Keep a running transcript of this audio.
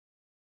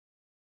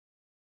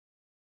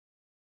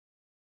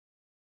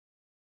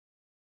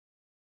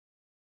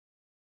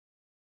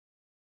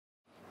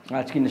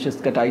آج کی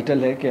نشست کا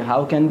ٹائٹل ہے کہ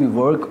how can we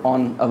work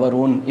on our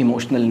own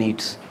emotional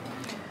needs.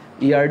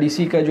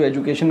 ERDC کا جو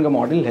ایجوکیشن کا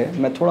ماڈل ہے،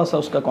 میں تھوڑا سا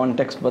اس کا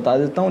کانٹیکسٹ بتا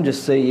دیتا ہوں جس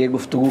سے یہ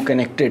گفتگو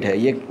کنیکٹڈ ہے.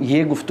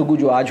 یہ گفتگو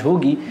جو آج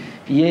ہوگی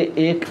یہ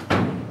ایک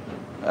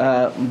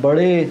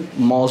بڑے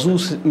موضوع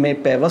میں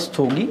پیوست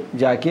ہوگی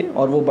جا کے،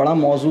 اور وہ بڑا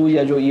موضوع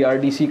یا جو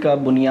ERDC کا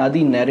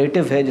بنیادی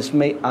نیریٹو ہے جس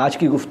میں آج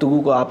کی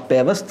گفتگو کو آپ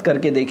پیوست کر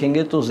کے دیکھیں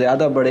گے تو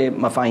زیادہ بڑے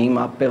مفاہیم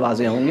آپ پہ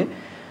واضح ہوں گے.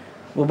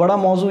 وہ بڑا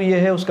موضوع یہ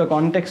ہے، اس کا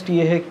کانٹیکسٹ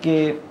یہ ہے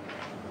کہ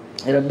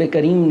رب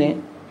کریم نے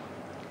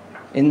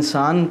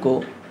انسان کو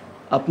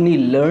اپنی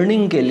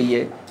لرننگ کے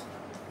لیے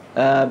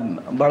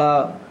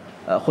بڑا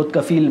خود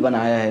کفیل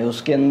بنایا ہے.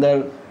 اس کے اندر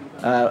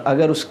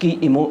اگر اس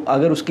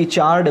کی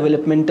 4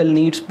 ڈیولپمنٹل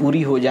نیڈز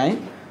پوری ہو جائیں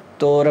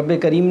تو رب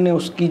کریم نے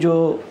اس کی جو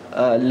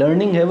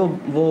لرننگ ہے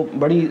وہ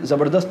بڑی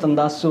زبردست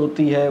انداز سے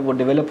ہوتی ہے، وہ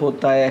ڈیولپ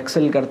ہوتا ہے،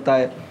 ایکسل کرتا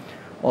ہے،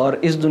 اور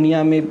اس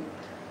دنیا میں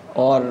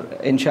اور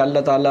انشاءاللہ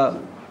تعالی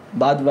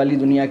بعد والی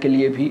دنیا کے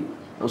لیے بھی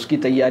اس کی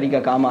تیاری کا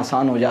کام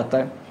آسان ہو جاتا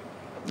ہے.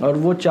 اور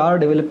وہ 4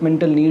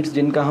 ڈیولپمنٹل نیڈز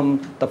جن کا ہم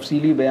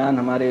تفصیلی بیان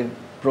ہمارے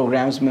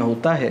پروگرامز میں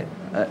ہوتا ہے،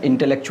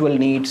 intellectual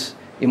needs,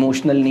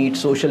 emotional needs,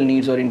 social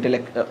needs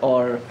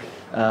اور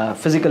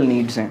فزیکل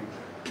نیڈز ہیں.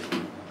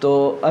 تو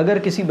اگر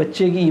کسی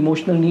بچے کی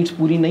ایموشنل نیڈز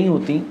پوری نہیں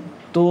ہوتی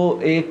تو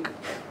ایک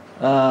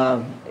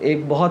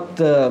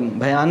بہت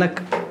بھیانک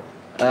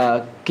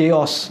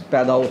کیوس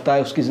پیدا ہوتا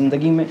ہے اس کی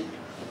زندگی میں.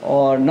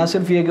 اور نہ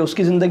صرف یہ کہ اس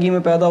کی زندگی میں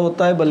پیدا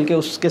ہوتا ہے بلکہ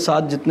اس کے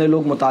ساتھ جتنے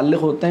لوگ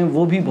متعلق ہوتے ہیں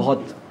وہ بھی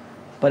بہت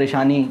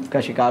پریشانی کا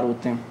شکار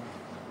ہوتے ہیں.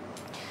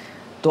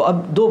 تو اب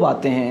 2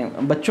 باتیں ہیں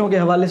بچوں کے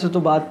حوالے سے. تو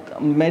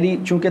بات میری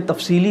چونکہ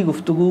تفصیلی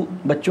گفتگو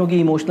بچوں کی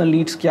ایموشنل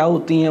نیڈز کیا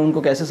ہوتی ہیں، ان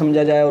کو کیسے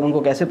سمجھا جائے اور ان کو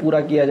کیسے پورا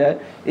کیا جائے،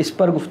 اس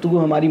پر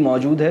گفتگو ہماری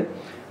موجود ہے،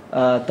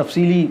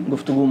 تفصیلی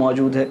گفتگو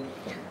موجود ہے.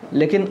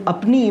 لیکن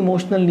اپنی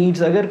ایموشنل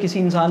نیڈز اگر کسی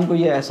انسان کو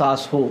یہ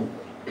احساس ہو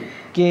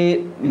کہ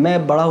میں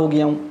بڑا ہو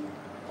گیا ہوں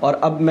اور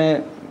اب میں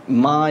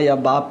ماں یا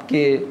باپ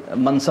کے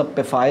منصب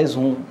پہ فائز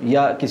ہوں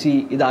یا کسی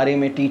ادارے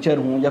میں ٹیچر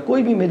ہوں یا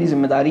کوئی بھی میری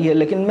ذمہ داری ہے،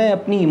 لیکن میں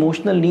اپنی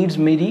ایموشنل نیڈز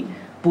میری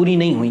پوری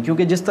نہیں ہوئی.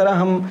 کیونکہ جس طرح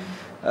ہم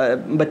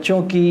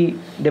بچوں کی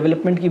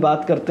ڈیولپمنٹ کی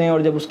بات کرتے ہیں اور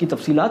جب اس کی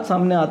تفصیلات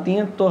سامنے آتی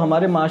ہیں تو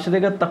ہمارے معاشرے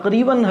کا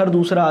تقریباً ہر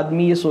دوسرا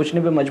آدمی یہ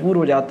سوچنے پہ مجبور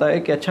ہو جاتا ہے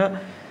کہ اچھا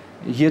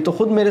یہ تو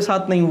خود میرے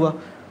ساتھ نہیں ہوا،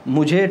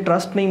 مجھے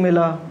ٹرسٹ نہیں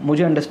ملا،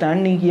 مجھے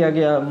انڈرسٹینڈ نہیں کیا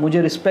گیا،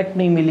 مجھے رسپیکٹ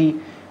نہیں ملی،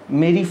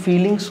 میری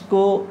فیلنگز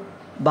کو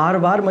بار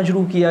بار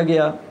مجروح کیا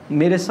گیا،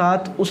 میرے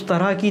ساتھ اس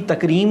طرح کی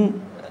تکریم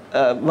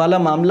والا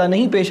معاملہ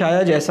نہیں پیش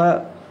آیا جیسا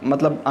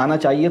مطلب آنا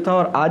چاہیے تھا.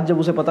 اور آج جب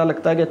اسے پتہ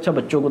لگتا ہے کہ اچھا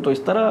بچوں کو تو اس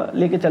طرح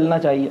لے کے چلنا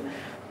چاہیے،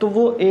 تو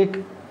وہ ایک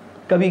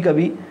کبھی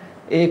کبھی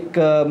ایک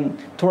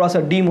تھوڑا سا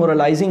ڈی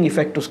مورلائزنگ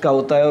ایفیکٹ اس کا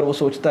ہوتا ہے، اور وہ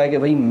سوچتا ہے کہ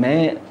بھائی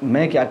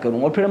میں کیا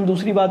کروں. اور پھر ہم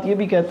دوسری بات یہ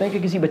بھی کہتے ہیں کہ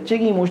کسی بچے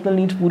کی ایموشنل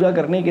نیڈز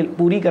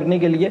پوری کرنے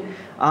کے لیے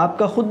آپ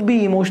کا خود بھی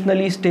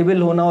ایموشنلی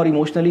اسٹیبل ہونا اور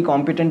ایموشنلی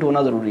کمپیٹنٹ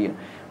ہونا ضروری ہے.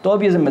 تو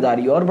اب یہ ذمہ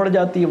داری اور بڑھ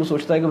جاتی ہے. وہ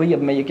سوچتا ہے کہ بھائی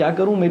اب میں یہ کیا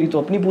کروں، میری تو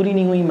اپنی پوری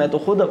نہیں ہوئی، میں تو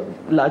خود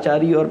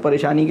لاچاری اور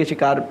پریشانی کے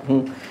شکار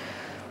ہوں.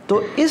 تو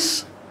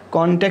اس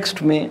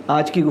کانٹیکسٹ میں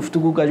آج کی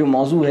گفتگو کا جو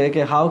موضوع ہے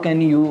کہ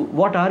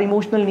what are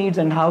emotional needs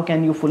and how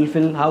can you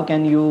fulfil, how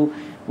can you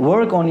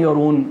work on your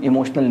own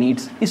emotional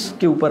needs, اس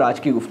کے اوپر آج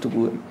کی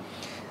گفتگو ہے.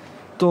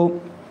 تو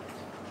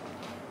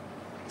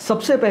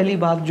سب سے پہلی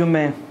بات جو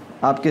میں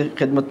آپ کے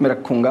خدمت میں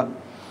رکھوں گا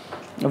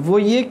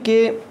وہ یہ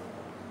کہ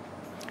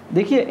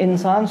دیکھیے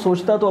انسان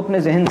سوچتا تو اپنے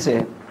ذہن سے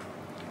ہے،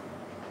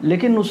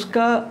 لیکن اس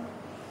کا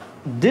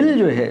دل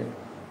جو ہے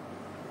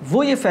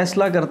وہ یہ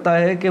فیصلہ کرتا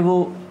ہے کہ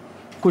وہ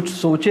کچھ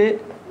سوچے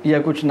یا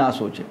کچھ نہ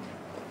سوچے،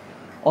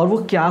 اور وہ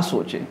کیا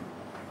سوچے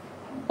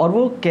اور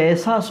وہ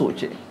کیسا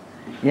سوچے.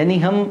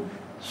 یعنی ہم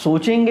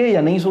سوچیں گے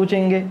یا نہیں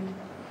سوچیں گے،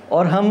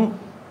 اور ہم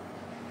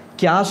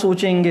کیا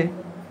سوچیں گے،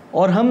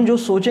 اور ہم جو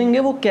سوچیں گے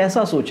وہ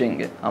کیسا سوچیں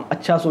گے، ہم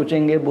اچھا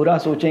سوچیں گے برا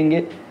سوچیں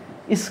گے،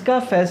 اس کا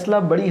فیصلہ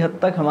بڑی حد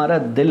تک ہمارا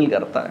دل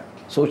کرتا ہے.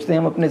 سوچتے ہیں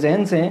ہم اپنے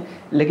ذہن سے ہیں،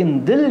 لیکن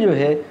دل جو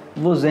ہے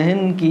وہ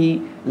ذہن کی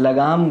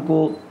لگام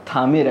کو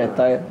تھامے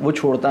رہتا ہے، وہ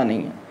چھوڑتا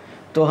نہیں ہے.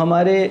 تو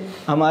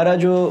ہمارا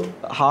جو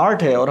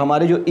ہارٹ ہے اور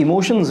ہمارے جو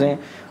ایموشنز ہیں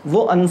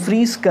وہ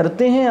انفریز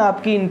کرتے ہیں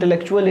آپ کی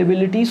انٹلیکچول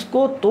ایبیلٹیز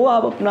کو. تو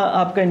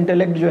آپ کا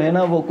انٹلیکٹ جو ہے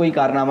نا وہ کوئی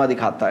کارنامہ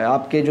دکھاتا ہے،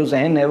 آپ کے جو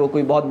ذہن ہے وہ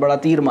کوئی بہت بڑا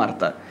تیر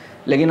مارتا ہے.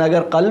 لیکن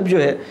اگر قلب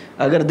جو ہے،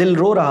 اگر دل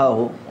رو رہا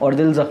ہو اور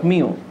دل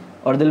زخمی ہو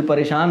اور دل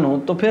پریشان ہو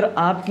تو پھر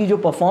آپ کی جو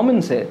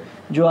پرفارمنس ہے،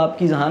 جو آپ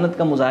کی ذہانت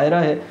کا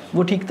مظاہرہ ہے،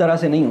 وہ ٹھیک طرح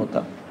سے نہیں ہوتا.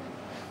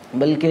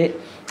 بلکہ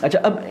اچھا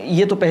اب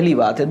یہ تو پہلی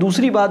بات ہے.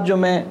 دوسری بات جو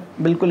میں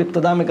بالکل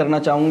ابتدا میں کرنا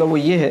چاہوں گا وہ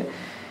یہ ہے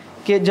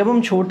کہ جب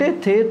ہم چھوٹے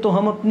تھے تو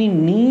ہم اپنی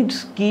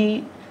نیڈز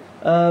کی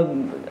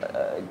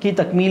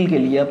تکمیل کے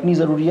لیے، اپنی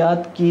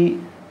ضروریات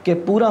کے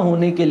پورا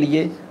ہونے کے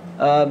لیے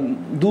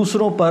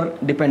دوسروں پر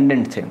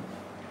ڈیپینڈنٹ تھے.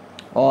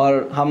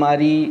 اور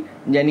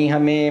یعنی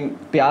ہمیں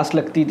پیاس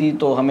لگتی تھی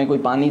تو ہمیں کوئی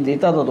پانی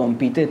دیتا تھا تو ہم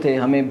پیتے تھے،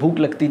 ہمیں بھوک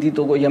لگتی تھی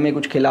تو کوئی ہمیں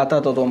کچھ کھلاتا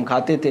تھا تو ہم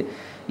کھاتے تھے.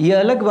 یہ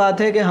الگ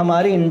بات ہے کہ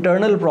ہماری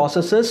انٹرنل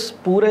پروسیسز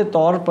پورے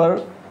طور پر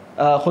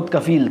خود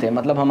کفیل تھے،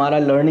 مطلب ہمارا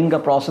لرننگ کا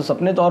پروسیس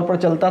اپنے طور پر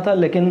چلتا تھا،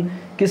 لیکن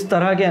کس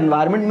طرح کے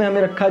انوائرمنٹ میں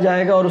ہمیں رکھا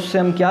جائے گا اور اس سے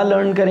ہم کیا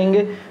لرن کریں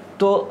گے،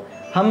 تو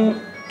ہم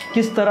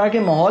کس طرح کے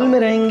ماحول میں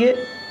رہیں گے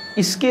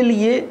اس کے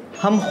لیے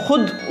ہم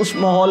خود اس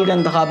ماحول کا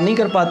انتخاب نہیں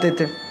کر پاتے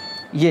تھے.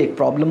 یہ ایک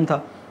پرابلم تھا.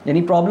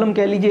 یعنی پرابلم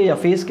کہہ لیجئے یا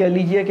فیس کہہ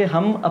لیجئے کہ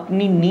ہم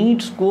اپنی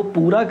نیڈس کو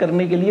پورا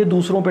کرنے کے لیے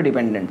دوسروں پہ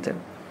ڈیپینڈنٹ تھے.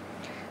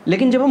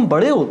 لیکن جب ہم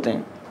بڑے ہوتے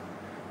ہیں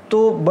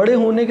تو بڑے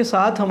ہونے کے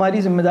ساتھ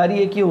ہماری ذمہ داری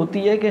ایک یہ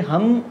ہوتی ہے کہ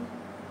ہم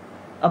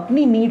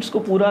اپنی نیڈس کو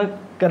پورا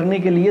کرنے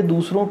کے لیے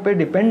دوسروں پہ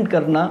ڈیپینڈ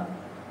کرنا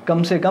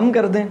کم سے کم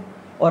کر دیں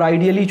اور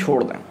آئیڈیلی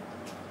چھوڑ دیں.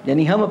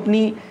 یعنی ہم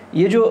اپنی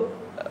یہ جو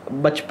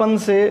بچپن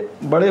سے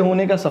بڑے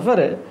ہونے کا سفر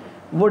ہے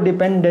وہ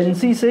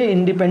ڈیپینڈنسی سے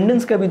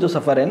انڈیپینڈنس کا بھی تو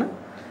سفر ہے نا.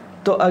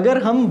 تو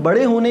اگر ہم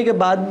بڑے ہونے کے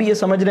بعد بھی یہ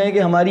سمجھ رہے ہیں کہ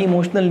ہماری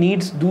ایموشنل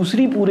نیڈس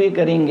دوسری پورے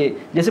کریں گے،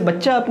 جیسے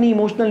بچہ اپنی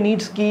ایموشنل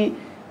نیڈس کی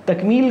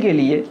تکمیل کے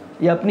لیے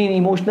یا اپنی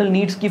ایموشنل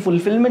نیڈس کی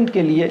فلفلمنٹ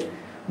کے لیے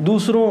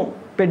دوسروں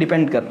پہ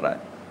ڈیپینڈ کر رہا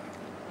ہے.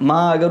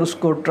 ماں اگر اس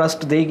کو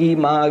ٹرسٹ دے گی،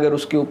 ماں اگر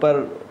اس کے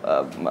اوپر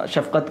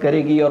شفقت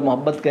کرے گی اور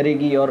محبت کرے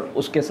گی اور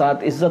اس کے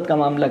ساتھ عزت کا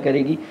معاملہ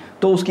کرے گی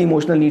تو اس کی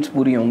ایموشنل نیڈس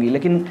پوری ہوں گی.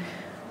 لیکن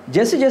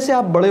جیسے جیسے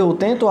آپ بڑے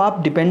ہوتے ہیں تو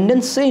آپ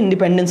ڈیپینڈنس سے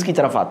انڈیپینڈنس کی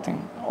طرف آتے ہیں.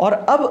 اور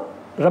اب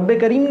رب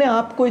کریم نے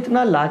آپ کو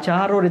اتنا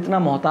لاچار اور اتنا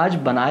محتاج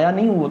بنایا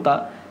نہیں ہوتا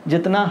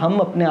جتنا ہم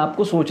اپنے آپ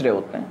کو سوچ رہے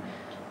ہوتے ہیں.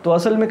 تو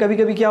اصل میں کبھی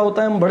کبھی کیا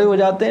ہوتا ہے، ہم بڑے ہو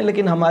جاتے ہیں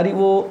لیکن ہماری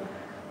وہ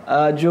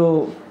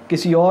جو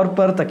کسی اور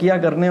پر تکیہ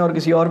کرنے اور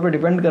کسی اور پہ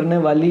ڈیپینڈ کرنے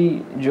والی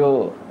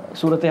جو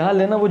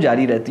صورتحال ہے نا وہ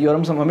جاری رہتی ہے، اور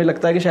ہمیں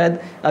لگتا ہے کہ شاید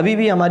ابھی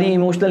بھی ہماری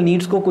ایموشنل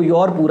نیڈس کو کوئی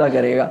اور پورا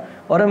کرے گا،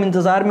 اور ہم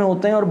انتظار میں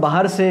ہوتے ہیں اور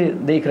باہر سے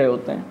دیکھ رہے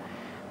ہوتے ہیں.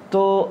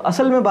 تو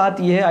اصل میں بات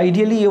یہ ہے،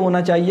 آئیڈیلی یہ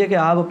ہونا چاہیے کہ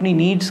آپ اپنی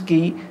نیڈس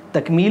کی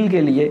تکمیل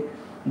کے لیے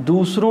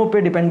دوسروں پہ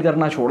ڈیپینڈ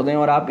کرنا چھوڑ دیں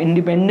اور آپ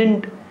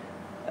انڈیپینڈنٹ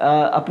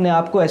اپنے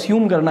آپ کو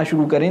ایسیوم کرنا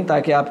شروع کریں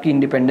تاکہ آپ کی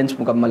انڈیپینڈنس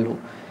مکمل ہو.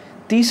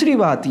 تیسری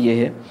بات یہ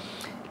ہے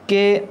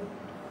کہ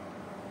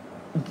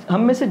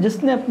ہم میں سے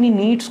جس نے اپنی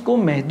نیڈس کو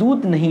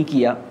محدود نہیں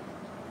کیا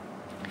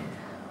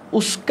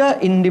اس کا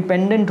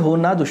انڈیپینڈنٹ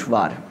ہونا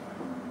دشوار ہے.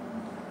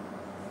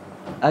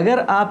 اگر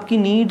آپ کی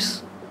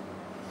نیڈس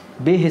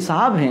بے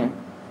حساب ہیں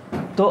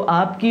تو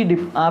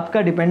آپ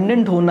کا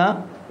ڈیپینڈنٹ ہونا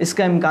اس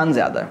کا امکان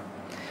زیادہ ہے.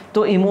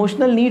 تو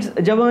ایموشنل نیڈس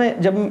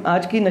جب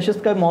آج کی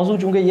نشست کا موضوع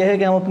چونکہ یہ ہے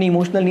کہ ہم اپنی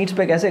ایموشنل نیڈس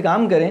پہ کیسے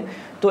کام کریں،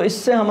 تو اس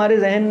سے ہمارے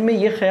ذہن میں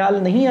یہ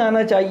خیال نہیں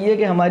آنا چاہیے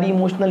کہ ہماری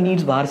ایموشنل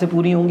نیڈس باہر سے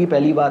پوری ہوں گی،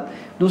 پہلی بات.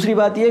 دوسری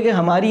بات یہ کہ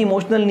ہماری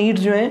ایموشنل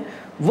نیڈس جو ہیں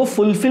وہ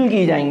فلفل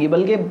کی جائیں گی،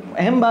 بلکہ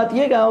اہم بات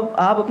یہ کہ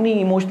آپ اپنی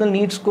ایموشنل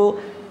نیڈس کو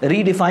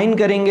ری ڈیفائن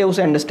کریں گے،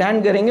 اسے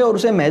انڈرسٹینڈ کریں گے اور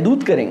اسے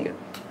محدود کریں گے،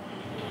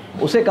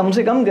 اسے کم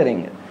سے کم کریں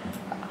گے.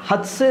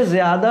 حد سے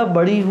زیادہ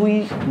بڑھی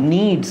ہوئی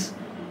نیڈس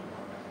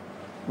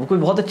وہ کوئی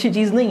بہت اچھی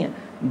چیز نہیں ہے.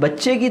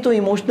 بچے کی تو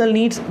ایموشنل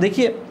نیڈس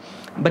دیکھیے،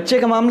 بچے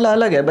کا معاملہ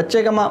الگ ہے.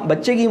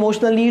 بچے کی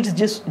ایموشنل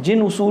نیڈس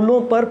جن اصولوں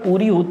پر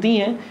پوری ہوتی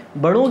ہیں،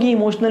 بڑوں کی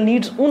ایموشنل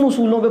نیڈس ان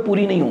اصولوں پہ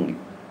پوری نہیں ہوں گی،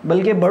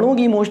 بلکہ بڑوں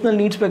کی ایموشنل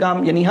نیڈس پہ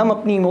کام، یعنی ہم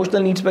اپنی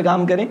ایموشنل نیڈس پہ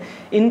کام کریں،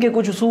 ان کے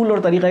کچھ اصول اور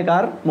طریقہ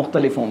کار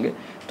مختلف ہوں گے.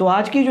 تو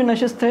آج کی جو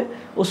نشست ہے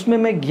اس میں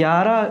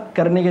 11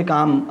 کرنے کے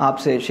کام آپ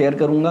سے شیئر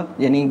کروں گا،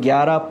 یعنی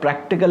 11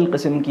 پریکٹیکل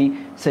قسم کی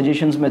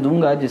سجیشنز میں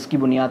دوں گا جس کی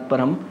بنیاد پر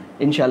ہم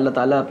انشاءاللہ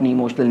تعالیٰ اپنی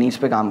ایموشنل نیڈس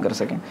پہ کام کر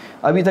سکیں.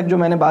 ابھی تک جو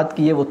میں نے بات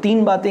کی ہے وہ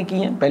 3 باتیں کی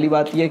ہیں. پہلی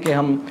بات یہ کہ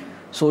ہم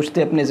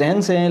سوچتے اپنے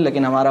ذہن سے ہیں،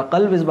 لیکن ہمارا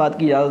قلب اس بات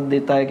کی اجازت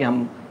دیتا ہے کہ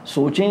ہم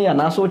سوچیں یا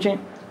نہ سوچیں،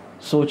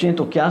 سوچیں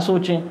تو کیا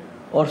سوچیں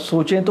اور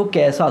سوچیں تو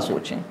کیسا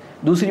سوچیں.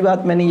 دوسری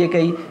بات میں نے یہ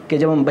کہی کہ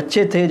جب ہم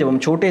بچے تھے، جب ہم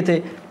چھوٹے تھے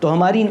تو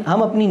ہم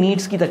اپنی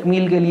نیڈس کی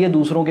تکمیل کے لیے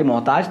دوسروں کے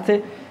محتاج تھے.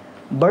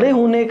 بڑے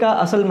ہونے کا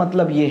اصل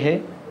مطلب یہ ہے،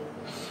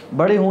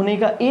 بڑے ہونے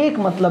کا ایک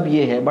مطلب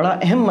یہ ہے، بڑا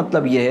اہم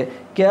مطلب یہ ہے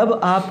کہ اب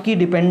آپ کی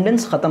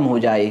ڈیپینڈنس ختم ہو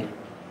جائے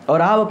اور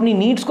آپ اپنی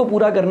نیڈس کو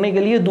پورا کرنے کے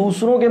لیے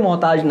دوسروں کے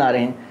محتاج نہ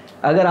رہیں.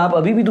 اگر آپ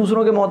ابھی بھی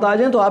دوسروں کے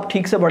محتاج ہیں تو آپ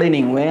ٹھیک سے بڑے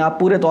نہیں ہوئے ہیں، آپ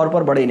پورے طور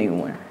پر بڑے نہیں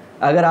ہوئے ہیں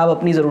اگر آپ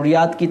اپنی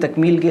ضروریات کی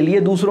تکمیل کے لیے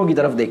دوسروں کی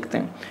طرف دیکھتے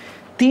ہیں.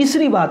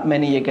 تیسری بات میں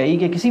نے یہ کہی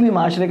کہ کسی بھی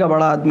معاشرے کا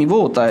بڑا آدمی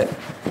وہ ہوتا ہے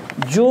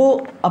جو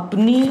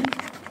اپنی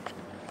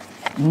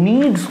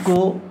نیڈس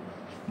کو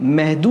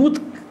محدود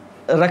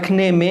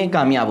رکھنے میں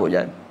کامیاب ہو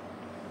جائے.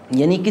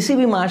 یعنی کسی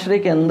بھی معاشرے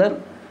کے اندر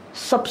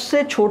سب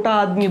سے چھوٹا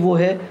آدمی وہ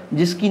ہے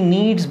جس کی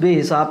نیڈس بے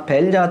حساب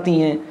پھیل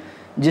جاتی ہیں،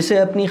 جسے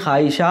اپنی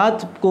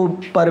خواہشات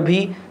پر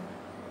بھی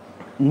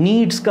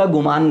نیڈس کا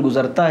گمان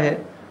گزرتا ہے،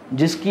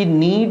 جس کی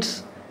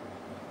نیڈس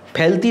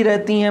پھیلتی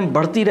رہتی ہیں،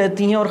 بڑھتی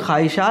رہتی ہیں، اور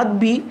خواہشات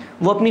بھی،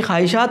 وہ اپنی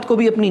خواہشات کو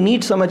بھی اپنی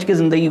نیڈ سمجھ کے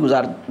زندگی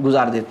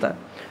گزار دیتا ہے.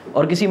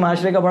 اور کسی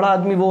معاشرے کا بڑا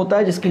آدمی وہ ہوتا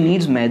ہے جس کی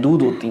نیڈز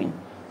محدود ہوتی ہیں.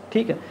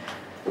 ٹھیک ہے،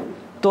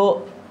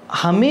 تو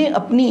ہمیں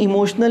اپنی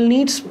ایموشنل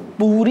نیڈس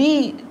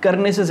پوری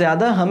کرنے سے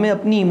زیادہ ہمیں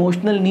اپنی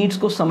ایموشنل نیڈس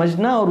کو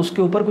سمجھنا اور اس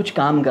کے اوپر کچھ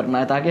کام کرنا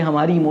ہے تاکہ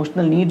ہماری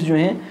ایموشنل نیڈس جو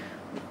ہیں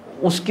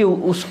اس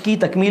کی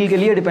تکمیل کے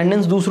لیے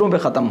ڈیپینڈنس دوسروں پہ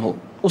ختم ہو.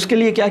 اس کے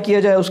لیے کیا کیا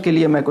جائے، اس کے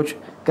لیے میں کچھ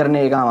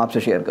کرنے کے کام آپ سے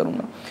شیئر کروں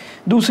گا.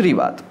 دوسری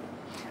بات،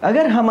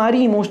 اگر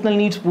ہماری ایموشنل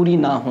نیڈس پوری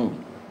نہ ہوں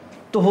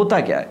تو ہوتا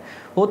کیا ہے؟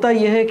 ہوتا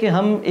یہ ہے کہ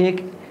ہم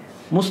ایک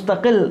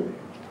مستقل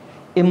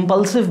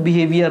امپلسو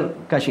بیہیویئر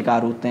کا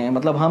شکار ہوتے ہیں.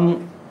 مطلب ہم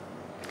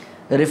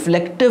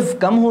ریفلیکٹیو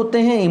کم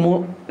ہوتے ہیں،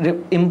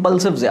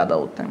 امپلسو زیادہ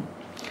ہوتے ہیں،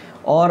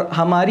 اور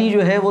ہماری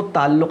جو ہے وہ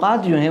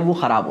تعلقات جو ہیں وہ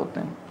خراب ہوتے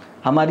ہیں.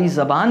 ہماری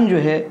زبان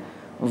جو ہے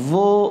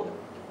وہ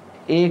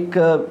ایک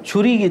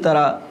چھری کی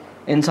طرح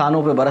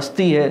انسانوں پہ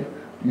برستی ہے,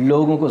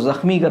 لوگوں کو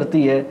زخمی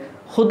کرتی ہے,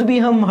 خود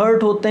بھی ہم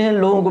ہرٹ ہوتے ہیں,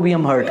 لوگوں کو بھی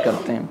ہم ہرٹ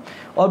کرتے ہیں.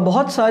 اور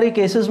بہت سارے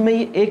کیسز میں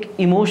یہ ایک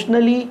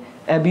ایموشنلی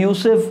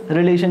ایبیوسو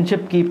ریلیشن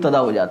شپ کی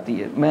ابتدا ہو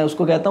جاتی ہے. میں اس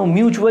کو کہتا ہوں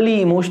میوچولی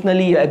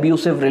ایموشنلی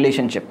ایبیوسو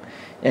ریلیشن شپ.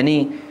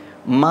 یعنی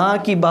ماں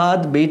کی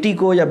بات بیٹی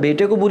کو یا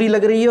بیٹے کو بری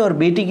لگ رہی ہے, اور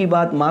بیٹی کی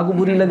بات ماں کو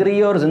بری لگ رہی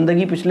ہے, اور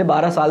زندگی پچھلے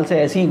 12 سال سے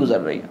ایسی ہی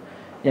گزر رہی ہے.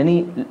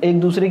 یعنی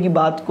ایک دوسرے کی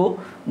بات کو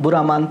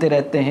برا مانتے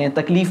رہتے ہیں,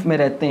 تکلیف میں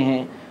رہتے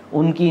ہیں.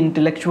 ان کی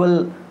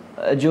انٹلیکچول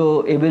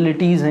جو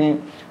ایبلٹیز ہیں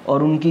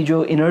اور ان کی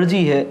جو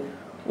انرجی ہے,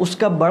 اس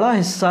کا بڑا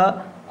حصہ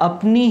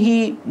اپنی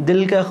ہی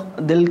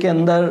دل کے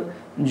اندر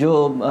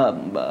جو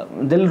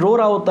دل رو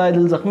رہا ہوتا ہے,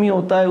 دل زخمی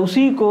ہوتا ہے,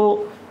 اسی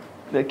کو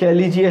کہہ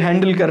لیجئے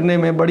ہینڈل کرنے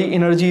میں بڑی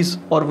انرجیز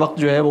اور وقت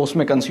جو ہے وہ اس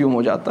میں کنزیوم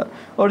ہو جاتا ہے.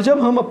 اور جب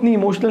ہم اپنی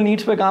ایموشنل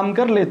نیڈس پہ کام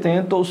کر لیتے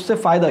ہیں تو اس سے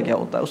فائدہ کیا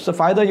ہوتا ہے؟ اس سے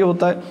فائدہ یہ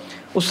ہوتا ہے,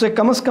 اس سے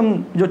کم از کم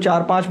جو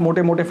 4-5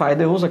 موٹے موٹے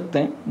فائدے ہو سکتے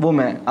ہیں وہ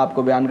میں آپ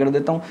کو بیان کر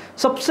دیتا ہوں.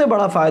 سب سے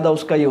بڑا فائدہ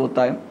اس کا یہ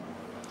ہوتا ہے,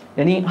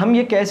 یعنی ہم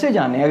یہ کیسے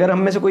جانیں, اگر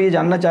ہم میں سے کوئی یہ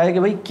جاننا چاہے کہ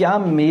بھائی کیا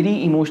میری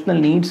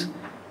ایموشنل نیڈس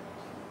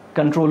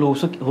کنٹرول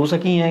ہو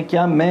سکی ہیں,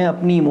 کیا میں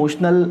اپنی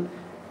ایموشنل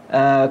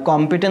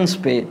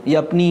کمپیٹنس پہ یا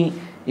اپنی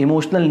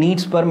ایموشنل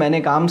نیڈس پر میں نے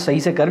کام صحیح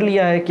سے کر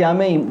لیا ہے, کیا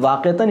میں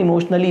واقعتاً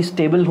ایموشنلی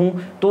اسٹیبل ہوں,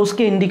 تو اس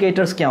کے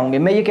انڈیکیٹرز کیا ہوں گے؟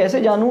 میں یہ کیسے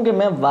جانوں کہ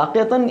میں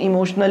واقعتاً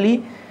ایموشنلی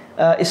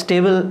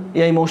اسٹیبل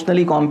یا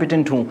ایموشنلی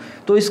کمپیٹنٹ ہوں؟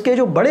 تو اس کے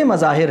جو بڑے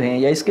مظاہر ہیں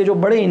یا اس کے جو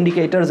بڑے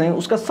انڈیکیٹرز ہیں,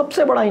 اس کا سب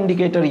سے بڑا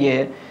انڈیکیٹر یہ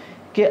ہے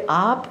کہ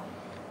آپ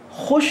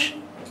خوش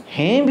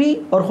ہیں بھی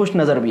اور خوش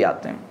نظر بھی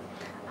آتے ہیں.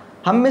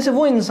 ہم میں سے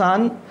وہ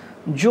انسان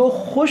جو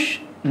خوش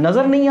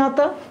نظر نہیں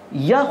آتا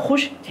یا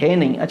خوش ہے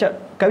نہیں. اچھا,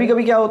 کبھی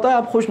کبھی کیا ہوتا ہے,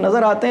 آپ خوش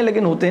نظر آتے ہیں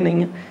لیکن ہوتے نہیں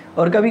ہیں,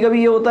 اور کبھی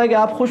کبھی یہ ہوتا ہے کہ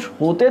آپ خوش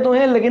ہوتے تو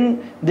ہیں لیکن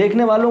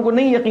دیکھنے والوں کو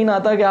نہیں یقین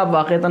آتا کہ آپ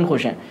واقعتاً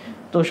خوش ہیں.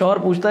 تو شوہر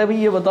پوچھتا ہے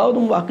بھئی یہ بتاؤ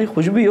تم واقعی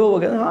خوش بھی ہو؟ وہ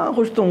کہتے ہیں ہاں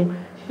خوش تو ہوں,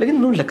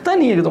 لیکن تم لگتا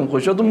نہیں ہے کہ تم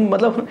خوش ہو. تم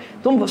مطلب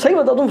تم صحیح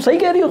بتاؤ, تم صحیح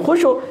کہہ رہی ہو,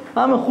 خوش ہو؟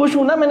 ہاں میں خوش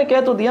ہوں نا, میں نے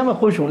کہہ تو دیا میں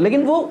خوش ہوں,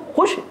 لیکن وہ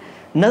خوش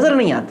نظر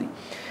نہیں آتی.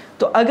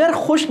 تو اگر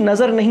خوش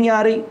نظر نہیں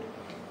آ رہی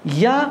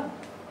یا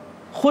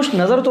خوش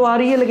نظر تو آ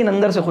رہی ہے لیکن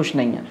اندر سے خوش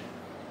نہیں ہے,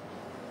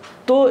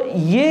 تو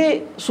یہ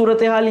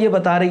صورتحال یہ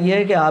بتا رہی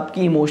ہے کہ آپ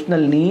کی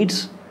ایموشنل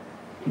نیڈس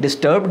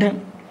ڈسٹربڈ ہیں,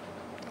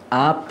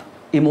 آپ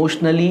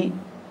ایموشنلی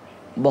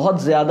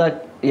بہت زیادہ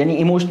یعنی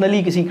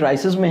ایموشنلی کسی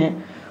کرائسس میں ہیں.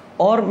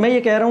 اور میں یہ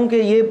کہہ رہا ہوں کہ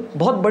یہ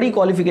بہت بڑی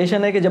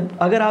کوالیفیکیشن ہے کہ جب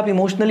اگر آپ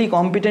ایموشنلی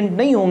کمپیٹنٹ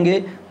نہیں ہوں گے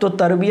تو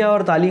تربیہ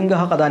اور تعلیم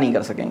کا حق ادا نہیں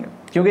کر سکیں گے,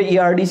 کیونکہ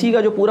ERDC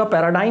کا جو پورا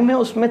پیراڈائم ہے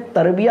اس میں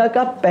تربیہ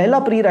کا پہلا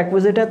پری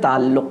ریکویزٹ ہے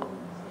تعلق.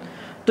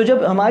 تو جب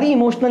ہماری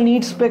ایموشنل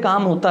نیڈس پہ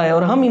کام ہوتا ہے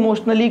اور ہم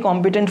ایموشنلی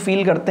کمپیٹنٹ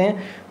فیل کرتے ہیں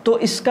تو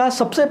اس کا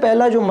سب سے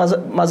پہلا جو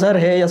مظہر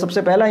ہے یا سب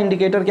سے پہلا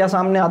انڈیکیٹر کیا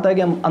سامنے آتا ہے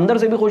کہ ہم اندر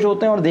سے بھی خوش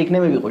ہوتے ہیں اور دیکھنے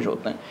میں بھی خوش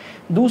ہوتے ہیں.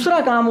 دوسرا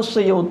کام اس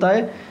سے یہ ہوتا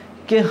ہے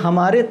کہ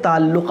ہمارے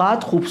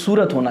تعلقات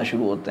خوبصورت ہونا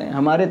شروع ہوتے ہیں,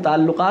 ہمارے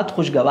تعلقات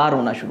خوشگوار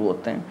ہونا شروع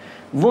ہوتے ہیں.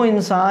 وہ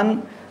انسان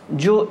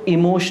جو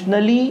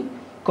ایموشنلی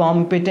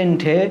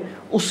کمپیٹنٹ ہے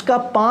اس کا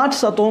 5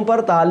 سطحوں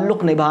پر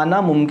تعلق نبھانا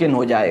ممکن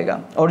ہو جائے گا,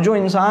 اور جو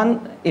انسان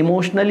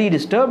ایموشنلی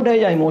ڈسٹربڈ ہے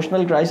یا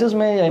ایموشنل کرائسس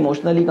میں یا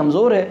ایموشنلی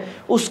کمزور ہے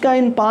اس کا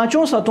ان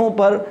 5 سطحوں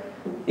پر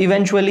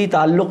ایونچولی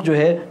تعلق جو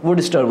ہے وہ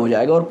ڈسٹرب ہو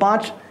جائے گا. اور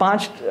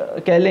 5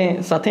 کہہ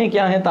لیں سطحیں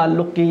کیا ہیں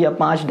تعلق کی, یا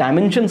 5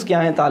 ڈائمنشنز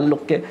کیا ہیں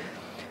تعلق کے,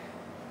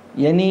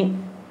 یعنی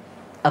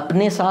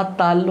اپنے ساتھ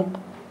تعلق,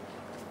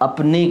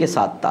 اپنے کے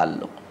ساتھ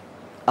تعلق,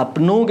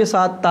 اپنوں کے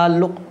ساتھ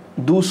تعلق,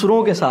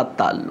 دوسروں کے ساتھ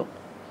تعلق,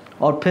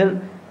 اور پھر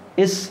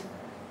اس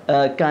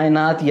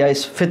کائنات یا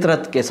اس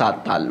فطرت کے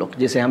ساتھ تعلق,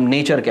 جسے ہم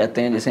نیچر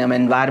کہتے ہیں, جسے ہم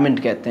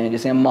انوائرمنٹ کہتے ہیں,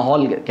 جسے ہم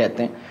ماحول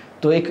کہتے ہیں.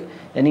 تو ایک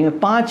یعنی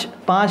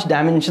 5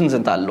 ڈائمنشنز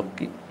ہیں تعلق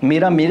کی.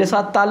 میرے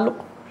ساتھ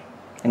تعلق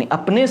یعنی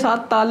اپنے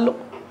ساتھ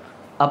تعلق,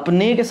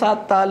 اپنے کے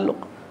ساتھ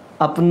تعلق,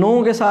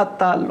 اپنوں کے ساتھ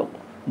تعلق,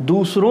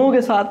 دوسروں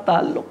کے ساتھ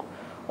تعلق,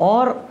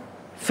 اور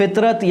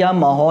فطرت یا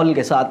ماحول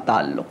کے ساتھ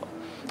تعلق.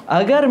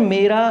 اگر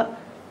میرا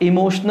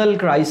ایموشنل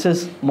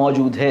کرائسس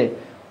موجود ہے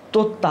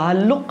تو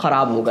تعلق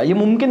خراب ہوگا. یہ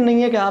ممکن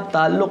نہیں ہے کہ آپ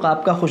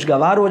کا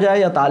خوشگوار ہو جائے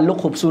یا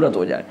تعلق خوبصورت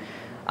ہو جائے.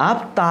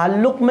 آپ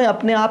تعلق میں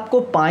اپنے آپ کو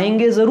پائیں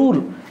گے ضرور,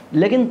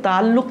 لیکن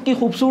تعلق کی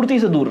خوبصورتی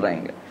سے دور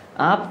رہیں گے.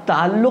 آپ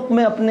تعلق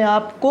میں اپنے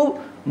آپ کو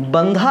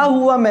بندھا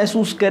ہوا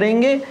محسوس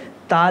کریں گے.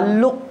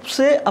 تعلق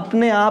سے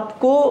اپنے آپ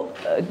کو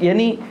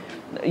یعنی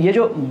یہ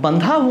جو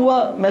بندھا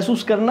ہوا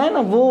محسوس کرنا ہے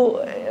نا, وہ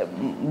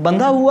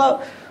بندھا ہوا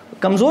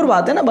کمزور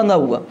بات ہے نا, بندھا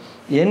ہوا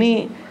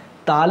یعنی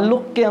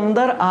تعلق کے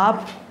اندر آپ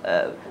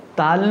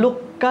تعلق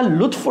کا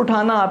لطف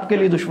اٹھانا آپ کے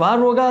لیے دشوار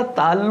ہوگا.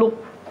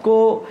 تعلق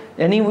کو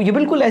یعنی یہ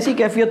بالکل ایسی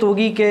کیفیت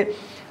ہوگی کہ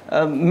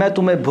میں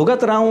تمہیں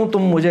بھگت رہا ہوں,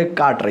 تم مجھے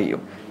کاٹ رہی ہو,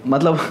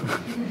 مطلب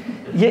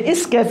یہ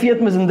اس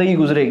کیفیت میں زندگی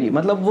گزرے گی.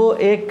 مطلب وہ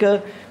ایک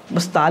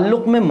بس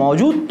تعلق میں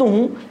موجود تو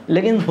ہوں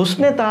لیکن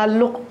حسن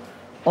تعلق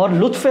اور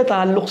لطف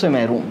تعلق سے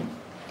محروم.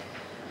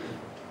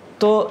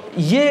 تو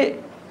یہ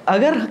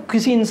اگر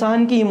کسی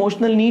انسان کی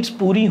ایموشنل نیڈس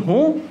پوری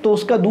ہوں تو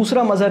اس کا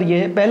دوسرا مظہر یہ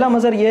ہے، پہلا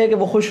مظہر یہ ہے کہ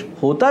وہ خوش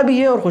ہوتا بھی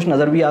ہے اور خوش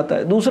نظر بھی آتا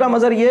ہے، دوسرا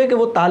مظہر یہ ہے کہ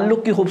وہ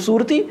تعلق کی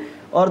خوبصورتی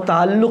اور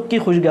تعلق کی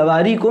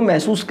خوشگواری کو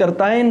محسوس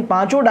کرتا ہے ان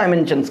 5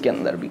 ڈائمنشنز کے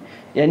اندر بھی،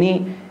 یعنی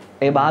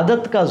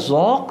عبادت کا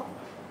ذوق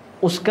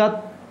اس کا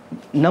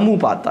نمو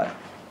پاتا ہے،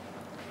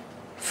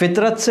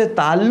 فطرت سے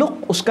تعلق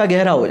اس کا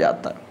گہرا ہو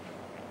جاتا ہے،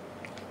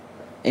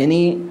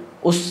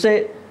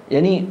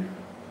 یعنی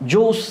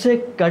جو اس سے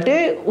کٹے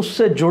اس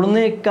سے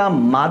جڑنے کا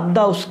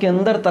مادہ اس کے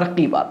اندر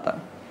ترقی پاتا ہے،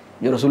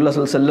 جو رسول اللہ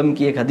صلی اللہ علیہ وسلم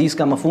کی ایک حدیث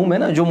کا مفہوم ہے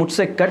نا، جو مجھ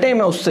سے کٹے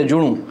میں اس سے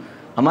جڑوں،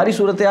 ہماری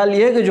صورتحال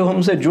یہ ہے کہ جو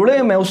ہم سے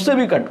جڑے میں اس سے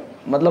بھی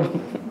کٹوں، مطلب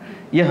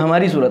یہ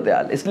ہماری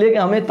صورتحال، اس لیے کہ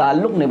ہمیں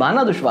تعلق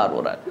نبھانا دشوار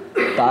ہو رہا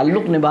ہے،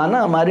 تعلق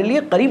نبھانا ہمارے لیے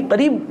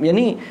قریب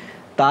یعنی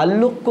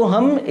تعلق کو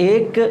ہم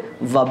ایک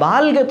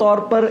وبال کے طور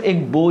پر،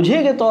 ایک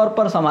بوجھے کے طور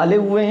پر سنبھالے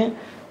ہوئے ہیں۔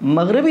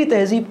 مغربی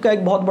تہذیب کا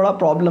ایک بہت بڑا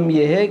پرابلم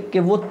یہ ہے کہ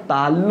وہ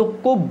تعلق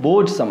کو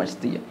بوجھ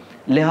سمجھتی ہے،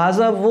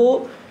 لہٰذا وہ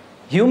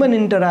ہیومن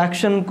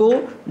انٹریکشن کو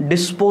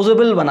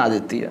ڈسپوزیبل بنا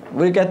دیتی ہے،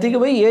 وہ یہ کہتی ہے کہ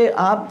بھئی یہ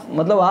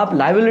آپ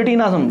لائبلٹی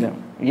نہ سمجھیں،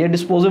 یہ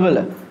ڈسپوزیبل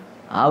ہے،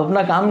 آپ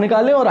اپنا کام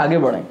نکالیں اور آگے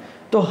بڑھیں۔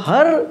 تو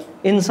ہر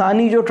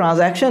انسانی جو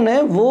ٹرانزیکشن ہے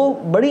وہ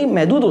بڑی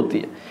محدود ہوتی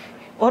ہے،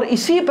 اور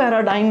اسی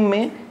پیراڈائم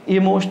میں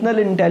ایموشنل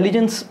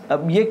انٹیلیجنس،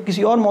 اب یہ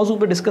کسی اور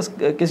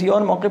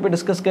موقع پہ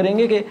ڈسکس کریں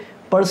گے کہ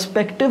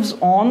perspectives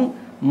on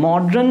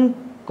modern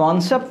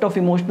concept of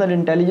emotional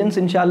intelligence,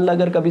 انشاءاللہ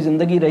اگر کبھی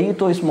زندگی رہی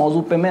تو اس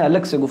موضوع پہ میں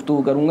الگ سے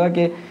گفتگو کروں گا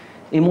کہ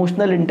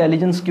ایموشنل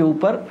انٹیلیجنس کے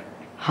اوپر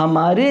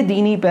ہمارے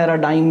دینی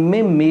پیراڈائم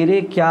میں میرے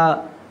کیا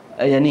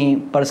یعنی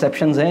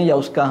پرسیپشنز ہیں، یا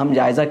اس کا ہم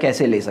جائزہ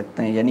کیسے لے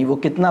سکتے ہیں، یعنی وہ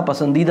کتنا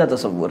پسندیدہ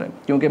تصور ہے،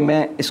 کیونکہ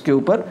میں اس کے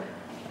اوپر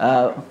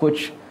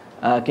کچھ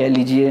کہہ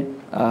لیجئے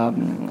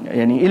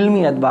یعنی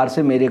علمی اعتبار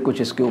سے میرے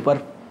کچھ اس کے اوپر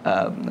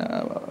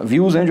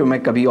ویوز ہیں جو میں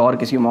کبھی اور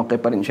کسی موقع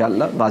پر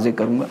انشاءاللہ واضح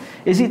کروں گا۔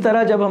 اسی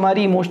طرح جب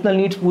ہماری ایموشنل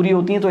نیڈز پوری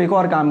ہوتی ہیں تو ایک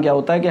اور کام کیا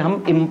ہوتا ہے کہ ہم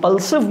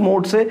امپلسو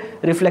موڈ سے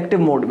ریفلیکٹیو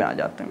موڈ میں آ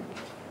جاتے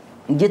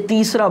ہیں، یہ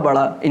تیسرا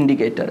بڑا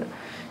انڈیکیٹر ہے،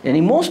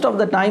 یعنی most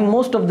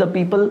of the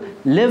people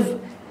leave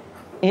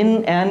in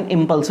an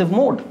impulsive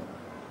mood,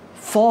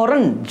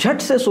 فوراً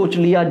جھٹ سے سوچ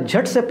لیا،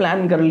 جھٹ سے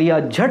پلان کر لیا،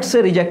 جھٹ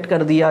سے ریجیکٹ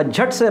کر دیا،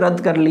 جھٹ سے رد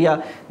کر لیا،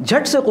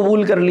 جھٹ سے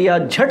قبول کر لیا،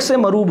 جھٹ سے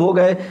مروب ہو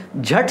گئے،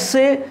 جھٹ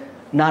سے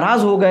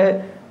ناراض ہو گئے،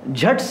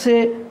 جھٹ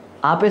سے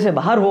آپے سے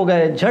باہر ہو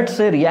گئے، جھٹ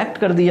سے ریئیکٹ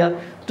کر دیا۔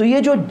 تو یہ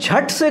جو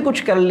جھٹ سے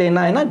کچھ کر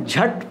لینا ہے نا،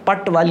 جھٹ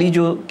پٹ والی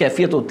جو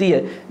کیفیت ہوتی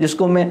ہے جس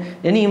کو میں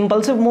یعنی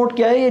امپلسو موڈ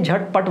کیا ہے، یہ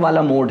جھٹ پٹ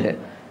والا موڈ ہے،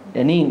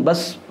 یعنی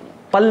بس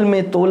پل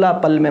میں تولا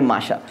پل میں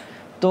ماشا۔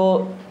 تو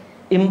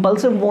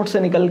امپلسو موڈ سے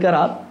نکل کر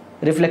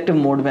آپ ریفلیکٹیو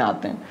موڈ میں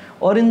آتے ہیں،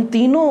 اور ان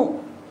تینوں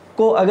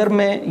کو اگر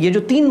میں یہ جو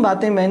 3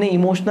 باتیں میں نے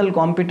ایموشنل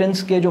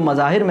کمپیٹنس کے جو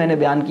مظاہر میں نے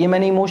بیان کیے، میں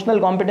نے ایموشنل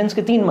کمپیٹنس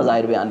کے 3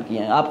 مظاہر بیان کیے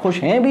ہیں، آپ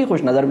خوش ہیں بھی،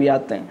 خوش نظر بھی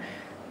آتے ہیں،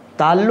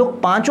 تعلق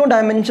 5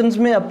 ڈائمنشنز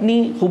میں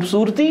اپنی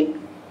خوبصورتی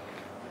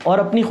اور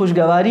اپنی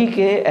خوشگواری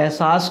کے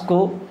احساس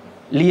کو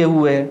لیے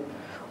ہوئے ہے،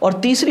 اور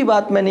تیسری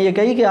بات میں نے یہ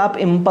کہی کہ آپ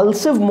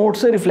امپلسو موڈ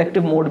سے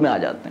ریفلیکٹیو موڈ میں آ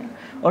جاتے ہیں،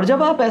 اور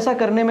جب آپ ایسا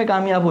کرنے میں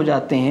کامیاب ہو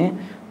جاتے ہیں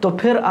تو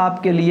پھر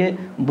آپ کے لیے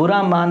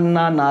برا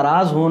ماننا،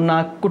 ناراض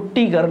ہونا،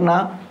 کٹی کرنا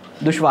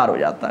دشوار ہو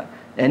جاتا ہے۔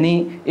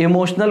 یعنی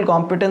ایموشنل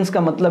کمپیٹنس کا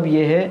مطلب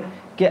یہ ہے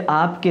کہ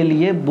آپ کے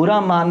لیے برا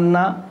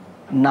ماننا،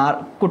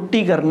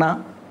 کٹی کرنا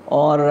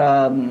اور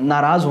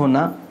ناراض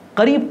ہونا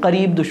قریب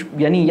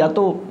یعنی یا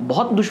تو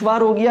بہت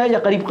دشوار ہو گیا ہے یا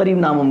قریب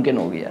ناممکن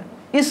ہو گیا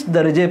ہے، اس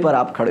درجے پر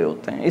آپ کھڑے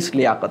ہوتے ہیں، اس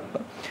لیاقت پر۔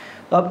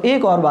 تو اب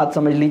ایک اور بات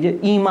سمجھ لیجئے،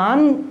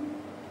 ایمان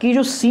کی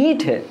جو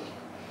سیٹ ہے،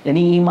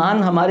 یعنی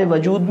ایمان ہمارے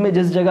وجود میں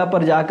جس جگہ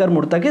پر جا کر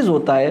مرتکز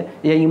ہوتا ہے،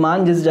 یا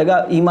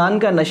ایمان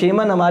کا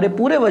نشیمن ہمارے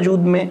پورے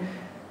وجود میں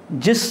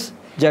جس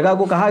جگہ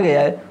کو کہا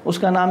گیا ہے اس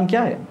کا نام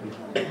کیا ہے؟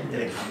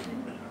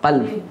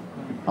 قلب،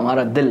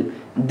 ہمارا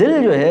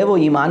دل جو ہے وہ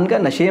ایمان کا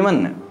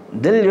نشیمن ہے،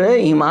 دل جو ہے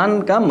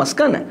ایمان کا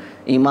مسکن ہے،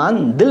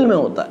 ایمان دل میں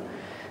ہوتا ہے۔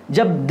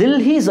 جب دل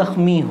ہی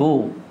زخمی ہو،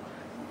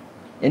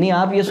 یعنی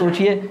آپ یہ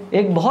سوچئے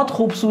ایک بہت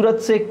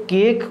خوبصورت سے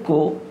کیک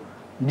کو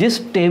جس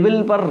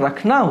ٹیبل پر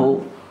رکھنا ہو،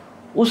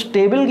 اس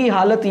ٹیبل کی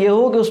حالت یہ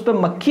ہو کہ اس پہ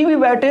مکھی بھی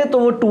بیٹھے تو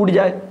وہ ٹوٹ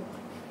جائے،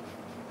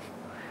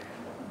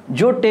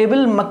 جو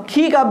ٹیبل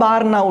مکھی کا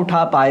بار نہ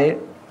اٹھا پائے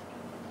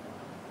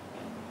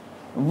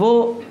وہ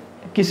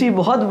کسی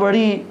بہت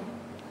بڑی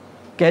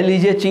کہہ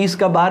لیجئے چیز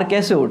کا بار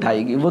کیسے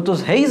اٹھائے گی، وہ تو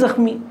ہے ہی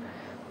زخمی۔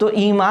 تو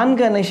ایمان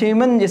کا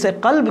نشیمن جسے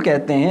قلب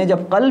کہتے ہیں، جب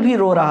قلب ہی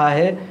رو رہا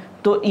ہے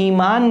تو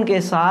ایمان کے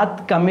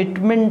ساتھ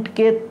کمٹمنٹ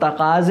کے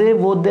تقاضے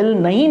وہ دل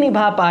نہیں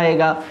نبھا پائے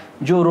گا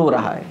جو رو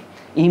رہا ہے،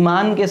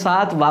 ایمان کے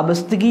ساتھ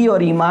وابستگی اور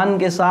ایمان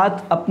کے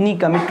ساتھ اپنی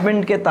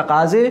کمٹمنٹ کے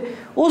تقاضے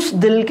اس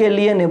دل کے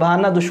لیے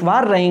نبھانا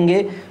دشوار رہیں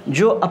گے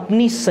جو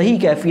اپنی صحیح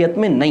کیفیت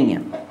میں نہیں ہے،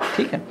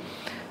 ٹھیک ہے۔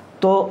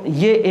 تو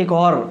یہ ایک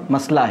اور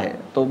مسئلہ ہے۔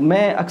 تو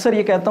میں اکثر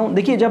یہ کہتا ہوں،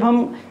 دیکھیے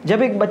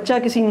جب ایک بچہ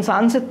کسی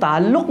انسان سے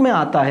تعلق میں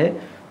آتا ہے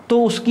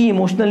تو اس کی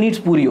ایموشنل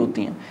نیڈز پوری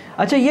ہوتی ہیں۔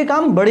 اچھا، یہ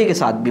کام بڑے کے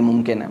ساتھ بھی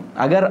ممکن ہے۔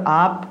 اگر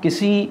آپ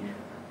کسی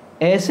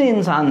ایسے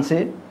انسان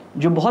سے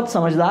جو بہت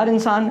سمجھدار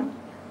انسان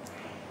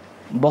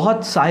ہے،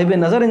 بہت صاحب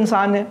نظر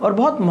انسان ہے اور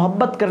بہت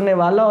محبت کرنے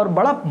والا اور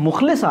بڑا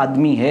مخلص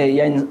آدمی ہے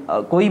یا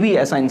کوئی بھی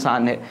ایسا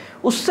انسان ہے،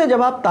 اس سے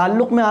جب آپ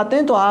تعلق میں آتے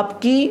ہیں تو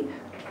آپ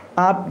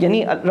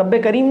یعنی رب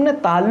کریم نے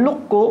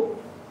تعلق کو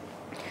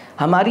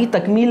ہماری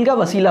تکمیل کا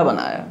وسیلہ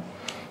بنایا.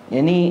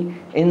 یعنی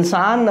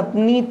انسان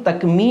اپنی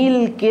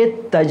تکمیل کے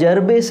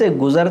تجربے سے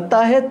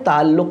گزرتا ہے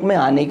تعلق میں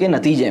آنے کے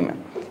نتیجے میں.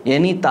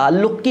 یعنی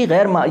تعلق کی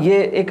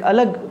یہ ایک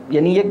الگ،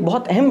 یعنی ایک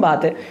بہت اہم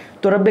بات ہے.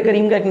 تو رب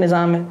کریم کا ایک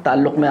نظام ہے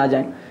تعلق میں آ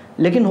جائیں،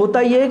 لیکن ہوتا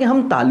یہ ہے کہ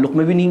ہم تعلق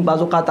میں بھی نہیں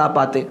بعض اوقات آ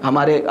پاتے.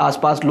 ہمارے آس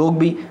پاس لوگ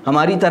بھی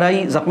ہماری طرح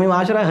ہی زخمی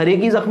معاشرہ، ہر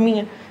ایک ہی زخمی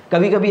ہے.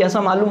 کبھی کبھی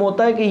ایسا معلوم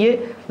ہوتا ہے کہ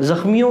یہ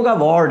زخمیوں کا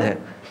وارڈ ہے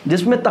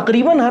جس میں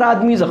تقریباً ہر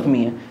آدمی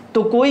زخمی ہے،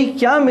 تو کوئی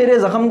کیا میرے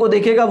زخم کو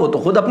دیکھے گا، وہ تو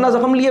خود اپنا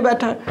زخم لیے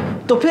بیٹھا ہے.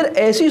 تو پھر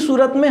ایسی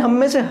صورت میں ہم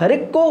میں سے ہر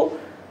ایک کو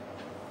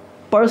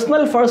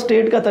پرسنل فرسٹ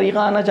ایڈ کا طریقہ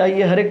آنا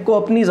چاہیے، ہر ایک کو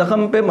اپنی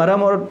زخم پہ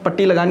مرہم اور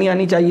پٹی لگانی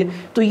آنی چاہیے.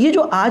 تو یہ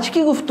جو آج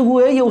کی گفتگو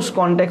ہے یہ اس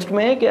کانٹیکسٹ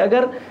میں ہے کہ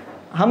اگر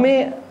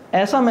ہمیں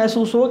ایسا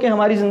محسوس ہو کہ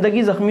ہماری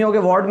زندگی زخمیوں کے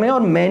وارڈ میں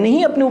اور میں نے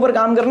ہی اپنے اوپر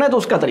کام کرنا ہے تو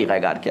اس کا طریقہ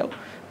کار کیا ہو.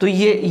 تو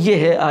یہ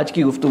ہے آج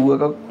کی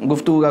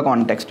گفتگو کا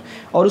کانٹیکسٹ،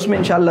 اور اس میں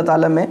انشاءاللہ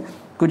تعالی میں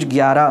کچھ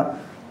 11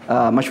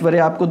 مشورے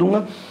آپ کو دوں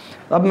گا.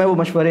 اب میں وہ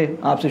مشورے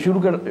آپ سے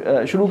شروع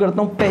کرتا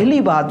ہوں.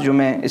 پہلی بات جو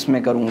میں اس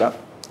میں کروں گا،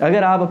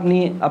 اگر آپ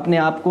اپنے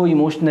آپ کو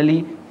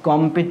ایموشنلی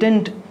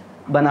کمپیٹنٹ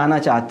بنانا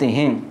چاہتے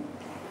ہیں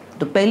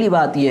تو پہلی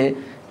بات یہ ہے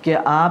کہ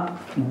آپ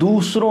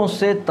دوسروں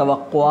سے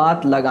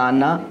توقعات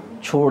لگانا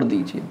چھوڑ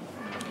دیجیے.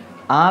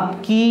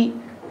 آپ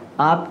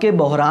کے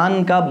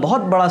بحران کا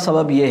بہت بڑا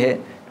سبب یہ ہے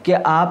کہ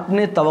آپ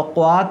نے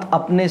توقعات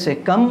اپنے سے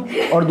کم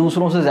اور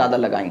دوسروں سے زیادہ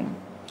لگائیں.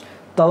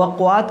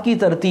 توقعات کی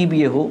ترتیب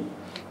یہ ہو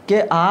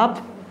کہ آپ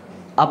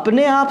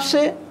اپنے آپ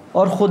سے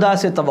اور خدا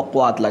سے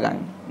توقعات لگائیں.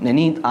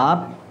 یعنی آپ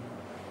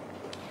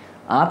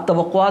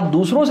توقعات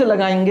دوسروں سے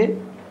لگائیں گے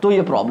تو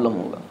یہ پرابلم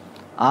ہوگا.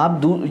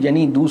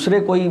 یعنی دوسرے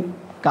کوئی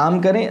کام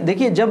کریں،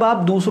 دیکھیے جب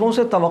آپ دوسروں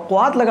سے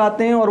توقعات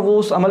لگاتے ہیں اور وہ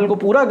اس عمل کو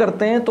پورا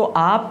کرتے ہیں تو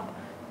آپ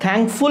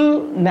تھینکفل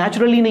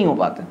نیچرلی نہیں ہو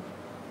پاتے.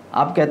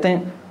 آپ کہتے ہیں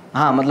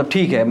ہاں مطلب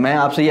ٹھیک ہے، میں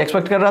آپ سے یہ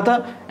ایکسپیکٹ کر رہا تھا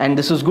and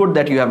this is good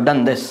that you have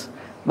done this.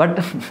 But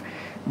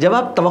جب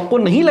آپ توقع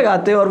نہیں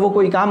لگاتے اور وہ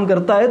کوئی کام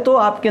کرتا ہے تو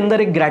آپ کے اندر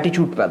ایک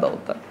گریٹیچیوڈ پیدا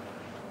ہوتا ہے.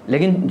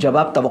 لیکن جب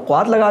آپ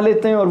توقعات لگا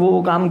لیتے ہیں اور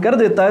وہ کام کر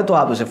دیتا ہے تو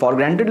آپ اسے فار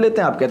گرانٹیڈ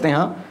لیتے ہیں. آپ کہتے ہیں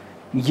ہاں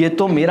یہ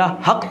تو میرا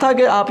حق تھا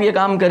کہ آپ یہ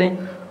کام کریں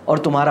اور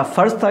تمہارا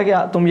فرض تھا کہ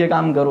تم یہ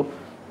کام کرو.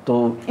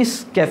 تو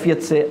اس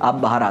کیفیت سے آپ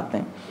باہر آتے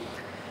ہیں.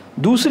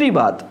 دوسری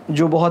بات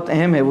جو بہت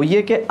اہم ہے وہ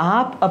یہ کہ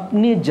آپ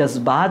اپنے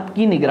جذبات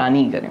کی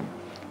نگرانی کریں.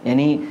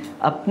 یعنی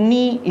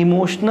اپنے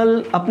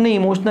ایموشنل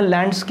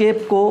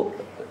لینڈسکیپ کو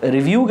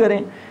ریویو کریں.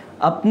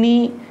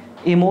 اپنی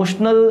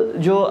ایموشنل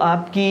جو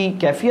آپ کی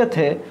کیفیت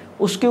ہے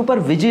اس کے اوپر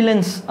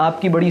ویجیلنس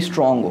آپ کی بڑی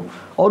اسٹرانگ ہو.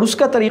 اور اس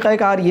کا طریقہ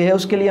کار یہ ہے،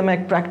 اس کے لیے میں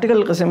ایک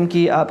پریکٹیکل قسم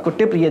کی آپ کو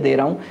ٹپ یہ دے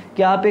رہا ہوں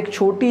کہ آپ ایک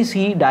چھوٹی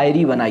سی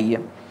ڈائری بنائیے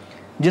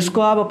جس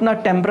کو آپ اپنا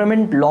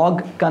ٹیمپرامنٹ لاگ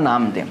کا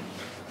نام دیں.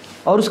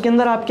 اور اس کے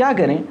اندر آپ کیا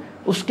کریں،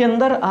 اس کے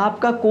اندر آپ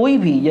کا کوئی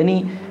بھی،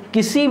 یعنی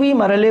کسی بھی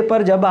مرحلے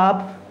پر جب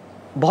آپ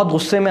بہت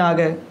غصے میں آ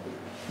گئے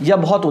یا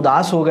بہت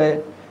اداس ہو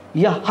گئے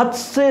یا حد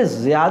سے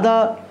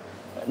زیادہ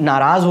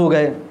ناراض ہو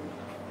گئے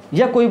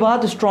یا کوئی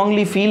بات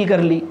اسٹرانگلی فیل کر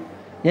لی،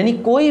 یعنی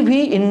کوئی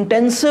بھی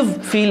انٹینسو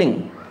فیلنگ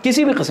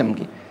کسی بھی قسم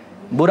کی،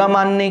 برا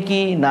ماننے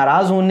کی،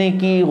 ناراض ہونے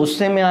کی،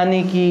 غصے میں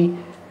آنے کی،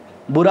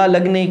 برا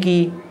لگنے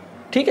کی،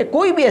 ٹھیک ہے،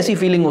 کوئی بھی ایسی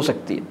فیلنگ ہو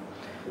سکتی ہے،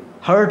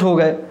 ہرٹ ہو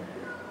گئے،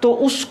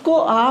 تو اس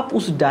کو آپ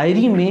اس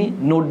ڈائری میں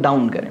نوٹ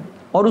ڈاؤن کریں.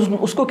 اور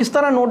اس کو کس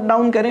طرح نوٹ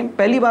ڈاؤن کریں؟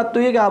 پہلی بات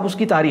تو یہ کہ آپ اس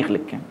کی تاریخ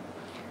لکھیں.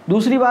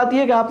 دوسری بات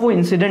یہ کہ آپ وہ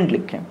انسیڈنٹ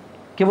لکھیں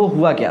کہ وہ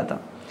ہوا کیا تھا.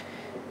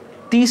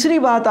 تیسری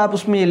بات آپ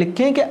اس میں یہ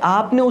لکھیں کہ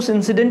آپ نے اس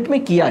انسیڈنٹ میں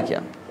کیا کیا.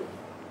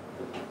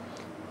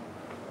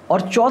 اور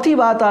چوتھی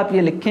بات آپ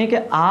یہ لکھیں کہ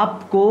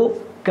آپ کو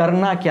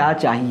کرنا کیا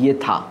چاہیے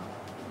تھا.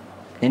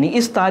 یعنی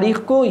اس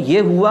تاریخ کو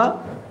یہ ہوا،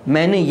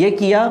 میں نے یہ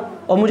کیا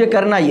اور مجھے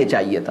کرنا یہ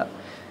چاہیے تھا.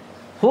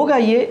 ہوگا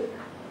یہ،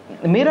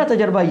 میرا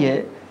تجربہ یہ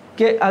ہے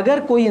کہ اگر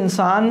کوئی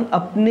انسان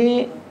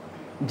اپنے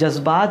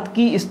جذبات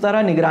کی اس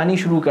طرح نگرانی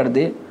شروع کر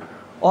دے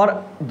اور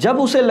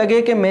جب اسے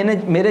لگے کہ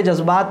میرے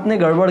جذبات نے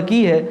گڑبڑ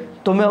کی ہے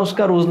تو میں اس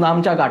کا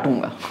روزنامچہ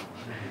کاٹوں گا،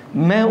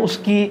 میں اس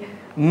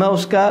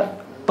کا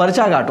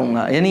پرچہ کاٹوں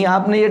گا. یعنی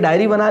آپ نے یہ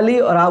ڈائری بنا لی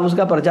اور آپ اس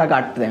کا پرچہ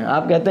کاٹتے ہیں.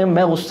 آپ کہتے ہیں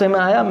میں غصے میں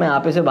آیا، میں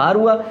آپے سے باہر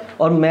ہوا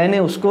اور میں نے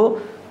اس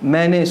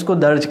کو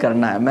درج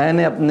کرنا ہے،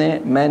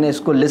 میں نے اس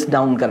کو لسٹ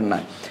ڈاؤن کرنا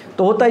ہے.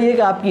 تو ہوتا یہ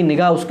کہ آپ کی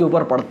نگاہ اس کے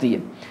اوپر پڑتی ہے.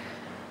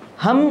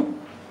 ہم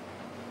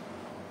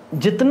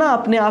جتنا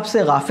اپنے آپ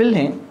سے غافل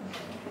ہیں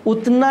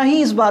اتنا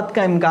ہی اس بات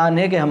کا امکان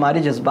ہے کہ ہمارے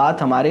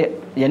جذبات ہمارے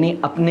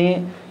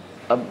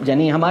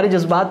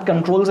جذبات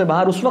کنٹرول سے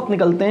باہر اس وقت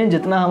نکلتے ہیں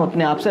جتنا ہم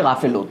اپنے آپ سے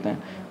غافل ہوتے ہیں.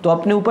 تو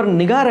اپنے اوپر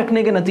نگاہ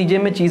رکھنے کے نتیجے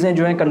میں چیزیں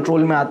جو ہیں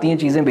کنٹرول میں آتی ہیں،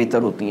 چیزیں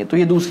بہتر ہوتی ہیں. تو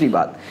یہ دوسری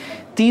بات.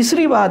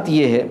 تیسری بات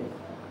یہ ہے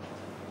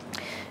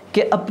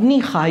کہ اپنی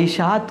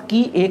خواہشات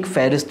کی ایک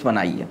فہرست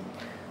بنائیے.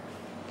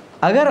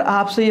 اگر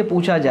آپ سے یہ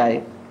پوچھا جائے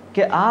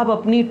کہ آپ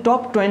اپنی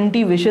ٹاپ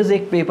 20 وشز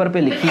ایک پیپر پہ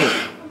لکھیے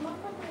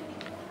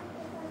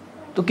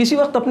تو کسی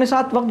وقت اپنے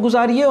ساتھ وقت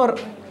گزاریے اور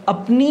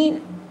اپنی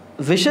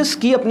وشز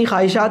کی، اپنی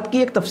خواہشات کی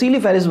ایک تفصیلی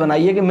فہرست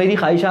بنائیے کہ میری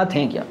خواہشات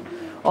ہیں کیا،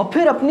 اور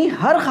پھر اپنی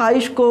ہر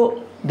خواہش کو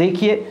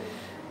دیکھیے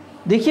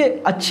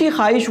اچھی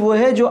خواہش وہ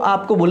ہے جو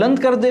آپ کو بلند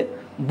کر دے،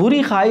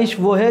 بری خواہش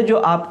وہ ہے جو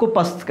آپ کو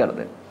پست کر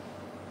دے.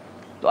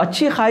 تو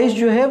اچھی خواہش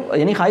جو ہے،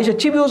 یعنی خواہش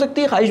اچھی بھی ہو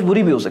سکتی ہے، خواہش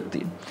بری بھی ہو سکتی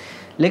ہے،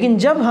 لیکن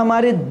جب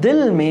ہمارے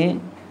دل میں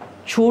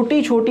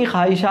چھوٹی چھوٹی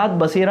خواہشات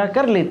بسیرا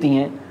کر لیتی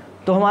ہیں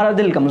تو ہمارا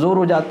دل کمزور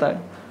ہو جاتا ہے،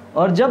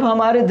 اور جب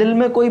ہمارے دل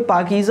میں کوئی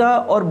پاکیزہ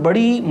اور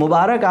بڑی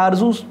مبارک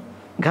آرزو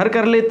گھر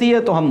کر لیتی ہے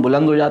تو ہم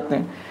بلند ہو جاتے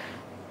ہیں.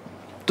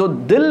 تو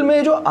دل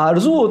میں جو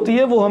آرزو ہوتی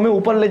ہے وہ ہمیں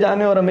اوپر لے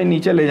جانے اور ہمیں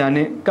نیچے لے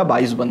جانے کا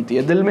باعث بنتی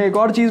ہے. دل میں ایک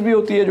اور چیز بھی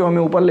ہوتی ہے جو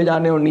ہمیں اوپر لے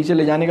جانے اور نیچے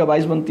لے جانے کا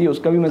باعث بنتی ہے، اس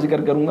کا بھی میں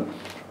ذکر کروں گا.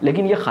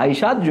 لیکن یہ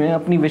خواہشات جو ہیں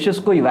اپنی وشز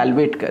کو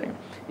ایویلویٹ کریں.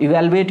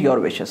 ایویلویٹ یور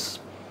وشز،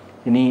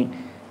 یعنی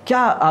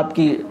کیا آپ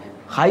کی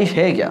خواہش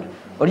ہے کیا،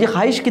 اور یہ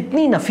خواہش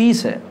کتنی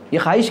نفیس ہے، یہ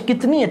خواہش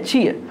کتنی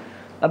اچھی ہے.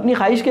 اپنی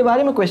خواہش کے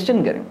بارے میں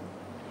کویسچن کریں.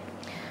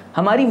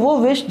 ہماری وہ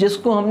وش جس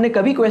کو ہم نے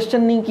کبھی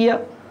کویسچن نہیں کیا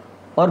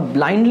اور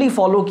بلائنڈلی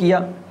فالو کیا،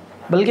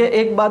 بلکہ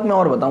ایک بات میں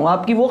اور بتاؤں،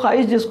 آپ کی وہ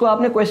خواہش جس کو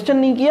آپ نے کویسچن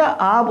نہیں کیا،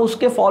 آپ اس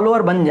کے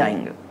فالوور بن جائیں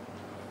گے.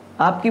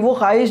 آپ کی وہ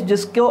خواہش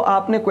جس کو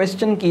آپ نے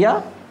کویسچن کیا،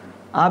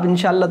 آپ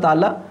انشاءاللہ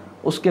تعالی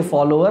اس کے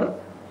فالوور،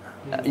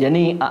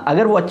 یعنی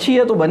اگر وہ اچھی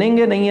ہے تو بنیں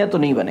گے، نہیں ہے تو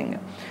نہیں بنیں گے.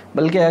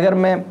 بلکہ اگر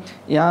میں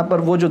یہاں پر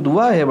وہ جو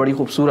دعا ہے بڑی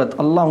خوبصورت،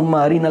 اللہم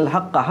ارنا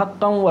الحق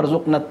حقا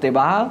وارزقنا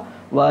اتباعہ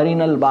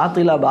وارنا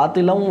الباطل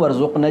باطلا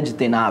وارزقنا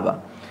اجتنابہ.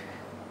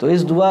 تو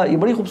اس دعا، یہ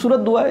بڑی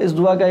خوبصورت دعا ہے. اس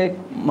دعا کا ایک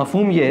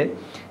مفہوم یہ ہے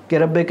کہ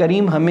رب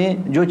کریم ہمیں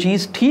جو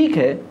چیز ٹھیک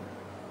ہے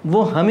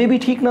وہ ہمیں بھی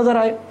ٹھیک نظر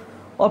آئے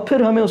اور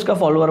پھر ہمیں اس کا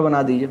فالوور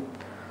بنا دیجئے،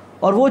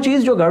 اور وہ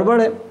چیز جو گڑبڑ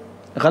ہے،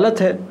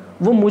 غلط ہے،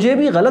 وہ مجھے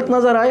بھی غلط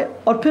نظر آئے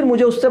اور پھر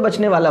مجھے اس سے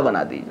بچنے والا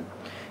بنا دیجئے.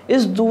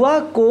 اس دعا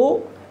کو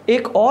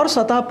ایک اور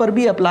سطح پر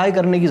بھی اپلائی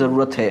کرنے کی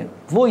ضرورت ہے.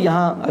 وہ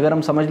یہاں اگر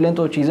ہم سمجھ لیں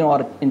تو چیزیں اور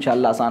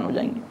انشاءاللہ آسان ہو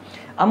جائیں گی.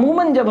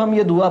 عموماً جب ہم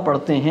یہ دعا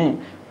پڑھتے ہیں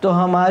تو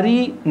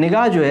ہماری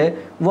نگاہ جو ہے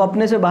وہ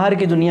اپنے سے باہر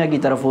کی دنیا کی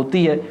طرف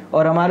ہوتی ہے،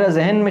 اور ہمارے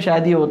ذہن میں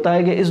شاید یہ ہوتا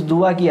ہے کہ اس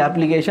دعا کی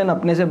اپلیکیشن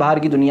اپنے سے باہر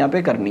کی دنیا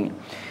پہ کرنی ہے.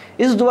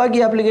 اس دعا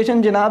کی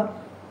اپلیکیشن جناب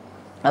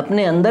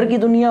اپنے اندر کی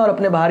دنیا اور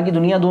اپنے باہر کی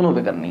دنیا دونوں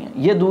پہ کرنی ہے.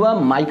 یہ دعا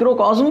مائکرو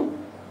کازم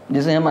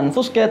جسے ہم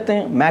انفس کہتے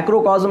ہیں، میکرو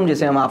کازم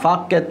جسے ہم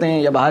آفاق کہتے ہیں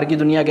یا باہر کی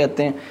دنیا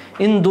کہتے ہیں،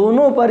 ان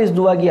دونوں پر اس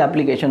دعا کی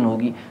اپلیکیشن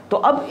ہوگی. تو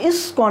اب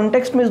اس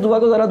کانٹیکسٹ میں اس دعا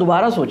کو ذرا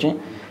دوبارہ سوچیں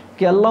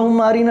کہ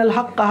اللہم ارنا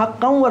الحق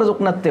حقا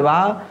وارزقنا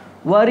اتباعہ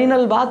وارنا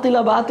الباطل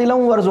باطلا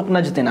وارزقنا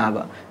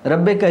اجتنابہ.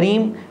 رب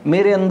کریم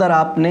میرے اندر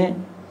آپ نے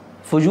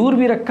فجور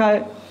بھی رکھا ہے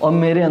اور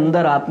میرے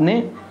اندر آپ نے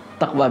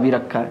تقوی بھی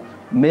رکھا ہے،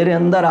 میرے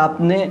اندر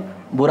آپ نے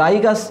برائی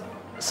کا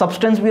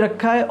سبسٹنس بھی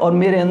رکھا ہے اور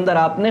میرے اندر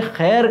آپ نے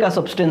خیر کا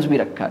سبسٹنس بھی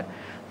رکھا ہے.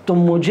 تو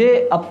مجھے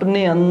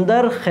اپنے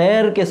اندر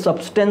خیر کے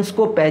سبسٹنس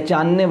کو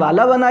پہچاننے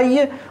والا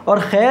بنائیے، اور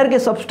خیر کے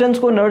سبسٹنس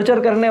کو نرچر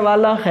کرنے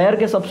والا، خیر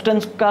کے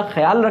سبسٹنس کا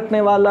خیال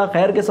رکھنے والا،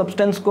 خیر کے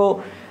سبسٹنس کو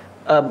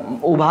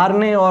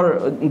ابھارنے اور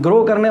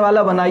گرو کرنے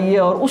والا بنائیے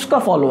اور اس کا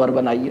فالوور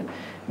بنائیے.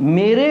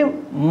 میرے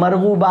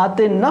مرغوبات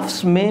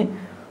نفس میں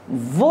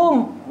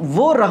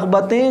وہ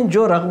رغبتیں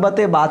جو رغبت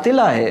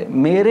باطلہ ہے،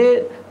 میرے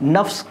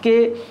نفس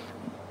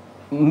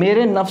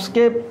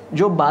کے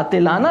جو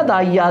باطلانہ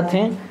داعیات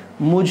ہیں،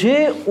 مجھے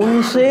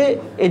ان سے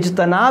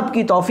اجتناب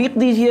کی توفیق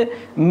دیجیے.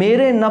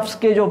 میرے نفس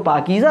کے جو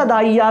پاکیزہ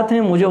داعیات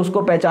ہیں، مجھے اس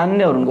کو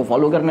پہچاننے اور ان کو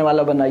فالو کرنے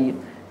والا بنائیے.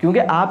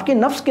 کیونکہ آپ کے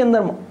نفس کے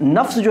اندر،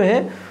 نفس جو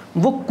ہے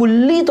وہ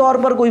کلی طور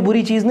پر کوئی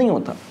بری چیز نہیں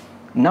ہوتا.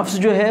 نفس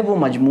جو ہے وہ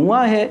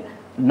مجموعہ ہے.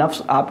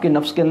 نفس، آپ کے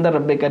نفس کے اندر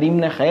رب کریم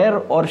نے خیر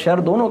اور شر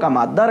دونوں کا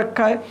مادہ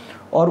رکھا ہے،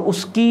 اور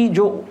اس کی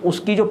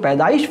جو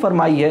پیدائش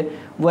فرمائی ہے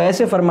وہ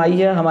ایسے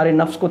فرمائی ہے. ہمارے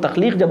نفس کو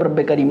تخلیق جب رب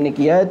کریم نے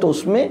کیا ہے تو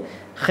اس میں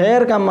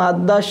خیر کا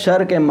مادہ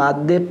شر کے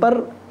مادے پر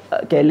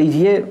کہہ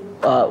لیجئے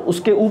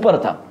اس کے اوپر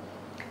تھا،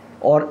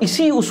 اور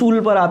اسی اصول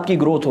پر آپ کی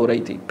گروتھ ہو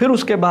رہی تھی. پھر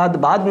اس کے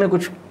بعد میں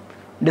کچھ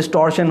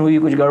ڈسٹورشن ہوئی،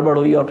 کچھ گڑبڑ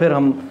ہوئی، اور پھر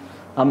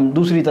ہم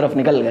دوسری طرف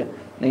نکل گئے.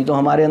 نہیں تو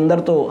ہمارے اندر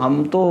تو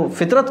ہم تو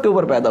فطرت کے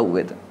اوپر پیدا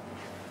ہوئے تھے.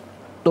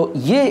 تو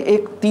یہ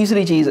ایک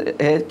تیسری چیز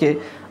ہے کہ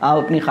آپ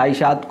اپنی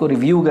خواہشات کو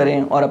ریویو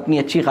کریں اور اپنی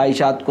اچھی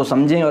خواہشات کو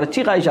سمجھیں اور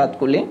اچھی خواہشات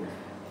کو لیں.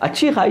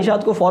 اچھی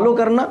خواہشات کو فالو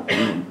کرنا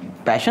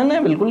پیشن ہے،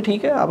 بالکل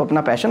ٹھیک ہے، آپ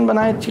اپنا پیشن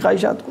بنائیں اچھی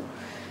خواہشات کو،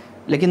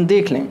 لیکن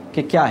دیکھ لیں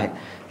کہ کیا ہے.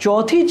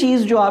 چوتھی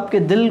چیز جو آپ کے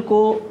دل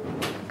کو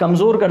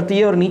کمزور کرتی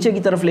ہے اور نیچے کی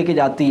طرف لے کے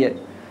جاتی ہے،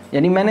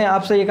 یعنی میں نے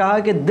آپ سے یہ کہا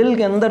کہ دل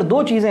کے اندر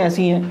دو چیزیں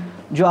ایسی ہیں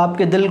جو آپ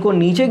کے دل کو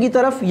نیچے کی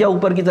طرف یا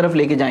اوپر کی طرف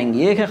لے کے جائیں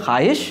گی. ایک ہے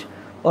خواہش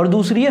اور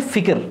دوسری ہے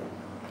فکر،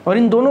 اور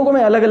ان دونوں کو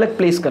میں الگ الگ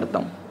پلیس کرتا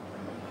ہوں.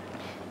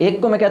 ایک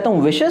کو میں کہتا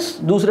ہوں وشز،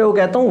 دوسرے کو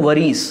کہتا ہوں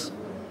وریز.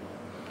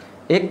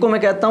 ایک کو میں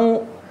کہتا ہوں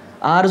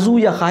آرزو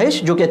یا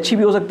خواہش جو کہ اچھی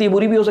بھی ہو سکتی ہے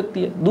بری بھی ہو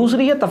سکتی ہے.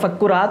 دوسری ہے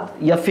تفکرات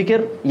یا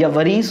فکر یا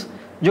وریز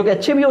جو کہ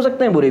اچھے بھی ہو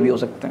سکتے ہیں برے بھی ہو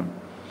سکتے ہیں.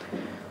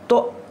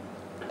 تو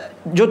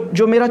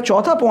جو میرا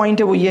چوتھا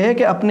پوائنٹ ہے وہ یہ ہے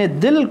کہ اپنے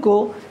دل کو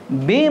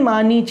بے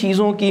معنی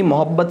چیزوں کی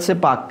محبت سے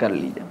پاک کر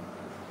لیجیے.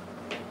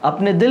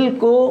 اپنے دل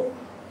کو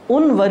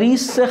ان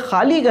وریز سے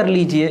خالی کر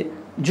لیجئے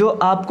جو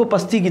آپ کو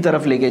پستی کی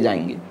طرف لے کے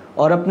جائیں گے،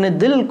 اور اپنے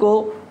دل کو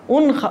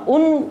ان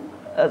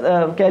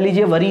کہہ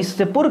لیجئے وری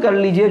سے پر کر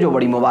لیجئے جو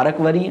بڑی مبارک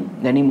وری ہے.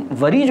 یعنی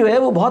وری جو ہے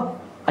وہ بہت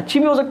اچھی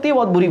بھی ہو سکتی ہے,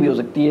 بہت بری بھی ہو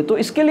سکتی ہے. تو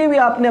اس کے لیے بھی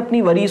آپ نے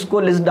اپنی وریز کو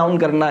لسٹ ڈاؤن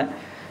کرنا ہے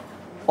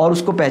اور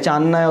اس کو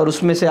پہچاننا ہے, اور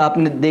اس میں سے آپ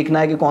نے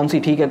دیکھنا ہے کہ کون سی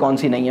ٹھیک ہے کون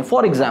سی نہیں ہے.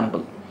 فار ایگزامپل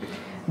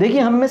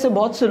دیکھیے, ہم میں سے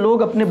بہت سے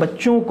لوگ اپنے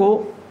بچوں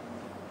کو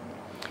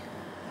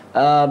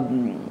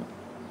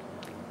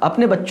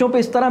اپنے بچوں پہ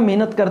اس طرح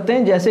محنت کرتے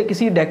ہیں جیسے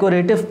کسی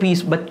ڈیکوریٹو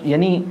پیس.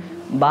 یعنی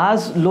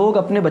بعض لوگ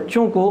اپنے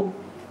بچوں کو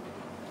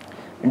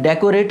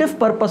ڈیکوریٹو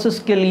پرپسز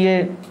کے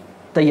لیے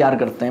تیار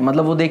کرتے ہیں,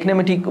 مطلب وہ دیکھنے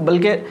میں ٹھیک,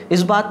 بلکہ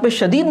اس بات پہ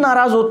شدید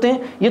ناراض ہوتے ہیں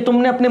یہ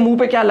تم نے اپنے منہ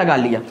پہ کیا لگا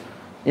لیا.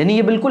 یعنی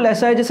یہ بالکل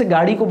ایسا ہے جیسے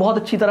گاڑی کو بہت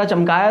اچھی طرح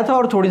چمکایا تھا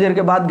اور تھوڑی دیر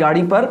کے بعد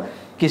گاڑی پر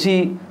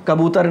کسی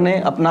کبوتر نے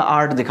اپنا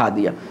آرٹ دکھا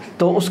دیا,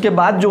 تو اس کے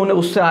بعد جو انہیں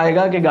اس سے آئے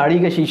گا کہ گاڑی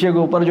کے شیشے کے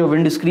اوپر جو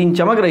ونڈ اسکرین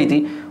چمک رہی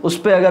تھی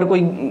اس پہ اگر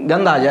کوئی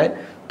گند آ جائے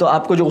تو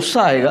آپ کو جو غصہ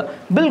آئے گا.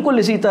 بالکل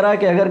اسی طرح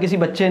کہ اگر کسی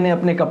بچے نے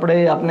اپنے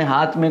کپڑے, اپنے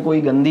ہاتھ میں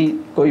کوئی گندی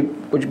کوئی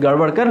کچھ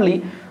گڑبڑ کر لی,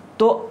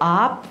 تو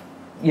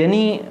آپ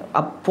یعنی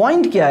اب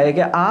پوائنٹ کیا ہے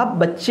کہ آپ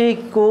بچے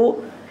کو,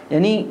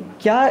 یعنی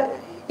کیا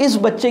اس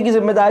بچے کی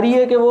ذمہ داری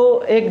ہے کہ وہ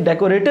ایک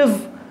ڈیکوریٹو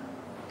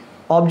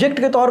آبجیکٹ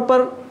کے طور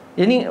پر,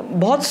 یعنی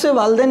بہت سے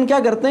والدین کیا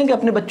کرتے ہیں کہ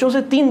اپنے بچوں سے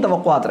 3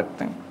 توقعات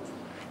رکھتے ہیں.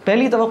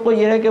 پہلی توقع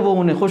یہ ہے کہ وہ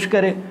انہیں خوش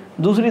کرے,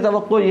 دوسری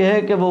توقع یہ ہے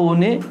کہ وہ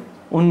انہیں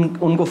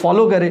ان کو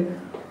فالو کرے,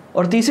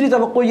 اور تیسری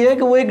توقع یہ ہے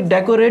کہ وہ ایک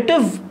ڈیکوریٹو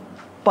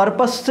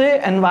پرپس سے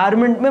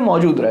انوائرمنٹ میں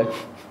موجود رہے,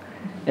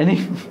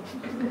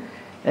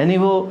 یعنی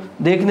وہ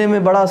دیکھنے میں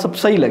بڑا سب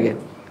صحیح لگے,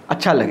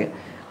 اچھا لگے.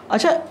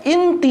 اچھا,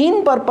 ان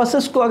 3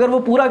 پرپسز کو اگر وہ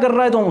پورا کر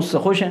رہا ہے تو ہم اس سے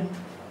خوش ہیں.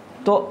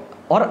 تو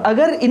اور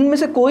اگر ان میں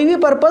سے کوئی بھی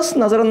پرپس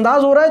نظر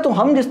انداز ہو رہا ہے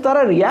تو ہم جس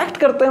طرح ریئیکٹ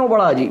کرتے ہیں وہ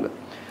بڑا عجیب ہے.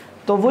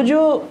 تو وہ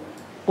جو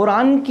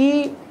قرآن کی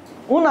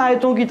ان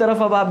آیتوں کی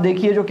طرف اب آپ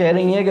دیکھیے جو کہہ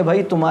رہی ہیں کہ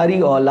بھائی تمہاری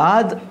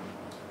اولاد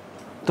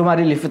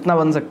تمہارے لیے فتنہ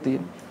بن سکتی ہے,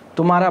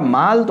 تمہارا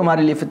مال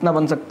تمہارے لیے فتنہ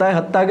بن سکتا ہے,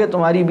 حتیٰ کہ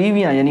تمہاری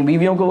بیویاں, یعنی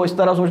بیویوں کو وہ اس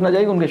طرح سوچنا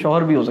چاہیے کہ ان کے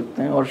شوہر بھی ہو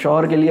سکتے ہیں, اور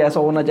شوہر کے لیے ایسا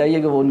ہونا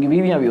چاہیے کہ وہ ان کی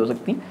بیویاں بھی ہو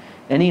سکتی ہیں,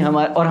 یعنی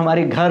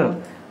ہمارے گھر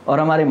اور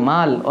ہمارے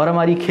مال اور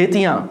ہماری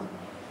کھیتیاں,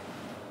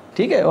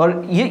 ٹھیک ہے. اور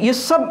یہ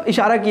سب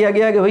اشارہ کیا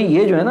گیا کہ بھائی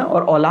یہ جو ہے نا,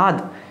 اور اولاد,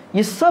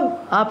 یہ سب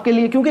آپ کے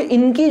لیے, کیونکہ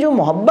ان کی جو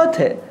محبت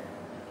ہے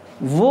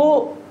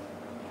وہ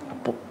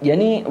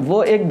یعنی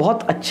وہ ایک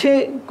بہت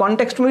اچھے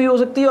کانٹیکسٹ میں بھی ہو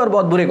سکتی ہے اور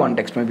بہت برے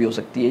کانٹیکسٹ میں بھی ہو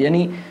سکتی ہے.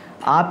 یعنی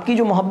آپ کی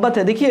جو محبت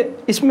ہے, دیکھیے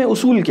اس میں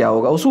اصول کیا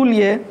ہوگا,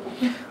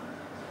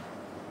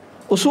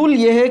 اصول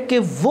یہ ہے کہ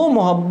وہ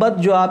محبت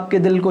جو آپ کے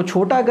دل کو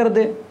چھوٹا کر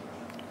دے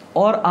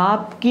اور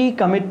آپ کی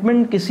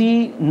کمٹمنٹ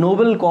کسی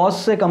نوبل کاز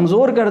سے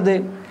کمزور کر دے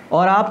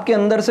اور آپ کے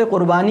اندر سے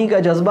قربانی کا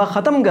جذبہ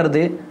ختم کر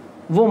دے,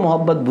 وہ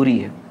محبت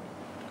بری ہے.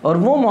 اور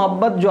وہ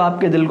محبت جو آپ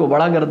کے دل کو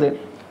بڑا کر دے,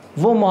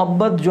 وہ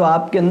محبت جو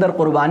آپ کے اندر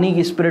قربانی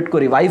کی اسپرٹ کو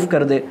ریوائیو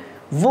کر دے,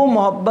 وہ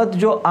محبت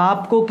جو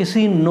آپ کو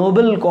کسی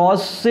نوبل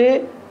کاز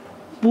سے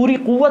پوری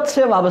قوت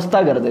سے وابستہ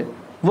کر دے,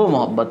 وہ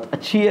محبت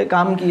اچھی ہے,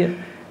 کام کی ہے.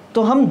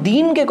 تو ہم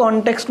دین کے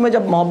کانٹیکسٹ میں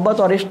جب محبت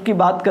اور عشق کی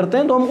بات کرتے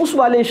ہیں تو ہم اس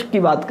والے عشق کی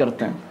بات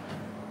کرتے ہیں.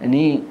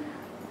 یعنی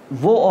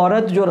وہ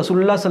عورت جو رسول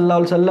اللہ صلی اللہ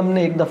علیہ وسلم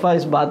نے ایک دفعہ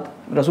رسول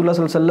اللہ صلی اللہ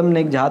علیہ وسلم نے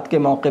ایک جہاد کے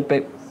موقع پہ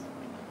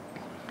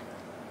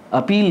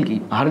اپیل کی,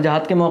 ہر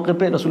جہاد کے موقع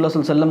پہ رسول اللہ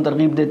صلی اللہ علیہ وسلم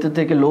ترغیب دیتے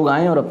تھے کہ لوگ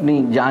آئیں اور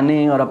اپنی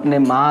جانیں اور اپنے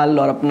مال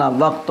اور اپنا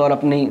وقت اور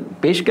اپنی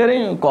پیش کریں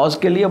کاز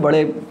کے لیے,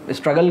 بڑے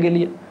اسٹرگل کے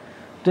لیے.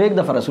 تو ایک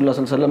دفعہ رسول اللہ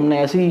صلی اللہ علیہ وسلم نے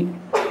ایسی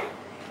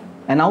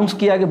اناؤنس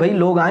کیا کہ بھائی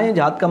لوگ آئیں,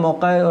 جہاد کا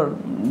موقع ہے اور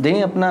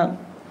دیں اپنا.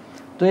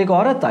 تو ایک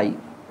عورت آئی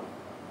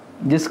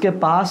جس کے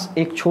پاس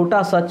ایک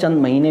چھوٹا سا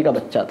چند مہینے کا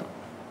بچہ تھا,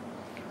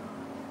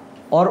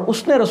 اور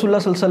اس نے رسول اللہ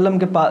صلی اللہ علیہ وسلم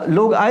کے پاس,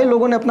 لوگ آئے,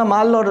 لوگوں نے اپنا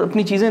مال اور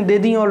اپنی چیزیں دے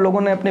دیں اور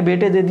لوگوں نے اپنے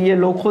بیٹے دے دیے,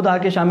 لوگ خود آ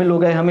کے شامل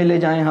ہو گئے, ہمیں لے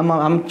جائیں,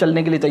 ہم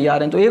چلنے کے لیے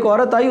تیار ہیں. تو ایک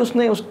عورت آئی, اس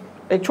نے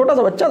ایک چھوٹا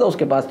سا بچہ تھا اس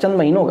کے پاس چند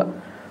مہینوں کا,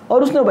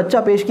 اور اس نے بچہ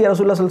پیش کیا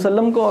رسول اللہ صلی اللہ علیہ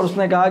وسلم کو, اور اس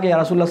نے کہا کہ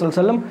یا رسول اللہ صلی اللہ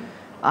علیہ وسلم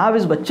آپ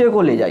اس بچے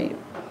کو لے جائیے.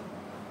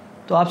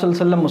 تو آپ صلی اللہ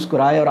علیہ وسلم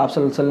مسکرائے اور آپ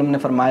صلی اللہ علیہ وسلم نے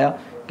فرمایا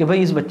کہ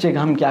بھائی اس بچے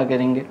کا ہم کیا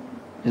کریں گے,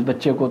 اس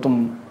بچے کو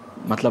تم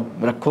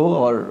مطلب رکھو.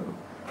 اور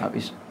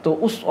تو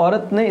اس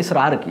عورت نے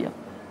اصرار کیا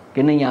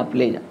کہ نہیں آپ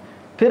لے جائیں.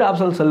 پھر آپ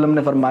صلی اللہ علیہ وسلم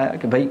نے فرمایا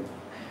کہ بھائی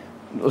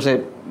اسے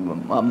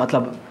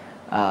مطلب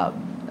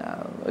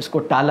اس کو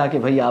ٹالا کہ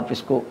بھائی آپ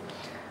اس کو.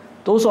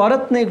 تو اس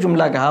عورت نے ایک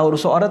جملہ کہا, اور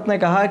اس عورت نے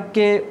کہا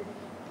کہ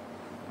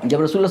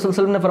جب رسول اللہ صلی اللہ علیہ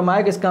وسلم نے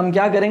فرمایا کہ اس کا ہم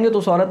کیا کریں گے, تو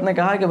اس عورت نے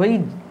کہا کہ بھائی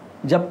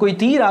جب کوئی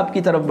تیر آپ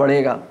کی طرف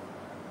بڑھے گا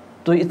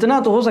تو اتنا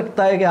تو ہو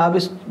سکتا ہے کہ آپ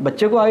اس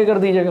بچے کو آگے کر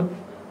دیجیے گا.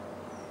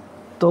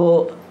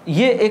 تو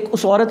یہ ایک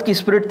اس عورت کی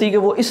اسپرٹ تھی کہ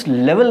وہ اس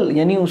لیول,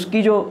 یعنی اس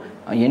کی جو,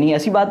 یعنی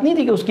ایسی بات نہیں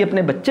تھی کہ اس کی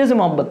اپنے بچے سے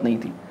محبت نہیں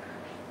تھی,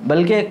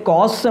 بلکہ ایک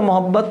کاز سے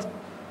محبت,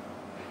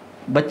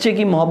 بچے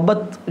کی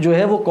محبت جو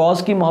ہے وہ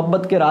کاز کی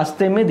محبت کے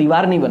راستے میں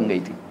دیوار نہیں بن گئی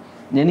تھی.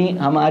 یعنی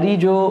ہماری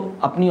جو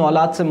اپنی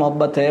اولاد سے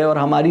محبت ہے اور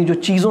ہماری جو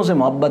چیزوں سے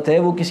محبت ہے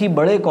وہ کسی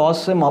بڑے کاز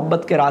سے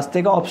محبت کے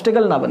راستے کا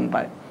آبسٹیکل نہ بن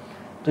پائے.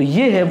 تو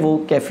یہ ہے وہ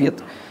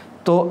کیفیت.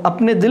 تو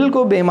اپنے دل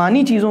کو بے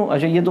معنی چیزوں,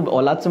 اچھا یہ تو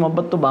اولاد سے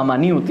محبت تو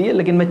بامانی ہوتی ہے,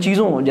 لیکن میں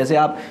چیزوں, جیسے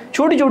آپ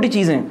چھوٹی چھوٹی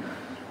چیزیں,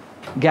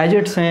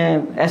 گیجٹس ہیں,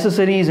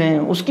 ایسیسریز ہیں,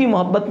 اس کی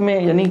محبت میں,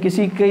 یعنی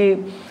کسی کی,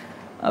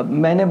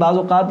 میں نے بعض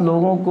اوقات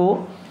لوگوں کو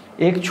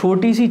ایک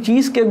چھوٹی سی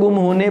چیز کے گم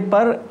ہونے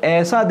پر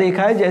ایسا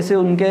دیکھا ہے جیسے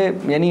ان کے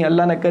یعنی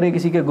اللہ نہ کرے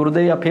کسی کے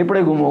گردے یا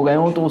پھیپڑے گم ہو گئے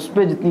ہوں تو اس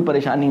پہ جتنی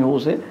پریشانی ہو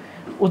اسے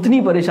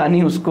اتنی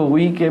پریشانی اس کو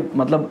ہوئی کہ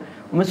مطلب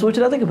میں سوچ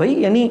رہا تھا کہ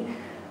بھائی یعنی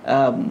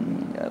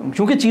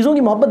چونکہ چیزوں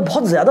کی محبت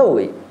بہت زیادہ ہو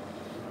گئی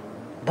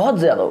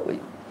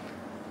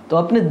تو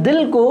اپنے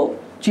دل کو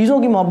چیزوں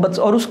کی محبت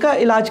سے, اور اس کا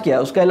علاج کیا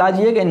ہے؟ اس کا علاج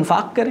یہ ہے کہ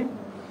انفاق کریں.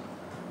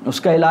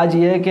 اس کا علاج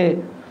یہ ہے کہ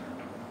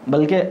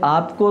بلکہ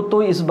آپ کو تو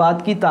اس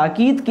بات کی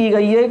تاکید کی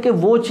گئی ہے کہ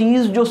وہ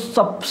چیز جو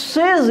سب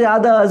سے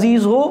زیادہ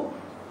عزیز ہو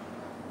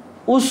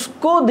اس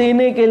کو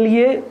دینے کے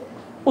لیے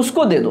اس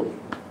کو دے دو.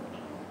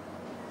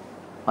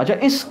 اچھا,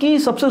 اس کی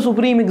سب سے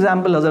سپریم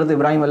اگزامپل حضرت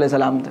ابراہیم علیہ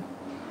السلام تھے.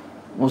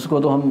 اس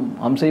کو تو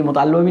ہم سے یہ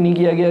مطالبہ بھی نہیں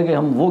کیا گیا کہ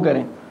ہم وہ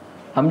کریں.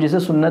 ہم جسے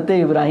سنت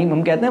ابراہیم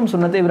ہم کہتے ہیں, ہم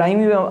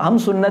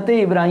سنت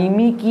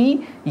ابراہیمی کی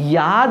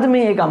یاد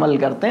میں ایک عمل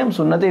کرتے ہیں. ہم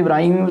سنت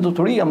ابراہیمی میں تو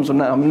تھوڑی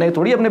ہم نے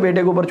تھوڑی اپنے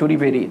بیٹے کے اوپر چھری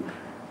پھیری ہے.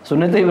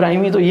 سنت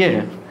ابراہیمی تو یہ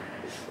ہے,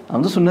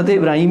 ہم تو سنت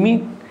ابراہیمی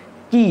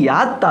کی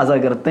یاد تازہ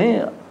کرتے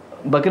ہیں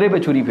بکرے پہ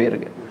چھری پھیر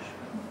کے.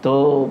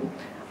 تو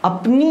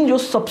اپنی جو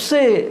سب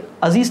سے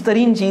عزیز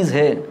ترین چیز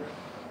ہے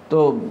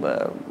تو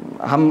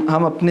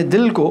ہم اپنے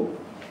دل کو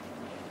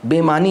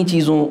بے معنی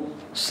چیزوں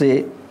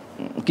سے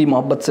کی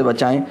محبت سے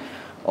بچائیں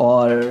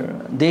اور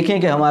دیکھیں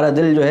کہ ہمارا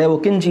دل جو ہے وہ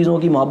کن چیزوں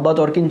کی محبت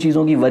اور کن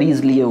چیزوں کی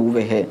وریز لیے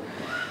ہوئے ہے.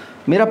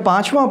 میرا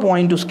 5واں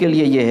پوائنٹ اس کے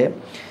لیے یہ ہے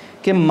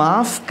کہ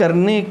معاف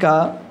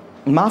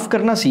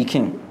کرنا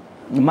سیکھیں.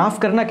 معاف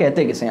کرنا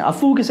کہتے کسے ہیں؟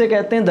 عفو کسے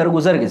کہتے ہیں,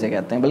 درگزر کسے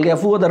کہتے ہیں؟ بلکہ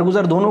عفو و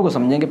درگزر دونوں کو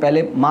سمجھیں کہ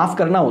پہلے معاف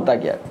کرنا ہوتا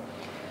کیا ہے.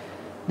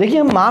 دیکھیے,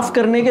 ہم معاف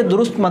کرنے کے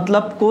درست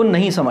مطلب کو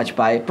نہیں سمجھ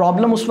پائے.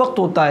 پرابلم اس وقت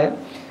ہوتا ہے,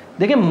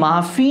 دیکھیں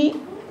معافی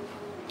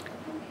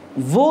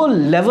وہ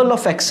لیول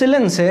آف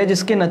ایکسیلنس ہے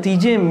جس کے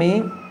نتیجے میں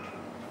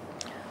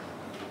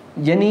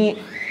یعنی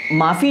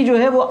معافی جو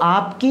ہے وہ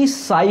آپ کی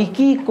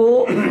سائیکی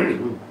کو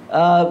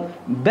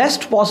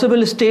بیسٹ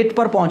پاسبل اسٹیٹ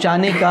پر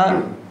پہنچانے کا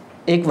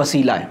ایک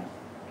وسیلہ ہے.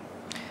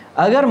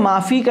 اگر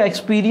معافی کا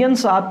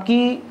ایکسپیرینس آپ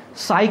کی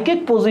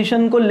سائیکک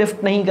پوزیشن کو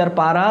لفٹ نہیں کر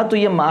پا رہا تو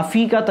یہ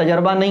معافی کا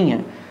تجربہ نہیں ہے.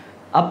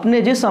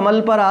 اپنے جس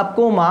عمل پر آپ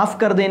کو معاف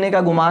کر دینے کا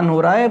گمان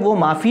ہو رہا ہے وہ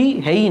معافی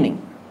ہے ہی نہیں.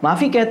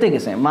 معافی کہتے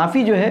کسے ہیں؟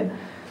 معافی جو ہے,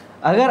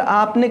 اگر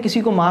آپ نے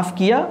کسی کو معاف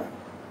کیا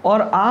اور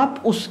آپ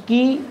اس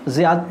کی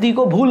زیادتی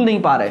کو بھول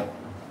نہیں پا رہے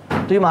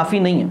تو یہ معافی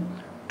نہیں ہے.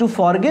 To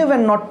forgive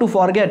and not to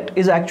forget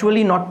is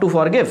actually not to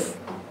forgive.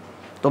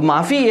 تو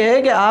معافی یہ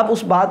ہے کہ آپ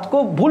اس بات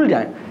کو بھول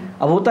جائیں.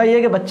 اب ہوتا یہ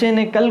ہے کہ بچے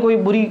نے کل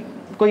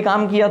کوئی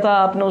کام کیا تھا,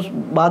 آپ نے اس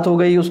بات ہو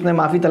گئی, اس نے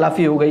معافی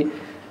تلافی ہو گئی,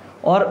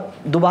 اور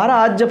دوبارہ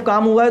آج جب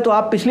کام ہوا ہے تو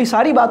آپ پچھلی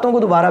ساری باتوں کو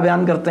دوبارہ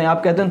بیان کرتے ہیں.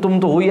 آپ کہتے ہیں تم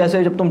تو ہوئی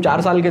ایسے, جب تم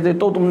 4 سال کے تھے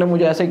تو تم نے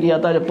مجھے ایسے کیا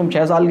تھا, جب تم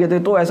 6 سال کے تھے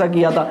تو ایسا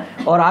کیا تھا,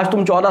 اور آج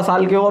تم 14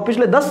 سال کے ہو, اور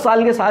پچھلے 10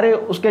 سال کے سارے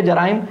اس کے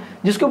جرائم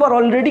جس کے اوپر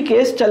آلریڈی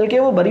کیس چل کے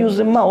وہ بری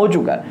الذمہ ہو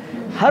چکا ہے,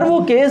 ہر وہ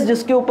کیس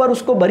جس کے اوپر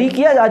اس کو بری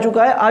کیا جا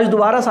چکا ہے, آج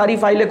دوبارہ ساری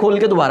فائلیں کھول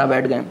کے دوبارہ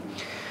بیٹھ گئے.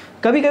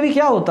 کبھی کبھی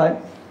کیا ہوتا ہے,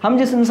 ہم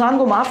جس انسان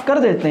کو معاف کر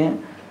دیتے ہیں,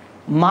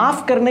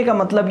 معاف کرنے کا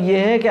مطلب یہ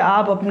ہے کہ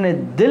آپ اپنے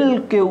دل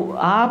کے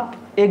آپ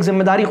ایک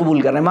ذمہ داری قبول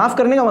کر رہے ہیں. معاف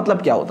کرنے کا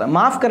مطلب کیا ہوتا ہے؟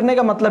 معاف کرنے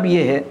کا مطلب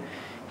یہ ہے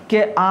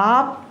کہ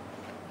آپ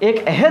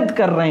ایک عہد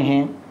کر رہے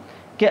ہیں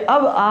کہ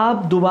اب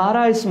آپ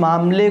دوبارہ اس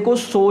معاملے کو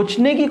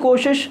سوچنے کی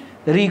کوشش,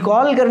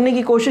 ریکال کرنے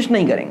کی کوشش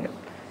نہیں کریں گے,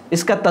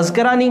 اس کا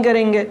تذکرہ نہیں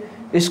کریں گے,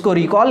 اس کو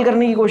ریکال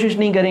کرنے کی کوشش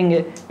نہیں کریں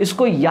گے, اس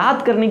کو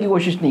یاد کرنے کی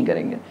کوشش نہیں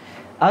کریں گے.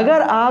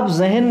 اگر آپ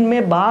ذہن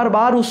میں بار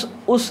بار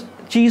اس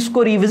چیز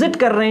کو ریوزٹ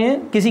کر رہے ہیں,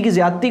 کسی کی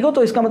زیادتی کو,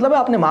 تو اس کا مطلب ہے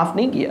آپ نے معاف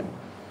نہیں کیا.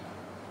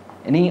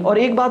 یعنی اور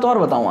ایک بات اور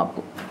بتاؤں آپ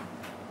کو,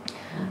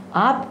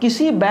 آپ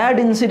کسی بیڈ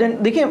انسیڈنٹ,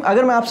 دیکھیں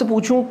اگر میں آپ سے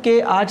پوچھوں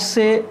کہ آج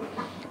سے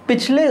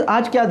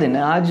آج کیا دن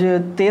ہے, آج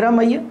 13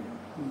 مئی ہے,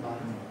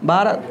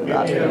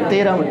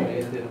 13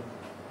 مئی,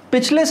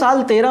 پچھلے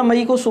سال 13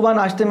 مئی کو صبح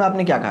ناشتے میں آپ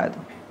نے کیا کھایا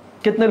تھا؟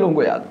 کتنے لوگوں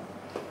کو یاد؟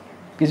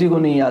 کسی کو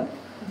نہیں یاد.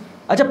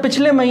 اچھا,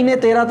 پچھلے مہینے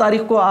 13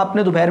 تاریخ کو آپ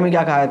نے دوپہر میں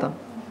کیا کھایا تھا؟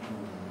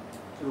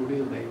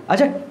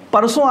 اچھا,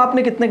 پرسوں آپ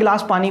نے کتنے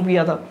گلاس پانی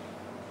پیا تھا؟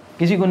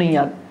 کسی کو نہیں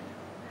یاد.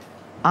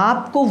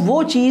 آپ کو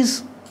وہ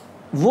چیز,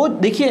 وہ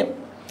دیکھیے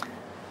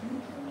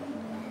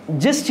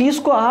جس چیز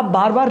کو آپ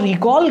بار بار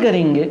ریکال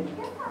کریں گے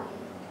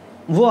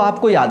وہ آپ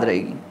کو یاد رہے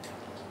گی.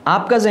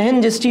 آپ کا ذہن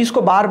جس چیز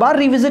کو بار بار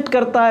ریوزٹ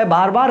کرتا ہے,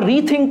 بار بار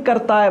ری تھنک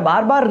کرتا ہے,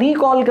 بار بار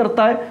ریکال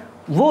کرتا ہے,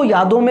 وہ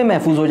یادوں میں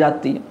محفوظ ہو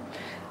جاتی ہے.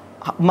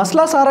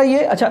 مسئلہ سارا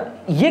یہ, اچھا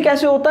یہ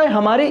کیسے ہوتا ہے؟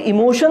 ہمارے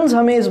ایموشنز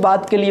ہمیں اس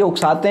بات کے لیے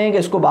اکساتے ہیں کہ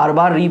اس کو بار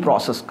بار ری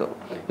پروسیس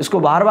کرو, اس کو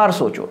بار بار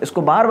سوچو, اس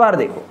کو بار بار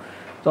دیکھو.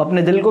 تو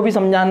اپنے دل کو بھی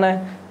سمجھانا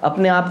ہے,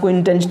 اپنے آپ کو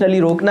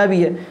انٹینشنلی روکنا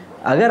بھی ہے.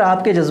 اگر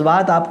آپ کے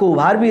جذبات آپ کو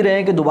ابھار بھی رہے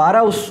ہیں کہ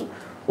دوبارہ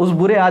اس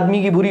برے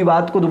آدمی کی بری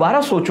بات کو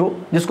دوبارہ سوچو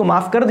جس کو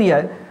معاف کر دیا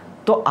ہے,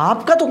 تو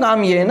آپ کا تو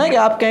کام یہ ہے نا کہ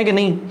آپ کہیں کہ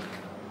نہیں,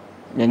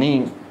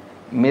 یعنی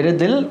میرے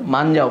دل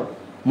مان جاؤ,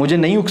 مجھے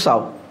نہیں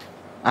اکساؤ,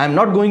 I am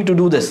not going to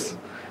do this.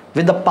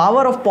 With the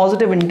power of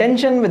positive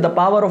intention, with the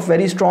power of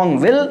very strong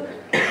will,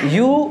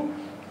 you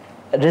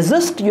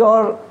resist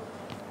your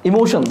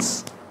emotions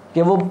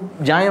کہ وہ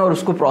جائیں اور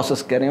اس کو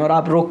پروسیس کریں, اور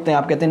آپ روکتے ہیں,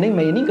 آپ کہتے ہیں نہیں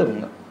میں یہ نہیں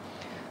کروں گا.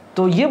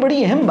 تو یہ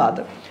بڑی اہم بات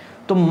ہے.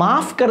 تو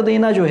معاف کر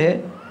دینا جو ہے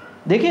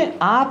دیکھیں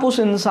آپ اس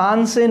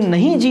انسان سے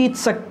نہیں جیت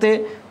سکتے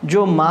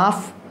جو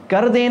معاف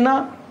کر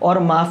دینا اور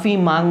معافی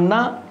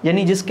مانگنا،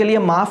 یعنی جس کے لیے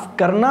معاف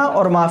کرنا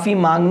اور معافی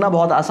مانگنا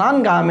بہت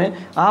آسان کام ہے،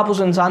 آپ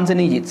اس انسان سے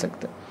نہیں جیت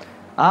سکتے.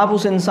 آپ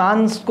اس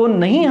انسان کو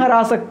نہیں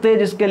ہرا سکتے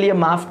جس کے لیے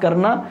معاف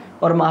کرنا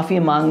اور معافی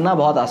مانگنا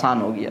بہت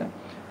آسان ہو گیا ہے.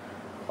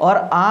 اور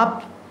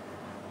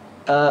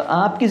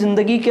آپ کی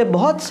زندگی کے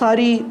بہت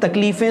ساری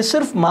تکلیفیں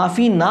صرف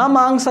معافی نہ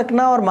مانگ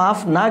سکنا اور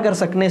معاف نہ کر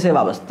سکنے سے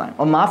وابستہ ہیں.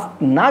 اور معاف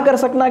نہ کر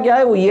سکنا کیا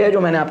ہے؟ وہ یہ ہے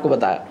جو میں نے آپ کو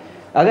بتایا.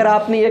 اگر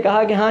آپ نے یہ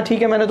کہا کہ ہاں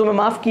ٹھیک ہے میں نے تمہیں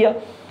معاف کیا،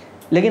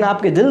 لیکن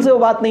آپ کے دل سے وہ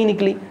بات نہیں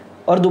نکلی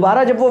اور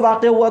دوبارہ جب وہ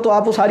واقع ہوا تو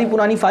آپ وہ ساری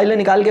پرانی فائلیں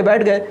نکال کے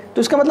بیٹھ گئے،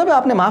 تو اس کا مطلب ہے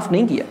آپ نے معاف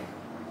نہیں کیا.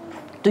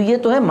 تو یہ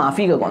تو ہے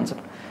معافی کا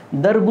کانسیپٹ.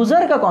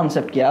 درگزر کا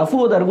کانسیپٹ کیا ہے؟ عفو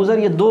و درگزر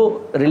یہ دو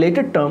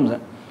ریلیٹڈ ٹرمز ہیں.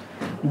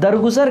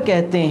 درگزر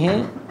کہتے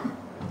ہیں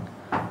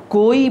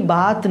کوئی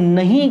بات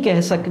نہیں کہہ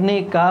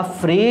سکنے کا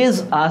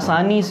فریز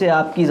آسانی سے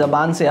آپ کی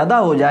زبان سے ادا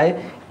ہو جائے،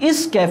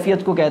 اس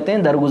کیفیت کو کہتے ہیں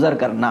درگزر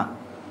کرنا.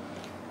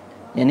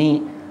 یعنی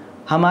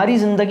ہماری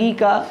زندگی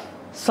کا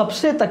سب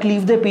سے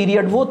تکلیف دہ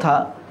پیریڈ وہ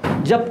تھا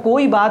جب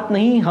کوئی بات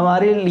نہیں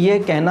ہمارے لیے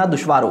کہنا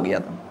دشوار ہو گیا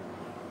تھا.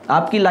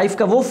 آپ کی لائف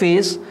کا وہ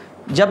فیز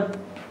جب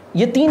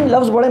یہ تین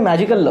لفظ بڑے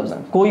میجیکل لفظ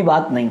ہیں، کوئی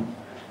بات نہیں.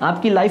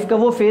 آپ کی لائف کا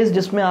وہ فیز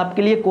جس میں آپ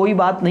کے لیے کوئی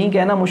بات نہیں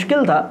کہنا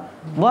مشکل تھا،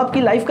 وہ آپ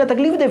کی لائف کا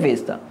تکلیف دہ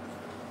فیز تھا.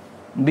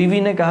 بیوی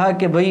نے کہا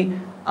کہ بھائی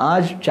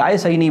آج چائے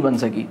صحیح نہیں بن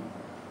سکی،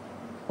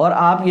 اور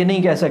آپ یہ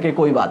نہیں کہہ سکے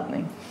کوئی بات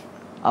نہیں.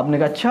 آپ نے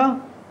کہا اچھا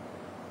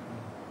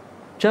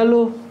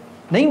چلو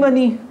نہیں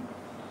بنی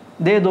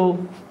دے دو.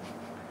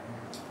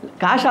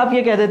 کاش آپ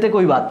یہ کہہ دیتے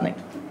کوئی بات نہیں،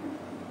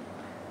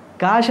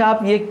 کاش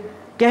آپ یہ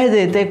کہہ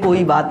دیتے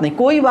کوئی بات نہیں.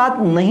 کوئی بات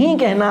نہیں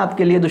کہنا آپ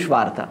کے لیے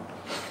دشوار تھا.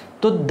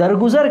 تو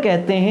درگزر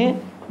کہتے ہیں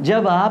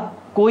جب آپ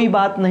کوئی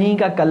بات نہیں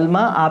کا کلمہ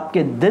آپ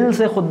کے دل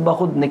سے خود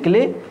بخود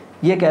نکلے،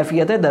 یہ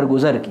کیفیت ہے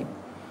درگزر کی.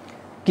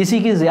 کسی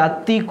کی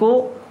زیادتی کو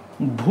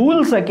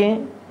بھول سکیں،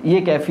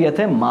 یہ کیفیت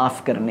ہے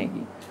معاف کرنے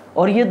کی.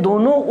 اور یہ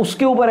دونوں اس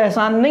کے اوپر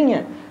احسان نہیں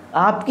ہے،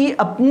 آپ کی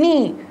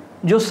اپنی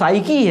جو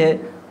سائیکی ہے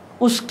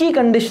اس کی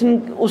کنڈیشن،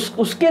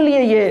 اس کے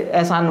لیے یہ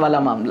احسان والا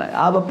معاملہ ہے.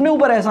 آپ اپنے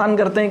اوپر احسان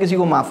کرتے ہیں کسی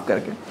کو معاف کر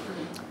کے.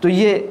 تو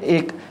یہ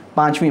ایک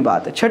پانچویں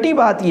بات ہے. چھٹی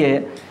بات یہ ہے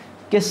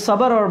کہ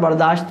صبر اور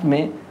برداشت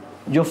میں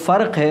جو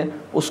فرق ہے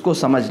اس کو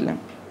سمجھ لیں.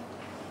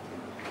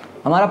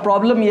 ہمارا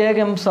پرابلم یہ ہے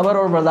کہ ہم صبر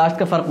اور برداشت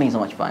کا فرق نہیں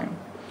سمجھ پائیں.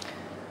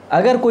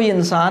 اگر کوئی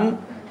انسان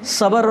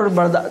صبر اور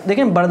برداشت،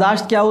 دیکھیں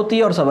برداشت کیا ہوتی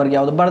ہے اور صبر کیا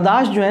ہوتا ہے.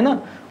 برداشت جو ہے نا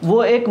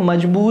وہ ایک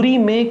مجبوری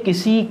میں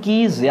کسی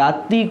کی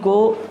زیادتی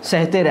کو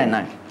سہتے رہنا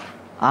ہے.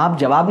 آپ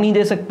جواب نہیں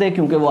دے سکتے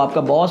کیونکہ وہ آپ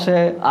کا باس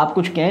ہے، آپ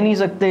کچھ کہہ نہیں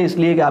سکتے اس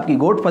لیے کہ آپ کی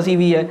گوٹ پھنسی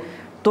ہوئی ہے.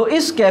 تو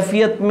اس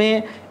کیفیت میں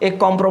ایک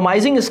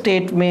کمپرومائزنگ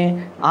اسٹیٹ میں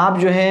آپ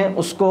جو ہے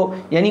اس کو،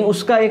 یعنی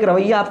اس کا ایک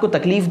رویہ آپ کو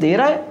تکلیف دے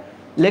رہا ہے،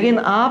 لیکن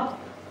آپ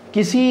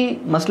کسی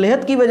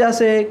مصلحت کی وجہ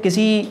سے،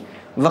 کسی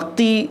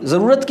وقتی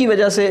ضرورت کی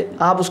وجہ سے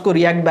آپ اس کو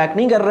ریئیکٹ بیک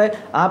نہیں کر رہے،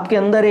 آپ کے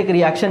اندر ایک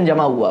ریئیکشن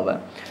جمع ہوا ہے.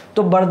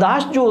 تو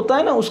برداشت جو ہوتا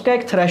ہے نا اس کا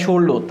ایک تھریش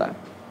ہولڈ ہوتا ہے.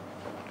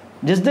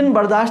 جس دن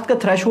برداشت کا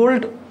تھریش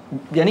ہولڈ،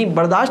 یعنی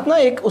برداشت نا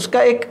ایک اس کا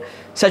ایک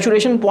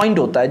سیچوریشن پوائنٹ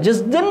ہوتا ہے،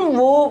 جس دن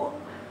وہ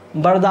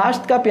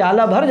برداشت کا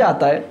پیالہ بھر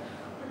جاتا ہے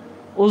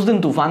اس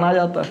دن طوفان آ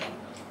جاتا ہے.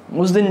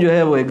 اس دن جو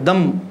ہے وہ ایک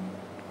دم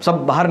سب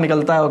باہر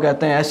نکلتا ہے اور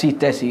کہتے ہیں ایسی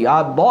تیسی،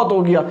 آپ بہت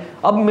ہو گیا،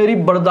 اب میری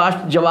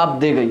برداشت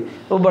جواب دے گئی.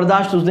 وہ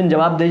برداشت اس دن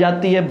جواب دے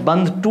جاتی ہے،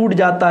 بند ٹوٹ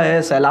جاتا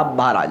ہے، سیلاب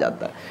باہر آ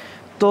جاتا ہے.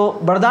 تو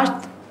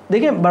برداشت،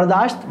 دیکھیں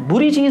برداشت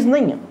بری چیز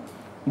نہیں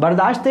ہے،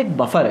 برداشت ایک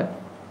بفر ہے.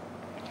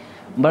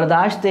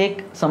 برداشت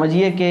ایک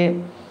سمجھیے کہ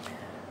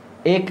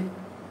ایک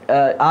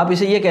آپ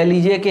اسے یہ کہہ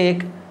لیجئے کہ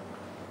ایک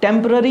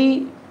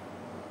ٹیمپرری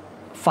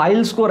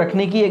فائلز کو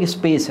رکھنے کی ایک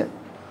اسپیس ہے.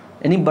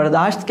 یعنی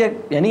برداشت کے،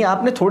 یعنی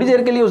آپ نے تھوڑی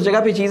دیر کے لیے اس جگہ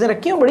پہ چیزیں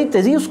رکھی ہیں، بڑی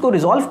تیزی اس کو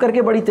ریزالو کر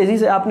کے بڑی تیزی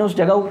سے آپ نے اس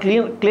جگہ کو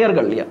کلیئر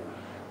کر لیا.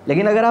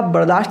 لیکن اگر آپ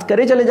برداشت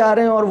کرے چلے جا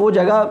رہے ہیں اور وہ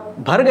جگہ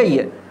بھر گئی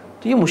ہے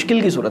تو یہ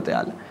مشکل کی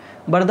صورتحال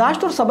ہے.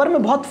 برداشت اور صبر میں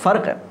بہت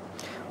فرق ہے.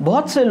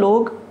 بہت سے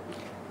لوگ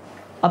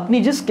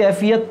اپنی جس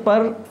کیفیت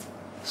پر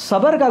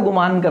صبر کا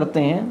گمان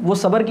کرتے ہیں وہ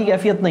صبر کی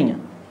کیفیت نہیں ہے،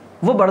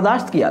 وہ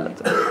برداشت کی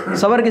حالت ہے.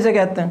 صبر کسے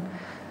کہتے ہیں؟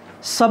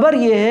 صبر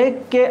یہ ہے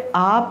کہ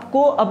آپ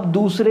کو اب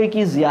دوسرے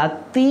کی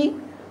زیادتی،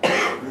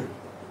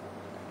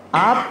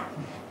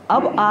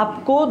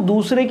 آپ کو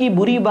دوسرے کی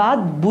بری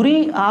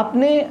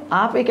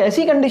آپ ایک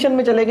ایسی کنڈیشن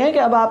میں چلے گئے کہ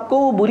اب آپ کو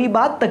وہ بری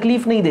بات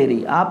تکلیف نہیں دے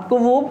رہی، آپ کو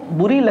وہ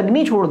بری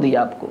لگنی چھوڑ دی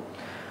آپ کو.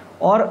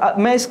 اور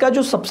میں اس کا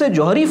جو سب سے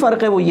جوہری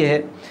فرق ہے وہ یہ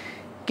ہے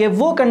کہ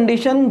وہ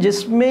کنڈیشن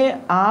جس میں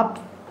آپ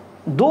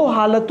دو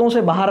حالتوں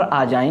سے باہر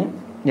آ جائیں،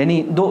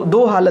 یعنی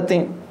دو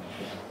حالتیں،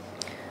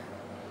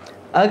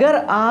 اگر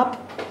آپ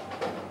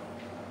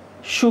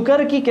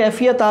شکر کی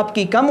کیفیت آپ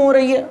کی کم ہو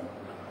رہی ہے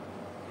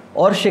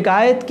اور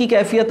شکایت کی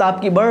کیفیت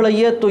آپ کی بڑھ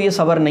رہی ہے تو یہ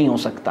صبر نہیں ہو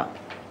سکتا.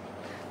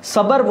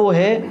 صبر وہ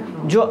ہے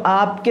جو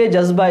آپ کے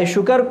جذبہ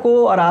شکر کو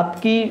اور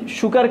آپ کی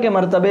شکر کے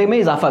مرتبے میں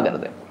اضافہ کر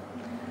دے.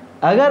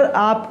 اگر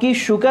آپ کی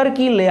شکر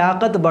کی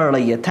لیاقت بڑھ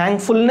رہی ہے،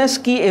 تھینک فلنس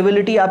کی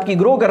ایبلٹی آپ کی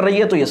گرو کر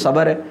رہی ہے تو یہ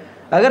صبر ہے.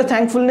 اگر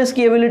تھینک فلنس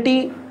کی ایبلٹی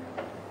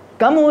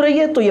کم ہو رہی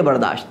ہے تو یہ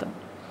برداشت ہے.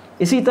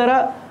 اسی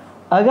طرح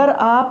اگر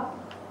آپ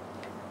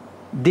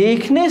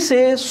دیکھنے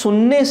سے,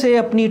 سننے سے,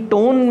 اپنی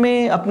ٹون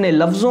میں, اپنے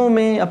لفظوں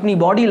میں, اپنی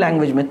باڈی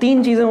لینگویج میں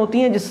 3 چیزیں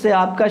ہوتی ہیں جس سے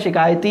آپ کا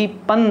شکایتی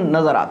پن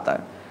نظر آتا ہے.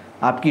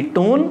 آپ کی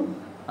ٹون,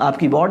 آپ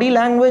کی باڈی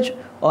لینگویج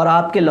اور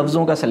آپ کے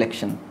لفظوں کا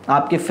سلیکشن.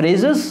 آپ کے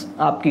فریزز,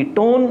 آپ کی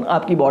ٹون,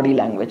 آپ کی باڈی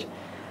لینگویج.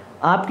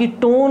 آپ کی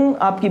ٹون,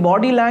 آپ کی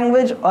باڈی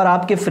لینگویج اور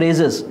آپ کے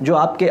فریزز جو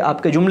آپ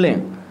کے جملے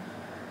ہیں,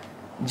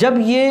 جب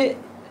یہ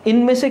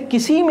ان میں سے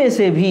کسی میں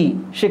سے بھی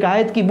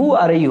شکایت کی بو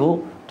آ رہی ہو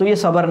تو یہ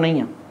صبر نہیں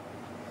ہے,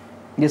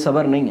 یہ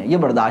صبر نہیں ہے, یہ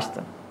برداشت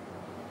ہے.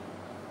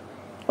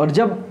 اور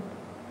جب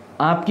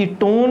آپ کی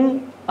ٹون,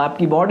 آپ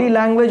کی باڈی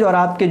لینگویج اور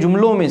آپ کے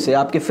جملوں میں سے,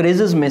 آپ کے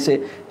فریزز میں سے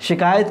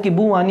شکایت کی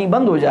بو آنی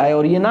بند ہو جائے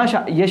اور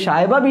یہ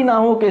شائبہ بھی نہ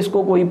ہو کہ اس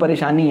کو کوئی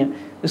پریشانی ہے,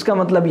 اس کا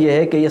مطلب یہ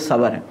ہے کہ یہ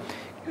صبر ہے.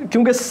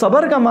 کیونکہ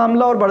صبر کا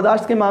معاملہ اور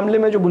برداشت کے معاملے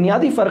میں جو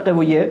بنیادی فرق ہے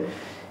وہ یہ ہے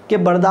کہ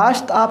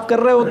برداشت آپ کر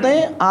رہے ہوتے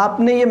ہیں, آپ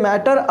نے یہ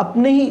میٹر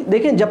اپنے ہی,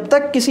 دیکھیں جب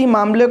تک کسی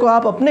معاملے کو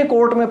آپ اپنے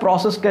کورٹ میں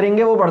پروسیس کریں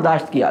گے وہ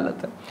برداشت کی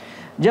حالت ہے.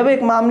 جب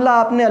ایک معاملہ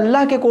آپ نے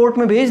اللہ کے کورٹ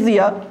میں بھیج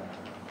دیا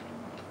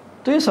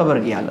تو یہ صبر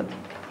کی حالت ہے.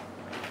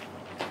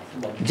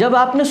 جب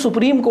آپ نے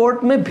سپریم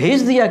کورٹ میں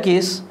بھیج دیا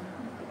کیس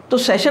تو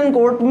سیشن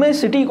کورٹ میں,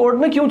 سٹی کورٹ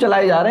میں کیوں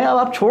چلائے جا رہے ہیں؟ اب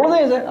آپ چھوڑ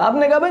دیں اسے. آپ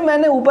نے کہا بھائی میں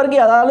نے اوپر کی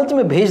عدالت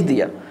میں بھیج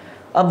دیا,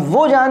 اب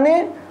وہ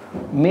جانے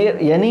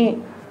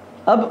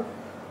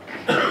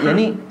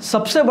یعنی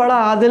سب سے بڑا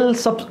عادل,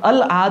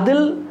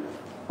 العادل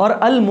اور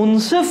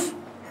المنصف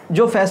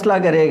جو فیصلہ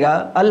کرے گا,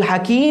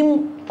 الحکیم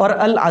اور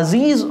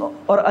العزیز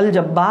اور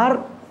الجبار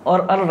اور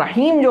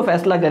الرحیم جو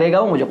فیصلہ کرے گا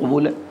وہ مجھے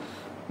قبول ہے.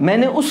 میں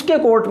نے اس کے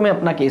کورٹ میں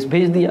اپنا کیس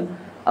بھیج دیا,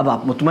 اب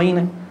آپ مطمئن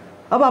ہیں,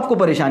 اب آپ کو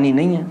پریشانی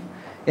نہیں ہے.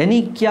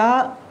 یعنی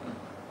کیا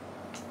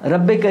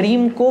رب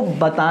کریم کو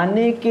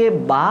بتانے کے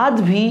بعد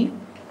بھی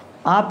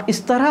آپ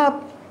اس طرح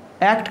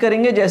ایکٹ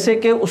کریں گے جیسے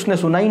کہ اس نے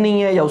سنا ہی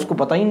نہیں ہے یا اس کو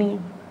پتہ ہی نہیں ہے؟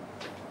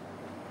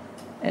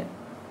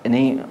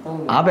 نہیں,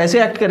 آپ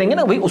ایسے ایکٹ کریں گے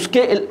نا بھائی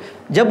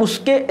جب اس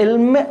کے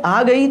علم میں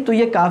آ گئی تو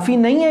یہ کافی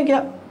نہیں ہے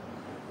کیا؟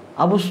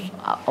 اب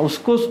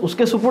اس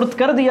کے سپرد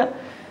کر دیا.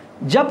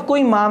 جب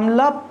کوئی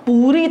معاملہ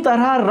پوری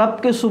طرح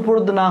رب کے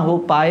سپرد نہ ہو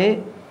پائے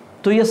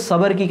تو یہ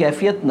صبر کی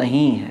کیفیت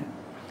نہیں ہے.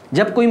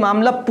 جب کوئی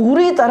معاملہ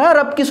پوری طرح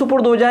رب کی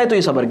سپرد ہو جائے تو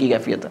یہ صبر کی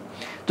کیفیت ہے.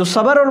 تو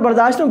صبر اور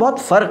برداشت میں بہت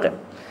فرق ہے.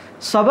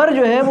 صبر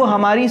جو ہے وہ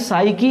ہماری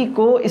سائیکی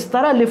کو اس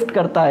طرح لفٹ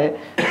کرتا ہے,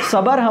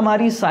 صبر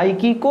ہماری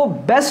سائیکی کو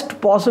بیسٹ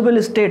پاسبل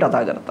اسٹیٹ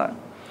عطا کرتا ہے.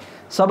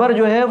 صبر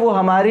جو ہے وہ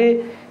ہمارے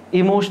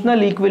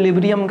ایموشنل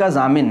ایکویلیبریم کا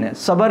ضامن ہے.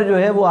 صبر جو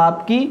ہے وہ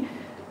آپ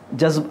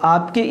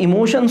کے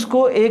ایموشنز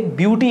کو ایک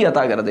بیوٹی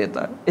عطا کر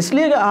دیتا ہے. اس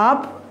لیے کہ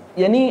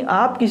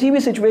آپ کسی بھی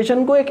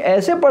سچویشن کو ایک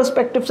ایسے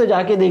پرسپیکٹو سے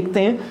جا کے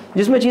دیکھتے ہیں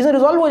جس میں چیزیں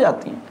ریزالو ہو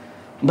جاتی ہیں.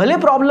 بھلے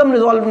پرابلم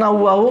ریزالو نہ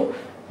ہوا ہو,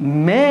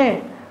 میں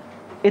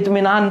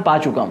اطمینان پا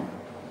چکا ہوں.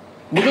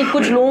 لیکن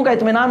کچھ لوگوں کا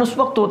اطمینان اس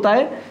وقت ہوتا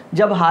ہے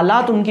جب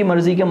حالات ان کی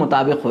مرضی کے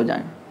مطابق ہو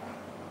جائیں.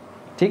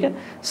 ٹھیک ہے,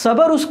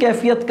 صبر اس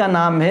کیفیت کا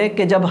نام ہے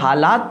کہ جب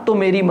حالات تو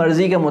میری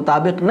مرضی کے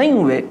مطابق نہیں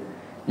ہوئے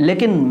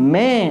لیکن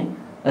میں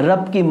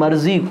رب کی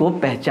مرضی کو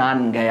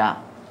پہچان گیا.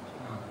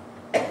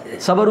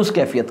 صبر اس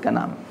کیفیت کا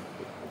نام ہے.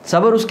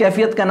 صبر اس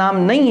کیفیت کا نام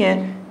نہیں ہے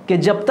کہ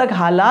جب تک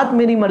حالات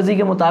میری مرضی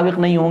کے مطابق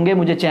نہیں ہوں گے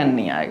مجھے چین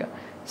نہیں آئے گا.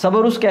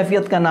 صبر اس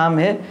کیفیت کا نام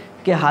ہے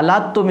کہ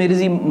حالات تو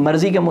میری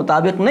مرضی کے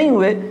مطابق نہیں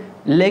ہوئے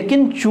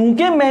لیکن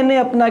چونکہ میں نے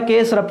اپنا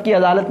کیس رب کی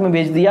عدالت میں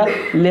بھیج دیا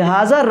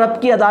لہٰذا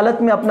رب کی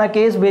عدالت میں اپنا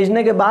کیس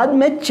بھیجنے کے بعد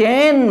میں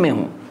چین میں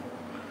ہوں.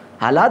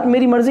 حالات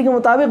میری مرضی کے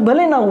مطابق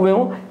بھلے نہ ہوئے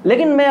ہوں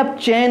لیکن میں اب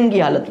چین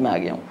کی حالت میں آ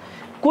گیا ہوں.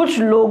 کچھ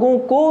لوگوں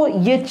کو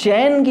یہ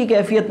چین کی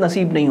کیفیت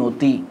نصیب نہیں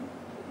ہوتی.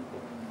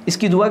 اس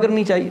کی دعا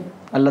کرنی چاہیے,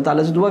 اللہ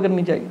تعالیٰ سے دعا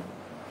کرنی چاہیے.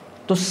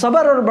 تو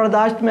صبر اور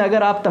برداشت میں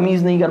اگر آپ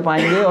تمیز نہیں کر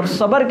پائیں گے اور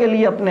صبر کے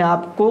لیے اپنے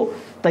آپ کو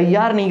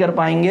تیار نہیں کر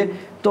پائیں گے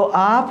تو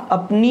آپ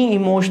اپنی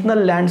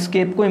ایموشنل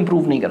لینڈسکیپ کو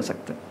امپروو نہیں کر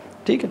سکتے.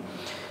 ٹھیک ہے,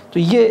 تو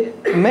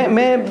یہ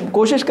میں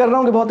کوشش کر رہا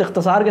ہوں کہ بہت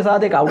اختصار کے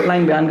ساتھ ایک آؤٹ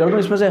لائن بیان کر دوں.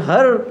 اس میں سے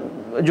ہر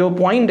جو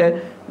پوائنٹ ہے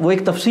وہ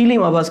ایک تفصیلی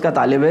مبحث کا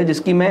طالب ہے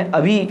جس کی میں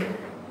ابھی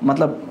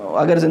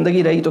اگر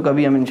زندگی رہی تو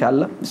کبھی ہم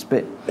انشاءاللہ اس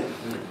پہ.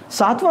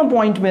 7واں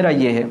پوائنٹ میرا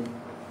یہ ہے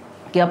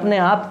کہ اپنے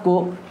آپ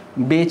کو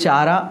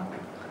بیچارہ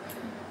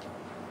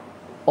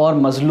اور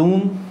مظلوم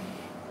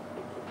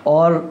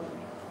اور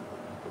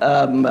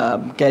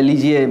کہہ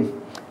لیجئے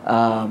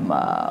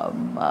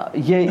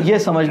یہ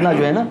سمجھنا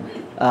جو ہے نا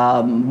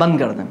بند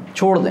کر دیں,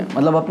 چھوڑ دیں.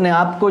 اپنے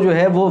آپ کو جو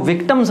ہے وہ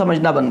وکٹم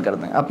سمجھنا بند کر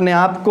دیں. اپنے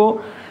آپ کو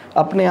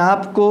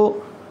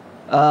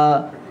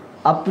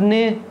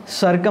اپنے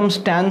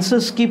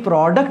سرکمسٹانسز کی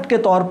پروڈکٹ کے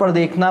طور پر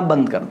دیکھنا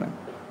بند کر دیں.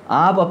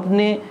 آپ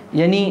اپنے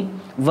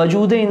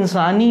وجود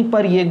انسانی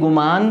پر یہ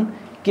گمان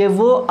کہ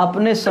وہ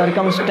اپنے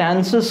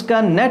سرکمسٹانسز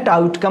کا نیٹ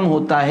آؤٹ کم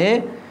ہوتا ہے,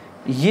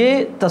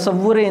 یہ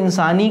تصور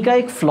انسانی کا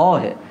ایک فلا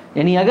ہے.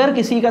 اگر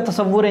کسی کا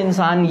تصور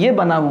انسان یہ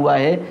بنا ہوا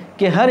ہے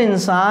کہ ہر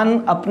انسان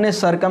اپنے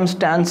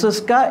سرکمسٹانسز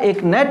کا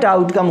ایک نیٹ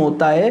آؤٹ کم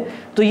ہوتا ہے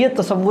تو یہ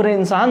تصور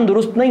انسان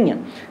درست نہیں ہے.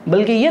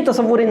 بلکہ یہ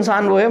تصور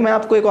انسان وہ ہے, میں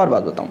آپ کو ایک اور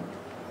بات بتاؤں.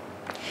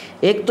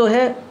 ایک تو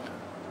ہے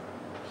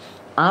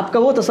آپ کا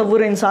وہ تصور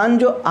انسان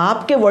جو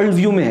آپ کے ورلڈ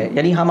ویو میں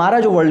ہے, ہمارا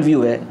جو ورلڈ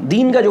ویو ہے,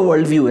 دین کا جو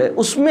ورلڈ ویو ہے,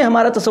 اس میں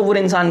ہمارا تصور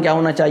انسان کیا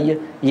ہونا چاہیے,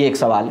 یہ ایک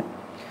سوال ہے.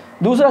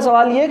 دوسرا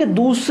سوال یہ ہے کہ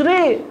دوسرے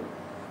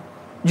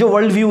جو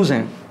ورلڈ ویوز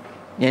ہیں،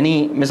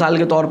 یعنی مثال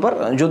کے طور پر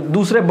جو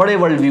دوسرے بڑے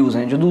ورلڈ ویوز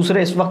ہیں، جو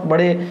دوسرے اس وقت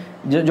بڑے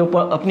جو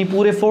اپنی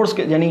پورے فورس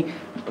کے، یعنی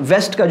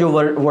ویسٹ کا جو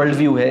ورلڈ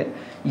ویو ہے،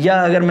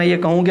 یا اگر میں یہ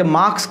کہوں کہ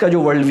مارکس کا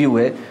جو ورلڈ ویو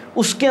ہے،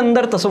 اس کے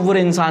اندر تصور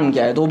انسان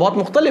کیا ہے، تو وہ بہت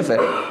مختلف ہے.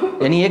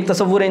 یعنی ایک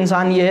تصور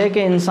انسان یہ ہے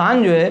کہ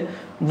انسان جو ہے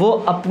وہ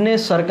اپنے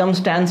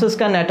سرکمسٹانسز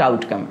کا نیٹ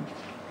آؤٹ کم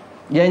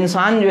ہے، یا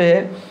انسان جو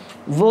ہے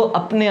وہ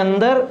اپنے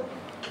اندر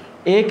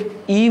ایک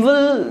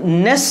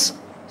ایولنس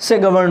سے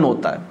گورن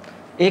ہوتا ہے،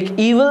 ایک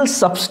ایول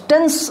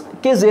سبسٹنس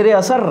کے زیر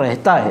اثر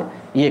رہتا ہے.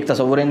 یہ ایک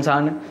تصور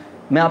انسان ہے.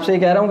 میں آپ سے یہ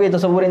کہہ رہا ہوں کہ یہ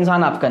تصور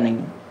انسان آپ کا نہیں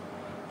ہے.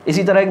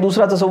 اسی طرح ایک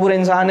دوسرا تصور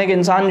انسان ہے کہ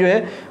انسان جو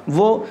ہے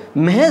وہ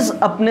محض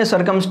اپنے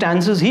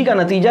سرکمسٹانسز ہی کا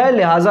نتیجہ ہے،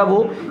 لہٰذا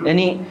وہ،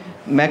 یعنی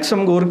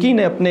میکسم گورکی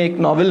نے اپنے ایک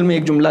ناول میں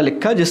ایک جملہ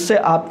لکھا جس سے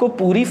آپ کو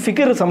پوری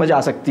فکر سمجھ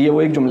آ سکتی ہے.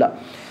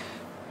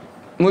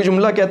 وہ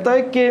جملہ کہتا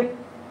ہے کہ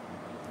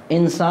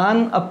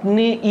انسان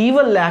اپنے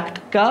ایول ایکٹ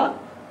کا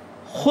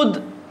خود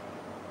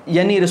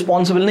یعنی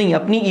رسپانسبل نہیں ہے،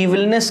 اپنی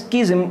ایولنس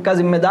کا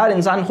ذمہ دار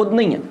انسان خود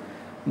نہیں ہے،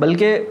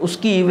 بلکہ اس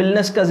کی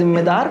ایولنس کا ذمہ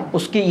دار،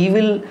 اس کی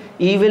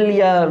ایول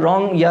یا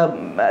رانگ یا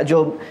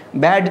جو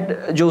بیڈ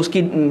جو اس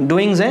کی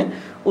ڈوئنگز ہیں،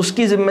 اس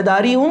کی ذمہ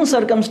داری ان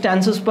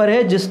سرکمسٹانسز پر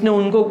ہے جس نے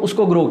اس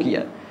کو گرو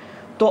کیا.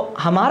 تو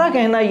ہمارا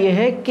کہنا یہ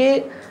ہے کہ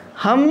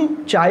ہم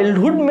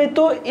چائلڈہڈ میں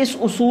تو اس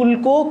اصول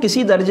کو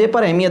کسی درجے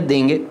پر اہمیت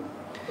دیں گے،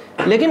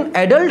 لیکن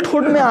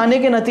ایڈلٹہڈ میں آنے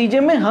کے نتیجے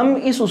میں ہم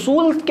اس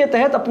اصول کے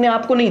تحت اپنے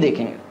آپ کو نہیں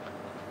دیکھیں گے،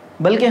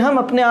 بلکہ ہم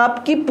اپنے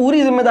آپ کی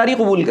پوری ذمہ داری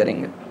قبول کریں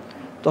گے.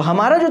 تو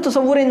ہمارا جو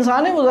تصور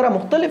انسان ہے وہ ذرا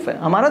مختلف ہے.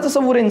 ہمارا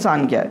تصور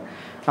انسان کیا ہے؟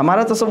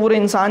 ہمارا تصور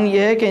انسان یہ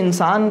ہے کہ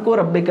انسان کو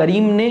رب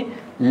کریم نے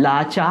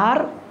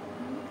لاچار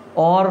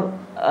اور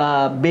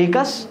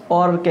بےکس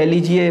اور کہہ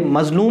لیجئے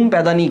مظلوم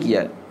پیدا نہیں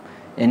کیا ہے.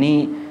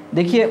 یعنی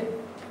دیکھیے،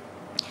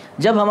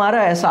 جب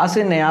ہمارا احساس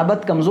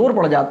نیابت کمزور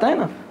پڑ جاتا ہے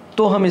نا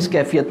تو ہم اس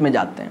کیفیت میں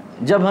جاتے ہیں.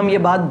 جب ہم یہ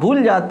بات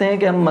بھول جاتے ہیں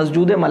کہ ہم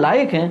مسجود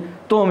ملائک ہیں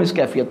تو ہم اس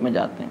کیفیت میں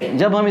جاتے ہیں.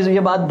 جب ہم یہ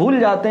بات بھول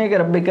جاتے ہیں کہ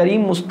رب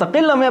کریم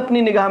مستقل ہمیں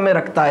اپنی نگاہ میں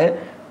رکھتا ہے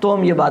تو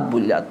ہم یہ بات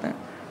بھول جاتے ہیں،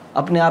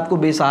 اپنے آپ کو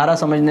بے سہارا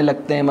سمجھنے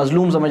لگتے ہیں،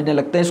 مظلوم سمجھنے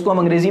لگتے ہیں. اس کو ہم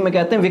انگریزی میں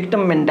کہتے ہیں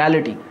وکٹم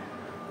مینٹالٹی،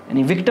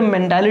 یعنی وکٹم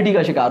مینٹالٹی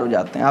کا شکار ہو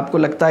جاتے ہیں. آپ کو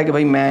لگتا ہے کہ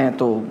بھائی میں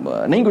تو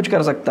نہیں کچھ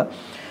کر سکتا.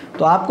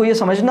 تو آپ کو یہ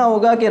سمجھنا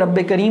ہوگا کہ رب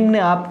کریم نے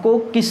آپ کو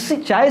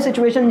چاہے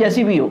سچویشن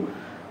جیسی بھی ہو،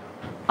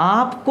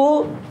 آپ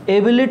کو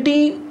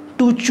ایبلٹی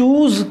ٹو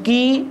چوز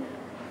کی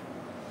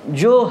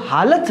جو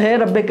حالت ہے،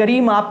 رب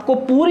کریم آپ کو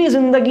پوری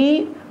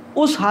زندگی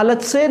اس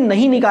حالت سے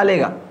نہیں نکالے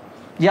گا.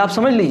 یہ آپ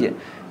سمجھ لیجئے.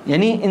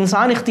 یعنی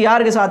انسان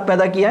اختیار کے ساتھ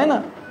پیدا کیا ہے نا.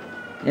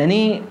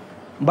 یعنی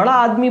بڑا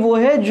آدمی وہ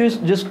ہے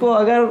جس کو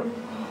اگر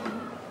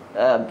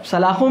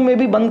سلاخوں میں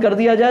بھی بند کر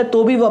دیا جائے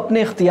تو بھی وہ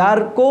اپنے اختیار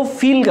کو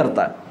فیل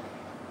کرتا ہے.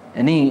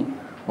 یعنی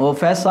وہ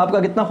فیض صاحب کا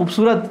کتنا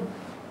خوبصورت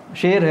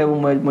شعر ہے،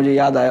 وہ مجھے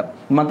یاد آیا،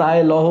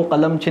 متاع لوح و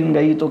قلم چھن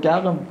گئی تو کیا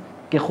غم،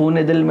 کہ خون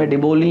دل میں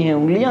ڈبولی ہیں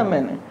انگلیاں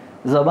میں نے،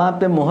 زباں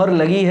پہ مہر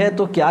لگی ہے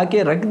تو کیا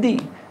کہ رکھ دی،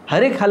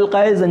 ہر ایک حلقہ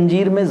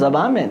زنجیر میں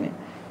زباں میں نے.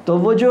 تو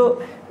وہ جو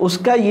اس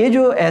کا یہ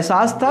جو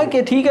احساس تھا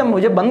کہ ٹھیک ہے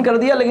مجھے بند کر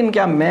دیا، لیکن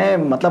کیا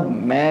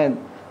میں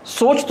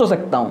سوچ تو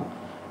سکتا ہوں.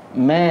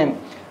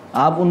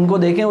 آپ ان کو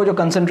دیکھیں، وہ جو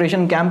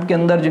کنسنٹریشن کیمپ کے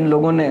اندر جن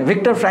لوگوں نے،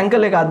 وکٹر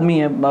فرینکل ایک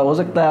آدمی ہے، ہو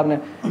سکتا ہے آپ نے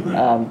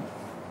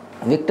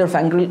وکٹر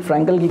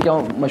فرینکل کی کیا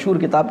مشہور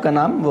کتاب کا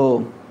نام، وہ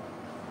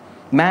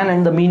مین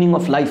and the meaning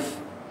of life,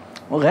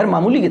 وہ غیر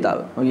معمولی کتاب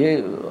ہے. یہ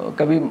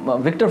کبھی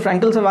وکٹر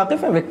فرینکل سے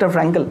واقف ہیں؟ وکٹر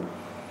فرینکل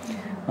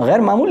غیر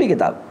معمولی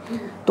کتاب.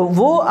 تو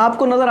وہ آپ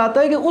کو نظر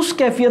آتا ہے کہ اس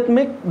کیفیت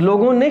میں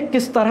لوگوں نے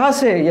کس طرح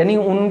سے، یعنی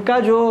ان کا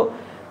جو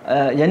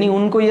یعنی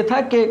ان کو یہ تھا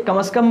کہ کم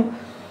از کم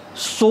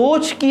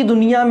سوچ کی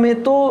دنیا میں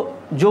تو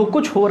جو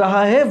کچھ ہو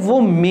رہا ہے وہ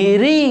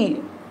میری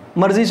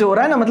مرضی سے ہو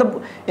رہا ہے نا. مطلب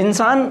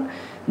انسان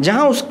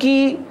جہاں اس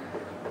کی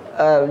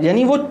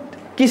یعنی وہ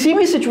کسی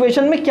بھی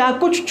سچویشن میں کیا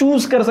کچھ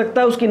چوز کر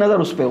سکتا ہے، اس کی نظر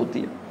اس پہ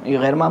ہوتی ہے. یہ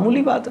غیر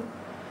معمولی بات ہے.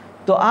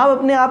 تو آپ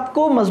اپنے آپ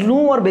کو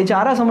مظلوم اور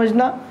بیچارہ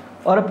سمجھنا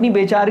اور اپنی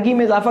بیچارگی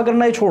میں اضافہ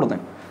کرنا یہ چھوڑ دیں.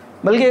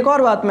 بلکہ ایک اور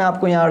بات میں آپ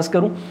کو یہاں عرض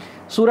کروں،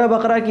 سورہ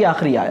بقرہ کی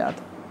آخری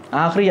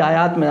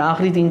آیات میں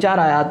آخری 3-4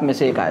 آیات میں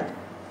سے ایک آیت،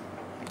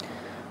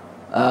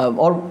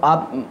 اور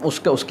آپ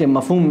اس کے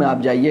مفہوم میں آپ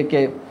جائیے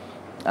کہ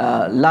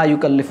لا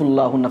یکلف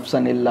اللہ نفسا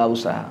الا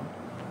وسعها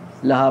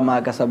لہا ما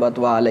کسبت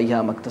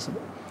وعلیہا ما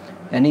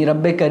اکتسبت. یعنی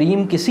رب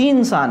کریم کسی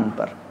انسان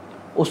پر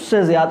اس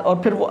سے زیادہ، اور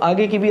پھر وہ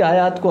آگے کی بھی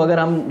آیات کو اگر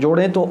ہم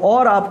جوڑیں تو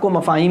اور آپ کو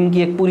مفاہیم کی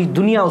ایک پوری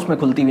دنیا اس میں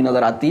کھلتی ہوئی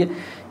نظر آتی ہے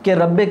کہ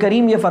رب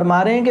کریم یہ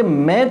فرما رہے ہیں کہ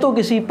میں تو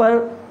کسی پر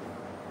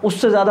اس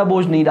سے زیادہ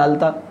بوجھ نہیں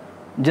ڈالتا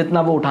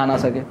جتنا وہ اٹھا نہ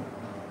سکے.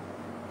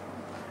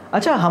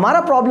 اچھا، ہمارا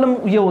پرابلم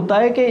یہ ہوتا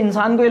ہے کہ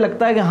انسان کو یہ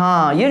لگتا ہے کہ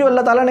ہاں یہ جو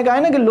اللہ تعالیٰ نے کہا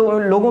ہے نا کہ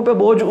لوگوں پہ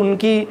بوجھ ان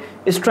کی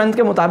اسٹرینتھ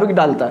کے مطابق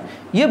ڈالتا ہے،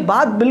 یہ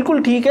بات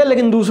بالکل ٹھیک ہے،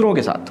 لیکن دوسروں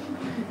کے ساتھ،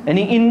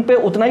 یعنی ان پہ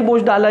اتنا ہی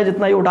بوجھ ڈالا ہے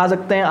جتنا یہ اٹھا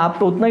سکتے ہیں، آپ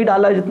پہ اتنا ہی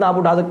ڈالا ہے جتنا آپ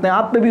اٹھا سکتے ہیں،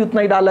 آپ پہ بھی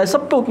اتنا ہی ڈالا ہے،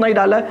 سب پہ اتنا ہی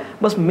ڈالا ہے،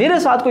 بس میرے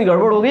ساتھ کوئی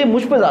گڑبڑ ہو گئی،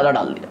 مجھ پہ زیادہ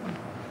ڈال دیا.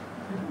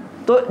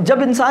 تو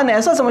جب انسان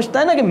ایسا سمجھتا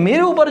ہے نا کہ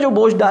میرے اوپر جو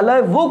بوجھ ڈالا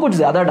ہے وہ کچھ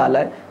زیادہ ڈالا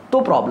ہے تو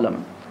پرابلم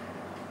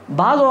ہے.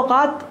 بعض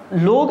اوقات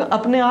لوگ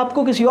اپنے آپ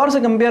کو کسی اور سے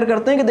کمپیئر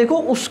کرتے ہیں کہ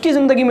دیکھو اس کی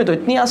زندگی میں تو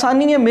اتنی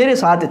آسانی ہے، میرے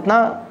ساتھ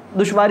اتنا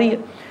دشواری ہے.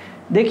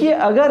 دیکھیے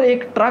اگر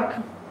ایک ٹرک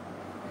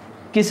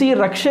کسی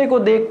رکشے کو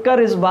دیکھ کر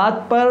اس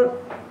بات پر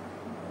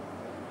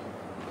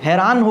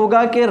حیران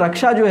ہوگا کہ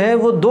رکشہ جو ہے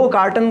وہ 2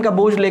 کارٹن کا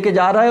بوجھ لے کے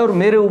جا رہا ہے اور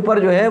میرے اوپر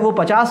جو ہے وہ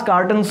 50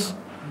 کارٹنز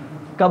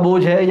کا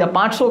بوجھ ہے یا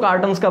 500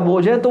 کارٹنز کا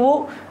بوجھ ہے، تو وہ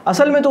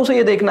اصل میں تو اسے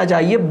یہ دیکھنا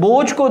چاہیے،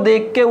 بوجھ کو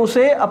دیکھ کے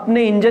اسے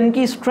اپنے انجن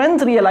کی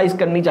اسٹرینتھ ریئلائز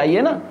کرنی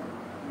چاہیے نا.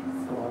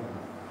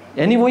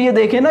 یعنی وہ یہ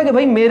دیکھے نا کہ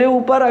بھائی میرے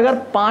اوپر اگر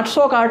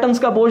 500 کارٹنز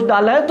کا بوجھ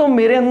ڈالا ہے تو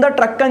میرے اندر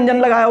ٹرک کا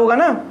انجن لگایا ہوگا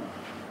نا.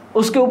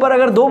 اس کے اوپر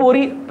اگر 2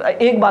 بوری،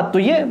 ایک بات تو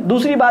یہ،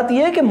 دوسری بات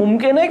یہ ہے کہ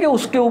ممکن ہے کہ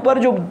اس کے اوپر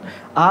جو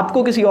آپ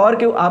کو کسی اور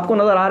کے آپ کو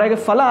نظر آ رہا ہے کہ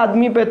فلاں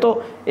آدمی پہ تو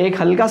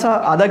ایک ہلکا سا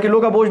آدھا کلو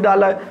کا بوجھ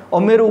ڈالا ہے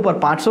اور میرے اوپر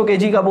 500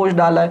 kg کا بوجھ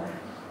ڈالا ہے،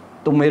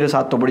 تو میرے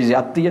ساتھ تو بڑی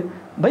زیادتی ہے.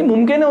 بھائی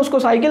ممکن ہے اس کو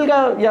سائیکل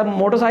کا یا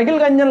موٹر سائیکل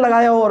کا انجن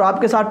لگایا ہو اور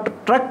آپ کے ساتھ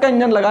ٹرک کا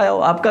انجن لگایا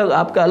ہو،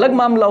 آپ کا الگ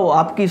معاملہ ہو،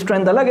 آپ کی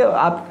اسٹرینتھ الگ ہے.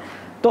 آپ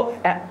تو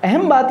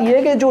اہم بات یہ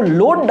ہے کہ جو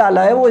لوڈ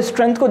ڈالا ہے وہ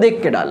اسٹرینتھ کو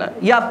دیکھ کے ڈالا ہے،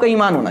 یہ آپ کا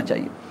ایمان ہونا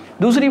چاہیے.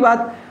 دوسری بات،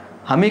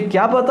 ہمیں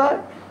کیا پتا ہے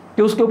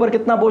کہ اس کے اوپر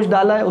کتنا بوجھ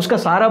ڈالا ہے؟ اس کا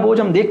سارا بوجھ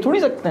ہم دیکھ تھوڑی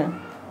سکتے ہیں.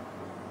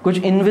 کچھ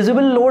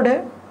انویزیبل لوڈ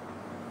ہے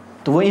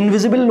تو وہ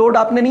انویزیبل لوڈ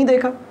آپ نے نہیں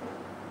دیکھا.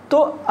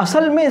 تو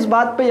اصل میں اس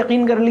بات پہ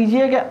یقین کر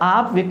لیجئے کہ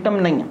آپ وکٹم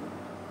نہیں ہیں،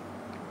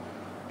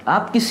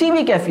 آپ کسی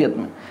بھی کیفیت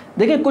میں.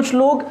 دیکھیں کچھ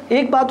لوگ،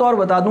 ایک بات اور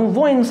بتا دوں،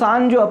 وہ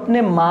انسان جو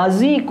اپنے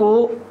ماضی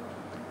کو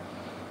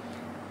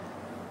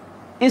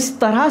اس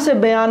طرح سے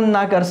بیان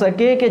نہ کر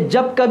سکے کہ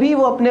جب کبھی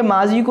وہ اپنے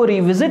ماضی کو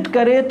ریوزٹ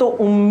کرے تو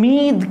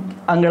امید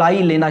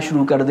انگڑائی لینا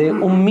شروع کر دے،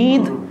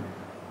 امید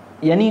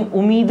یعنی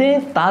امیدیں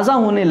تازہ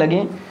ہونے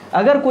لگیں.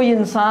 اگر کوئی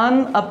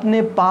انسان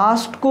اپنے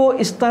پاسٹ کو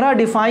اس طرح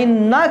ڈیفائن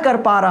نہ کر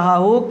پا رہا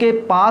ہو کہ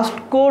پاسٹ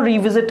کو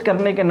ریوزٹ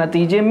کرنے کے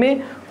نتیجے میں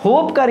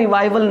ہوپ کا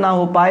ریوائول نہ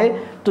ہو پائے،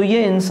 تو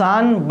یہ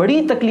انسان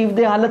بڑی تکلیف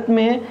دہ حالت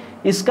میں ہے.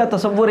 اس کا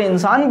تصور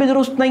انسان بھی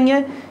درست نہیں ہے،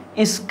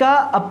 اس کا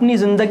اپنی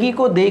زندگی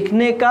کو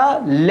دیکھنے کا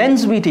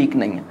لینس بھی ٹھیک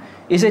نہیں ہے.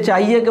 اسے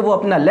چاہیے کہ وہ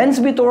اپنا لینس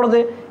بھی توڑ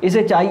دے،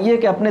 اسے چاہیے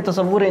کہ اپنے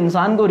تصور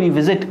انسان کو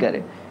ریوزٹ کرے،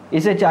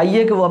 اسے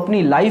چاہیے کہ وہ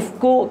اپنی لائف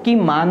کو کی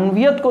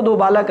معنویت کو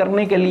دوبالا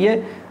کرنے کے لیے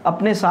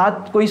اپنے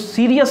ساتھ کوئی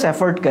سیریس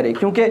ایفرٹ کرے.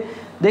 کیونکہ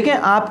دیکھیں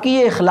آپ کی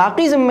یہ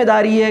اخلاقی ذمہ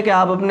داری ہے کہ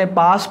آپ اپنے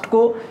پاسٹ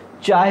کو،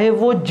 چاہے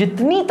وہ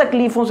جتنی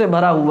تکلیفوں سے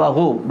بھرا ہوا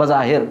ہو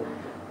بظاہر،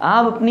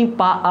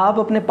 آپ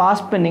اپنے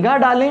پاسٹ پہ نگاہ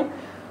ڈالیں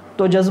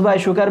تو جذبہ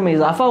شکر میں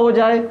اضافہ ہو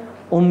جائے،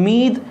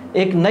 امید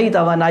ایک نئی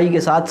توانائی کے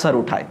ساتھ سر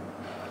اٹھائے.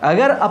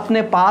 اگر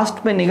اپنے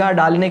پاسٹ پہ نگاہ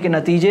ڈالنے کے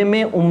نتیجے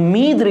میں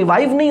امید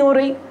ریوائیو نہیں ہو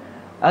رہی،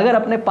 اگر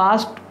اپنے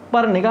پاسٹ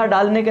پر نگاہ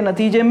ڈالنے کے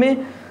نتیجے میں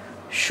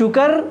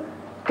شکر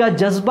کا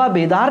جذبہ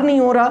بیدار نہیں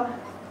ہو رہا،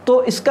 تو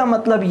اس کا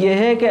مطلب یہ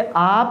ہے کہ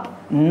آپ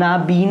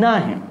نابینا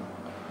ہیں.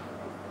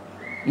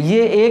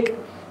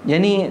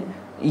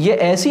 یہ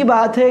ایسی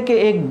بات ہے کہ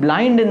ایک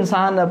بلائنڈ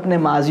انسان اپنے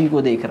ماضی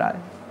کو دیکھ رہا ہے،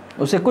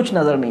 اسے کچھ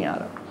نظر نہیں آ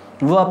رہا.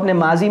 وہ اپنے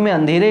ماضی میں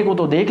اندھیرے کو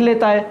تو دیکھ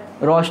لیتا ہے،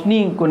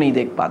 روشنی کو نہیں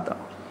دیکھ پاتا.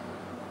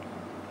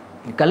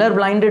 کلر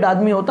بلائنڈڈ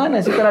آدمی ہوتا ہے نا،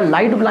 اسی طرح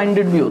لائٹ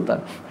بلائنڈڈ بھی ہوتا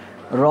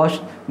ہے.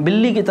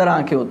 بلی کی طرح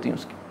آنکھیں ہوتی ہیں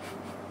اس کی،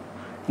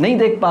 نہیں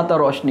دیکھ پاتا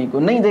روشنی کو،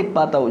 نہیں دیکھ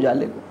پاتا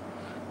اجالے کو.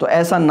 تو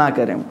ایسا نہ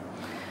کریں.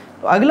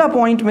 تو اگلا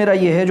پوائنٹ میرا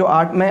یہ ہے، جو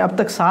میں اب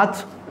تک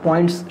 7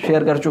 پوائنٹس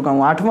شیئر کر چکا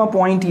ہوں. 8واں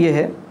پوائنٹ یہ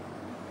ہے،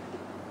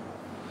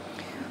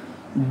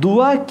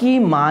 دعا کی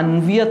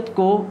معنویت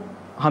کو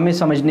ہمیں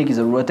سمجھنے کی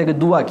ضرورت ہے کہ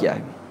دعا کیا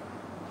ہے.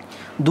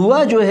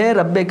 دعا جو ہے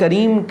رب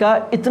کریم کا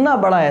اتنا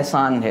بڑا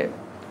احسان ہے.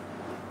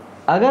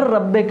 اگر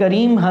رب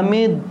کریم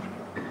ہمیں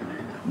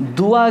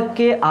دعا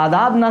کے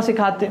آداب نہ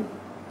سکھاتے،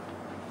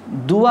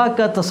 دعا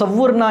کا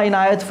تصور نہ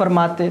عنایت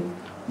فرماتے،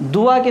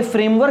 دعا کے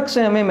فریم ورک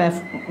سے ہمیں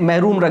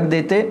محروم رکھ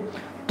دیتے،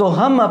 تو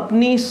ہم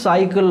اپنی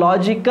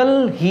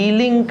سائیکولوجیکل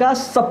ہیلنگ کا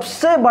سب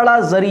سے بڑا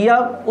ذریعہ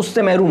اس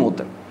سے محروم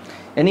ہوتے ہیں.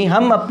 یعنی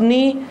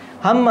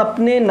ہم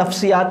اپنے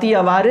نفسیاتی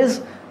عوارض،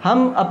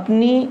 ہم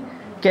اپنی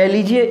کہہ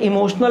لیجئے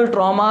ایموشنل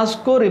ٹراماز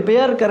کو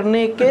ریپیئر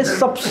کرنے کے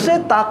سب سے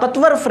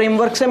طاقتور فریم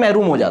ورک سے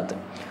محروم ہو جاتے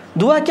ہیں.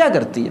 دعا کیا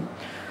کرتی ہے؟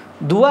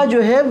 دعا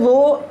جو ہے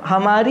وہ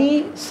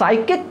ہماری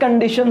سائیکک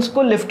کنڈیشنز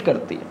کو لفٹ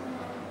کرتی ہے.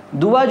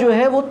 دعا جو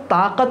ہے وہ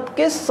طاقت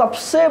کے سب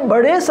سے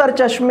بڑے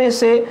سرچشمے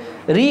سے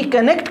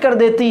ریکنیکٹ کر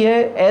دیتی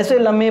ہے ایسے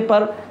لمحے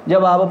پر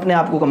جب آپ اپنے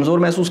آپ کو کمزور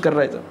محسوس کر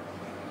رہے تھے.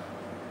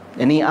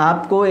 یعنی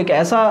آپ کو ایک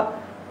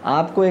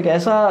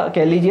ایسا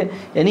کہہ لیجئے،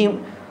 یعنی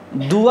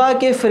دعا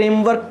کے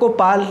فریم ورک کو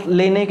پال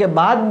لینے کے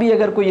بعد بھی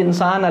اگر کوئی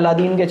انسان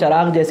الادین کے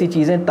چراغ جیسی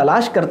چیزیں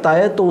تلاش کرتا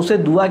ہے تو اسے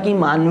دعا کی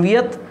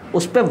معنویت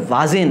اس پہ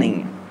واضح نہیں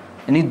ہے.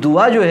 یعنی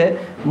دعا جو ہے،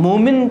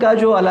 مومن کا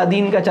جو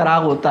الادین کا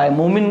چراغ ہوتا ہے،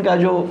 مومن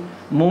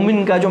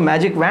کا جو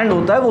میجک وینڈ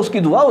ہوتا ہے، وہ اس کی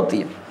دعا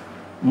ہوتی ہے.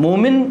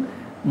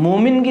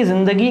 مومن کی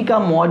زندگی کا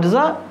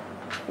معجزہ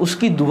اس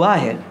کی دعا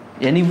ہے.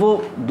 یعنی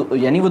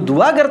وہ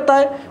دعا کرتا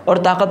ہے اور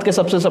طاقت کے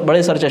سب سے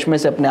بڑے سرچشمے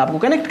سے اپنے آپ کو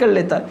کنیکٹ کر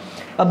لیتا ہے.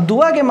 اب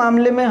دعا کے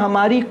معاملے میں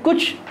ہماری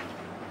کچھ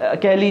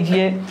کہہ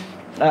لیجئے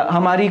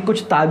ہماری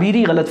کچھ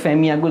تعبیری غلط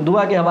فہمیاں،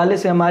 دعا کے حوالے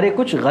سے ہمارے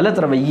کچھ غلط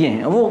رویے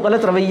ہیں. وہ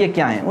غلط رویے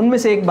کیا ہیں؟ ان میں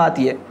سے ایک بات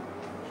یہ،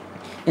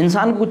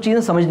 انسان کو کچھ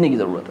چیزیں سمجھنے کی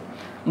ضرورت ہے.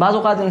 بعض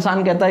اوقات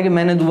انسان کہتا ہے کہ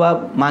میں نے دعا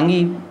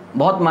مانگی،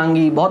 بہت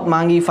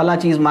مانگی، فلاں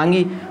چیز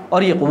مانگی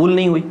اور یہ قبول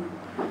نہیں ہوئی۔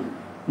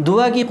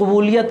 دعا کی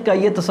قبولیت کا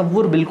یہ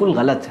تصور بالکل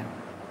غلط ہے۔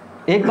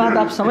 ایک بات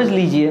آپ سمجھ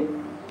لیجئے،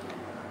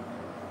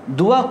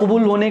 دعا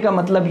قبول ہونے کا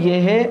مطلب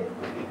یہ ہے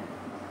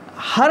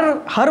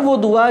ہر وہ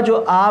دعا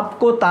جو آپ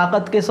کو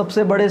طاقت کے سب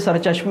سے بڑے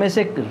سرچشمے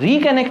سے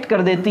ریکنیکٹ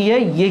کر دیتی ہے،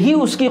 یہی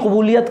اس کی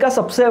قبولیت کا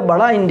سب سے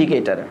بڑا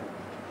انڈیکیٹر ہے،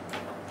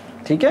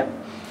 ٹھیک ہے؟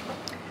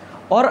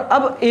 اور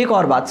اب ایک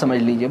اور بات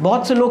سمجھ لیجئے،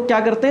 بہت سے لوگ کیا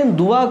کرتے ہیں،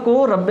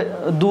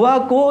 دعا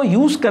کو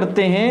یوز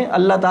کرتے ہیں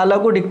اللہ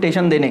تعالیٰ کو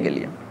ڈکٹیشن دینے کے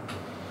لیے۔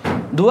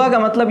 دعا کا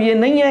مطلب یہ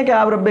نہیں ہے کہ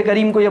آپ رب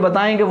کریم کو یہ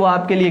بتائیں کہ وہ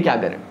آپ کے لیے کیا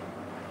کریں۔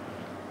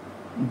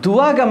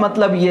 دعا کا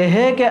مطلب یہ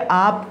ہے کہ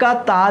آپ کا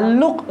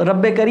تعلق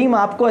رب کریم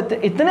آپ کو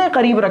اتنے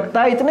قریب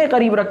رکھتا ہے،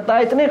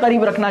 اتنے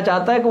قریب رکھنا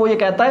چاہتا ہے کہ وہ یہ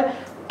کہتا ہے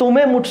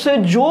تمہیں مجھ سے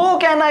جو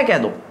کہنا ہے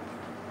کہہ دو،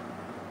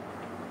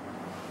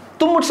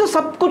 تم مجھ سے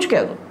سب کچھ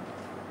کہہ دو۔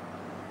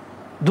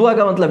 دعا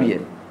کا مطلب یہ،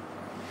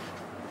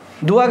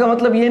 دعا کا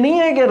مطلب یہ نہیں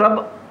ہے کہ رب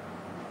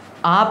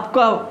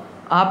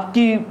آپ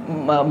کی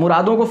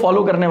مرادوں کو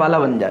فالو کرنے والا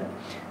بن جائے۔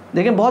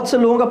 دیکھیں بہت سے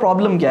لوگوں کا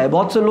پرابلم کیا ہے،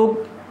 بہت سے لوگ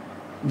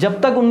جب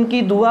تک ان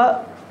کی دعا،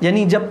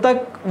 یعنی جب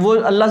تک وہ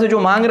اللہ سے جو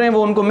مانگ رہے ہیں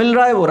وہ ان کو مل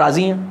رہا ہے وہ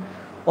راضی ہیں،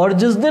 اور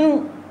جس دن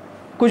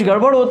کچھ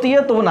گڑبڑ ہوتی ہے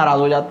تو وہ ناراض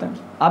ہو جاتے ہیں۔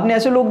 آپ نے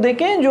ایسے لوگ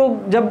دیکھے ہیں جو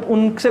جب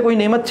ان سے کوئی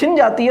نعمت چھن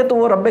جاتی ہے تو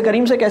وہ رب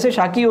کریم سے کیسے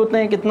شاکی ہوتے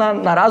ہیں، کتنا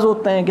ناراض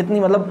ہوتے ہیں، کتنی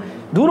مطلب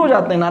دور ہو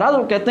جاتے ہیں، ناراض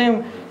ہو، کہتے ہیں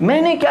میں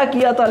نے کیا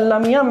کیا تھا اللہ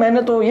میاں، میں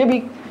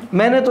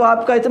نے تو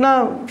آپ کا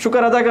اتنا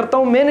شکر ادا کرتا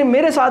ہوں،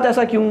 میرے ساتھ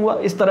ایسا کیوں ہوا،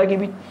 اس طرح کی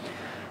بھی۔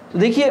 تو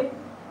دیکھیے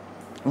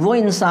وہ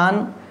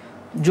انسان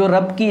جو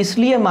رب کی اس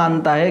لیے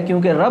مانتا ہے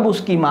کیونکہ رب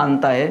اس کی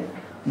مانتا ہے،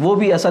 وہ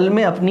بھی اصل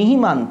میں اپنی ہی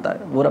مانتا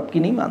ہے، وہ رب کی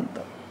نہیں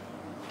مانتا۔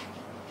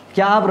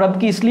 کیا آپ رب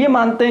کی اس لیے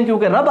مانتے ہیں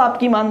کیونکہ رب آپ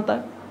کی مانتا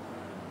ہے؟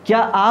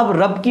 کیا آپ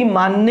رب کی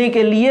ماننے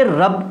کے لیے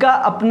رب کا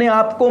اپنے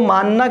آپ کو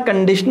ماننا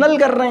کنڈیشنل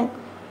کر رہے ہیں؟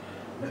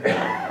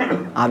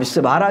 آپ اس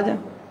سے باہر آ جائیں۔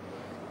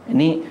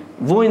 یعنی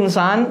وہ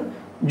انسان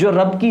جو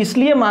رب کی اس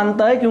لیے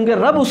مانتا ہے کیونکہ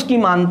رب اس کی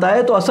مانتا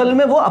ہے، تو اصل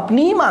میں وہ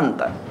اپنی ہی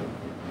مانتا ہے،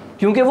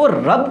 کیونکہ وہ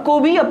رب کو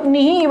بھی اپنی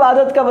ہی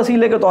عبادت کا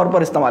وسیلے کے طور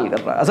پر استعمال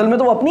کر رہا ہے، اصل میں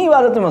تو وہ اپنی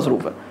عبادت میں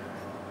مصروف ہے۔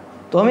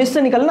 تو ہمیں اس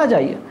سے نکلنا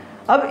چاہیے۔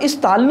 اب اس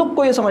تعلق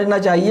کو یہ سمجھنا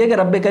چاہیے کہ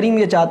رب کریم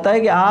یہ چاہتا ہے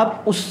کہ آپ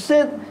اس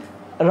سے،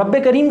 رب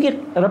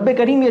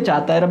کریم یہ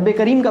چاہتا ہے، رب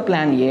کریم کا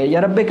پلان یہ ہے،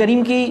 یا رب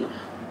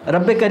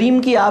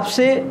کریم کی آپ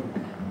سے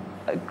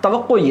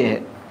توقع یہ ہے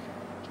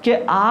کہ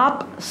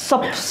آپ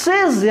سب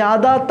سے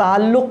زیادہ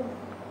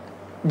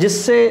تعلق جس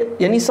سے،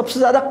 یعنی سب سے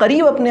زیادہ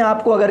قریب اپنے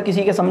آپ کو اگر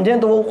کسی کے سمجھیں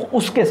تو وہ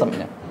اس کے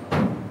سمجھیں۔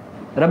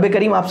 رب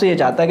کریم آپ سے یہ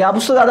چاہتا ہے کہ آپ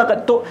اس سے زیادہ،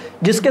 تو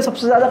جس کے سب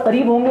سے زیادہ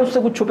قریب ہوں گے اس سے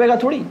کچھ چھپے گا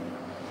تھوڑی،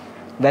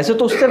 ویسے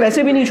تو اس سے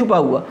ویسے بھی نہیں چھپا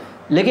ہوا،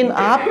 لیکن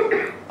آپ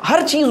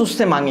ہر چیز اس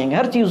سے مانگیں گے،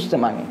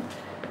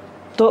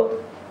 تو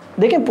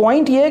دیکھیں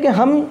پوائنٹ یہ ہے کہ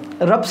ہم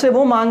رب سے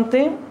وہ مانگتے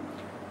ہیں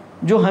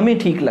جو ہمیں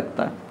ٹھیک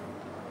لگتا ہے،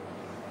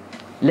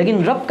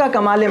 لیکن رب کا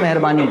کمال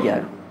مہربانی کیا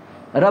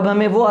ہے، رب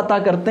ہمیں وہ عطا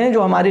کرتے ہیں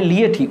جو ہمارے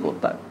لیے ٹھیک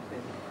ہوتا ہے۔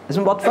 اس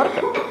میں بہت فرق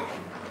ہے۔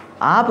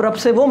 آپ رب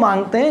سے وہ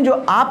مانگتے ہیں جو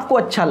آپ کو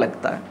اچھا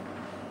لگتا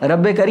ہے،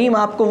 رب کریم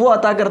آپ کو وہ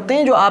عطا کرتے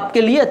ہیں جو آپ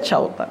کے لیے اچھا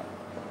ہوتا ہے۔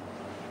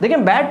 دیکھیں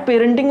بیڈ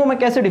پیرنٹنگ کو میں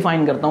کیسے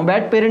ڈیفائن کرتا ہوں۔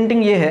 بیڈ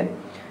پیرنٹنگ یہ ہے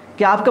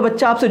کہ آپ کا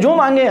بچہ آپ سے جو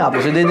مانگے آپ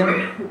اسے دے دیں،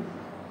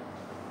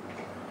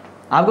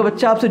 آپ کا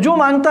بچہ آپ سے جو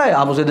مانگتا ہے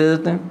آپ اسے دے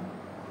دیتے ہیں۔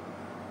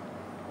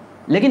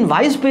 لیکن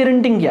وائز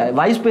پیرنٹنگ کیا ہے؟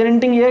 وائز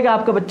پیرنٹنگ یہ ہے کہ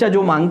آپ کا بچہ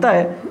جو مانگتا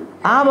ہے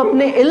آپ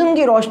اپنے علم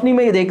کی روشنی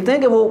میں یہ دیکھتے ہیں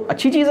کہ وہ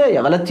اچھی چیز ہے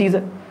یا غلط چیز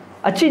ہے،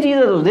 اچھی چیز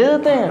ہے تو دے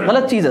دیتے ہیں،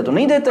 غلط چیز ہے تو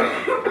نہیں دیتے۔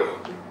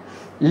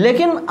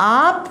 لیکن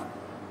آپ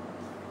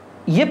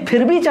یہ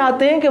پھر بھی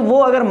چاہتے ہیں کہ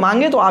وہ اگر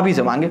مانگے تو آپ ہی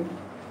سے مانگے،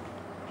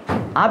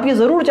 آپ یہ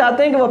ضرور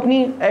چاہتے ہیں کہ وہ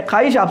اپنی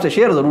خواہش آپ سے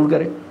شیئر ضرور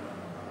کرے۔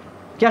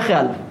 کیا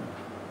خیال ہے؟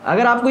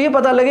 اگر آپ کو یہ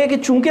پتہ لگے کہ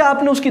چونکہ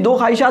آپ نے اس کی 2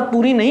 خواہشات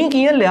پوری نہیں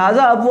کی ہیں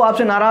لہٰذا اب وہ آپ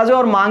سے ناراض ہے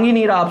اور مانگ ہی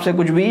نہیں رہا آپ سے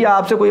کچھ بھی، یا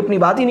آپ سے کوئی اپنی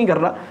بات ہی نہیں کر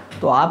رہا،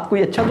 تو آپ کو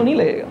یہ اچھا تو نہیں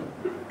لگے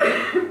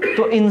گا۔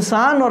 تو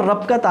انسان اور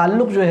رب کا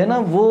تعلق جو ہے نا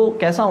وہ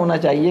کیسا ہونا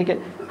چاہیے کہ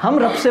ہم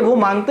رب سے وہ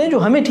مانگتے ہیں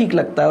جو ہمیں ٹھیک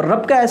لگتا ہے، اور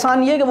رب کا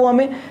احسان یہ ہے کہ وہ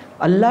ہمیں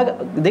اللہ،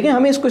 دیکھیں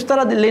ہمیں اس کو اس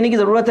طرح لینے کی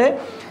ضرورت ہے،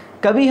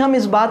 کبھی ہم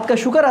اس بات کا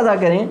شکر ادا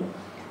کریں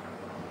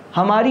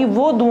ہماری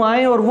وہ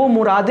دعائیں اور وہ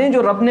مرادیں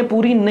جو رب نے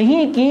پوری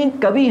نہیں کی،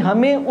 کبھی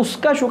ہمیں اس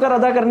کا شکر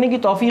ادا کرنے کی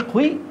توفیق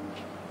ہوئی؟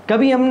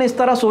 کبھی ہم نے اس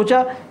طرح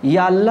سوچا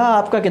یا اللہ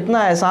آپ کا کتنا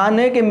احسان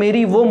ہے کہ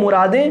میری وہ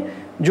مرادیں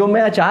جو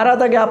میں چاہ رہا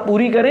تھا کہ آپ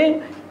پوری کریں،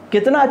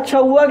 کتنا اچھا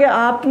ہوا کہ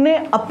آپ نے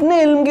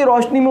اپنے علم کی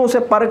روشنی میں اسے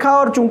پرکھا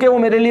اور چونکہ وہ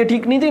میرے لیے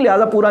ٹھیک نہیں تھی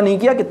لہٰذا پورا نہیں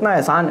کیا، کتنا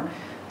احسان ہے۔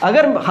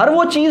 اگر ہر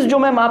وہ چیز جو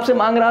میں آپ سے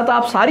مانگ رہا تھا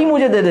آپ ساری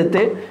مجھے دے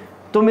دیتے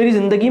تو میری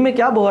زندگی میں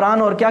کیا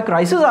بحران اور کیا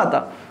کرائسس آتا۔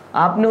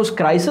 آپ نے اس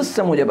کرائسس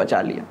سے مجھے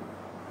بچا لیا،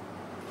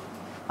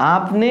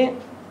 آپ نے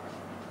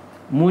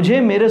مجھے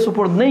میرے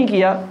سپرد نہیں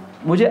کیا،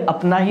 مجھے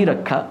اپنا ہی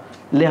رکھا،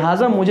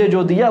 لہٰذا مجھے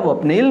جو دیا وہ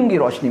اپنے علم کی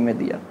روشنی میں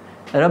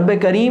دیا۔ رب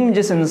کریم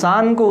جس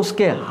انسان کو اس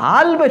کے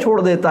حال پہ چھوڑ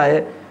دیتا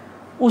ہے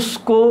اس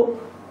کو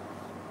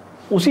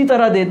اسی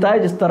طرح دیتا ہے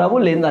جس طرح وہ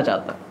لینا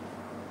چاہتا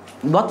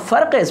ہے۔ بہت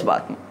فرق ہے اس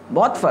بات میں،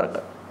 بہت فرق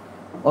ہے۔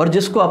 اور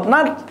جس کو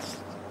اپنا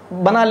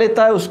بنا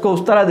لیتا ہے, اس کو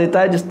اس طرح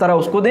دیتا ہے جس طرح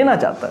اس کو دینا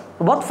چاہتا ہے.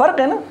 تو بہت فرق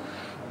ہے نا,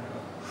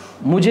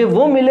 مجھے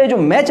وہ ملے جو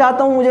میں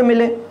چاہتا ہوں مجھے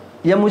ملے,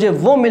 یا مجھے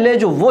وہ ملے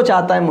جو وہ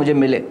چاہتا ہے مجھے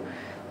ملے.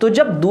 تو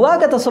جب دعا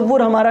کا تصور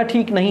ہمارا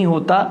ٹھیک نہیں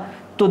ہوتا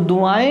تو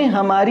دعائیں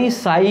ہماری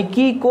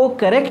سائیکی کو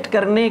کریکٹ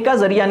کرنے کا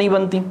ذریعہ نہیں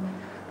بنتی,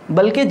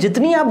 بلکہ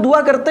جتنی آپ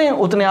دعا کرتے ہیں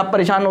اتنے آپ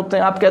پریشان ہوتے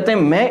ہیں. آپ کہتے ہیں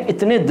میں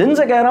اتنے دن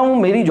سے کہہ رہا ہوں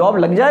میری جاب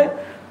لگ جائے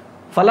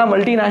فلاں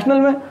ملٹی نیشنل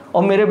میں,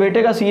 اور میرے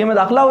بیٹے کا CA میں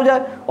داخلہ ہو جائے,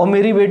 اور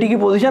میری بیٹی کی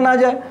پوزیشن آ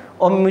جائے,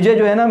 اور مجھے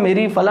جو ہے نا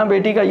میری فلاں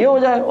بیٹی کا یہ ہو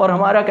جائے, اور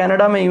ہمارا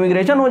کینیڈا میں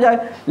امیگریشن ہو جائے.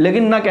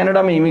 لیکن نہ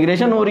کینیڈا میں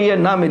امیگریشن ہو رہی ہے,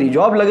 نہ میری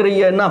جاب لگ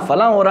رہی ہے, نہ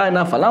فلاں ہو رہا ہے, نہ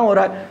فلاں ہو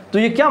رہا ہے. تو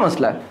یہ کیا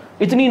مسئلہ ہے؟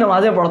 اتنی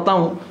نمازیں پڑھتا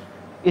ہوں,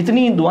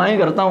 اتنی دعائیں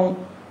کرتا ہوں,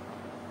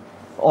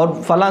 اور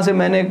فلاں سے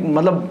میں نے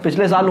مطلب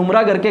پچھلے سال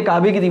عمرہ کر کے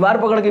کعبے کی دیوار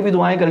پکڑ کے بھی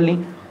دعائیں کر لیں,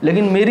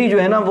 لیکن میری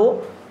جو ہے نا وہ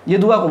یہ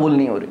دعا قبول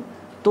نہیں ہو رہی.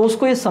 تو اس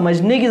کو یہ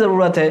سمجھنے کی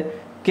ضرورت ہے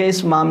کہ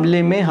اس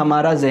معاملے میں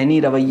ہمارا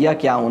ذہنی رویہ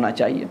کیا ہونا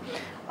چاہیے.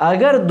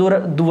 اگر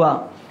دعا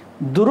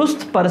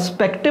درست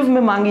پرسپیکٹو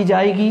میں مانگی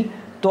جائے گی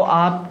تو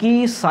آپ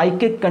کی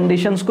سائیکک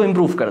کنڈیشنز کو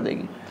امپروو کر دے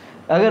گی.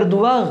 اگر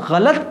دعا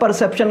غلط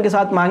پرسیپشن کے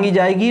ساتھ مانگی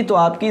جائے گی تو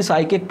آپ کی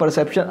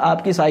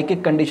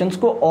سائیکک کنڈیشنز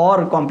کو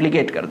اور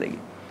کمپلیکیٹ کر دے گی.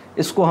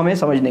 اس کو ہمیں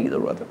سمجھنے کی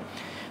ضرورت ہے.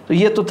 تو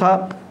یہ تو تھا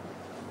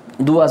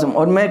دعا سے,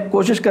 اور میں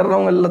کوشش کر رہا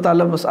ہوں اللہ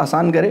تعالیٰ بس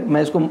آسان کرے,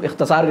 میں اس کو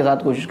اختصار کے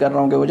ساتھ کوشش کر رہا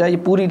ہوں کہ ہو جائے. یہ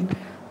پوری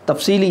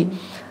تفصیلی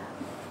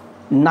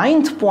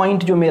 9th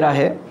پوائنٹ جو میرا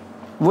ہے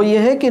وہ یہ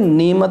ہے کہ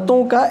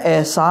نعمتوں کا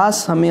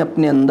احساس ہمیں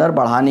اپنے اندر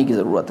بڑھانے کی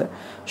ضرورت ہے.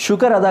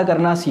 شکر ادا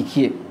کرنا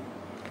سیکھیے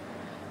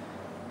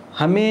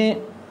ہمیں,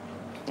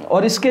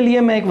 اور اس کے لیے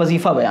میں ایک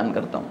وظیفہ بیان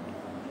کرتا ہوں,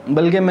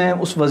 بلکہ میں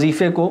اس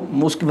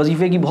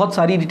وظیفے کی بہت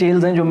ساری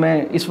ڈیٹیلز ہیں جو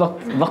میں اس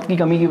وقت کی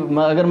کمی کی,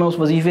 اگر میں اس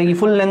وظیفے کی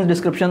فل لینتھ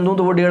ڈسکرپشن دوں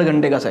تو وہ 1.5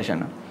 گھنٹے کا سیشن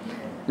ہے,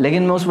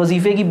 لیکن میں اس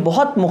وظیفے کی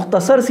بہت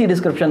مختصر سی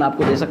ڈسکرپشن آپ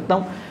کو دے سکتا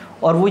ہوں.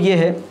 اور وہ یہ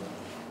ہے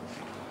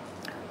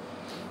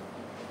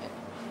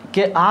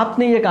کہ آپ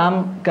نے یہ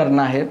کام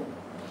کرنا ہے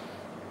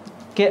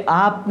کہ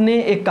آپ نے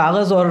ایک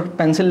کاغذ اور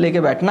پینسل لے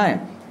کے بیٹھنا ہے,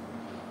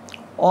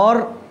 اور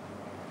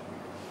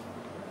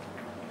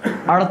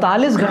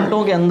 48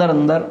 گھنٹوں کے اندر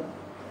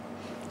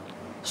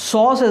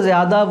 100 سے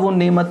زیادہ وہ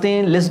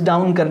نعمتیں لسٹ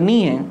ڈاؤن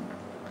کرنی ہیں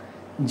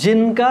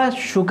جن کا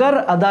شکر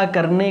ادا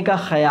کرنے کا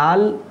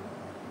خیال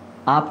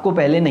آپ کو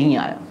پہلے نہیں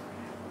آیا.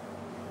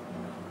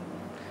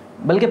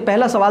 بلکہ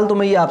پہلا سوال تو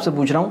میں یہ آپ سے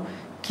پوچھ رہا ہوں,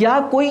 کیا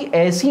کوئی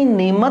ایسی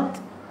نعمت,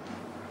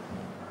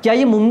 کیا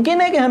یہ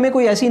ممکن ہے کہ ہمیں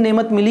کوئی ایسی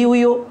نعمت ملی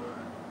ہوئی ہو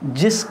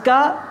جس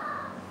کا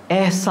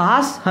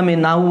احساس ہمیں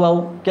نہ ہوا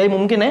ہو؟ کیا یہ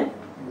ممکن ہے؟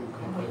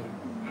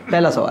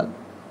 پہلا سوال,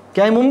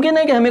 کیا یہ ممکن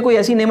ہے کہ ہمیں کوئی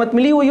ایسی نعمت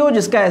ملی ہوئی ہو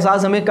جس کا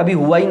احساس ہمیں کبھی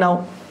ہوا ہی نہ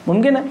ہو؟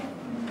 ممکن ہے.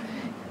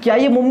 کیا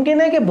یہ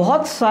ممکن ہے کہ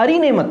بہت ساری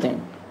نعمتیں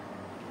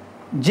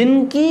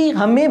جن کی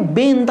ہمیں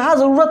بے انتہا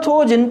ضرورت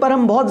ہو, جن پر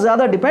ہم بہت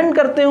زیادہ ڈیپینڈ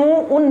کرتے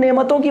ہوں, ان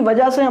نعمتوں کی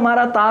وجہ سے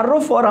ہمارا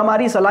تعارف اور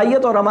ہماری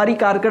صلاحیت اور ہماری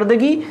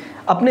کارکردگی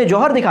اپنے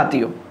جوہر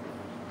دکھاتی ہو,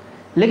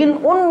 لیکن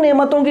ان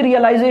نعمتوں کی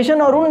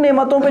ریئلائزیشن اور ان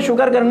نعمتوں پہ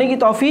شکر کرنے کی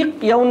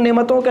توفیق یا ان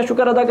نعمتوں کا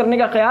شکر ادا کرنے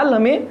کا خیال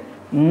ہمیں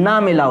نہ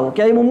ملا ہو؟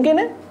 کیا یہ ممکن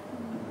ہے؟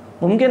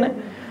 ممکن ہے.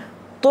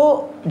 تو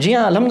جی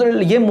ہاں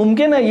الحمدللہ یہ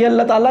ممکن ہے. یہ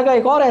اللہ تعالیٰ کا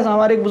ایک اور ایسا,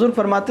 ہمارے ایک بزرگ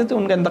فرماتے تھے,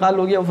 ان کا انتقال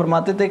ہو گیا, وہ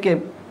فرماتے تھے کہ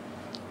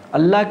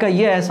اللہ کا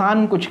یہ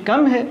احسان کچھ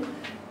کم ہے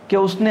کہ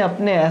اس نے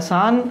اپنے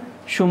احسان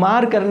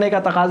شمار کرنے کا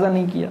تقاضا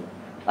نہیں کیا.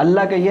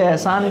 اللہ کا یہ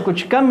احسان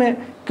کچھ کم ہے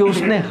کہ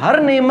اس نے ہر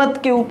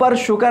نعمت کے اوپر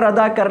شکر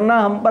ادا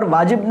کرنا ہم پر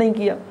واجب نہیں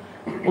کیا.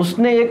 اس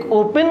نے ایک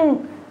اوپن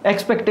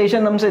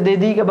ایکسپیکٹیشن ہم سے دے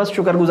دی کہ بس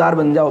شکر گزار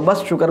بن جاؤ,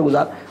 بس شکر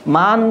گزار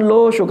مان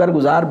لو, شکر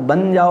گزار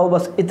بن جاؤ,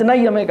 بس اتنا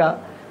ہی ہمیں کہا.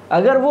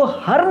 اگر وہ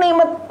ہر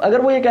نعمت, اگر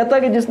وہ یہ کہتا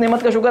ہے کہ جس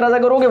نعمت کا شکر ادا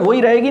کرو گے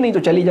وہی رہے گی, نہیں تو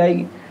چلی جائے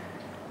گی,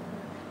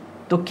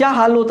 تو کیا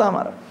حال ہوتا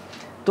ہمارا.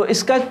 تو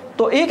اس کا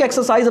تو ایک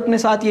ایکسرسائز اپنے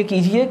ساتھ یہ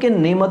کیجئے کہ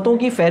نعمتوں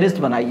کی فہرست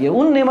بنائیے,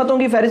 ان نعمتوں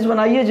کی فہرست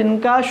بنائیے جن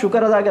کا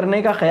شکر ادا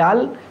کرنے کا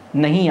خیال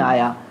نہیں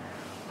آیا,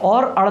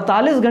 اور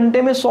 48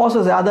 گھنٹے میں 100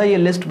 سے زیادہ یہ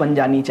لسٹ بن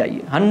جانی چاہیے,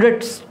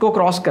 100 کو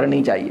کراس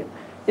کرنی چاہیے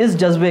اس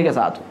جذبے کے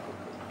ساتھ.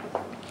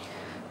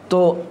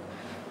 تو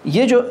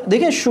یہ جو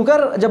دیکھیں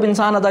شکر جب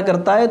انسان ادا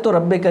کرتا ہے تو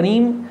رب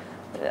کریم,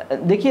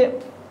 دیکھیے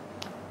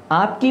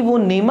آپ کی وہ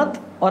نعمت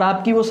اور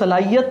آپ کی وہ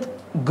صلاحیت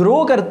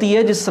گرو کرتی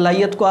ہے جس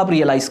صلاحیت کو آپ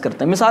ریئلائز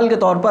کرتے ہیں. مثال کے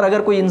طور پر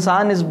اگر کوئی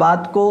انسان اس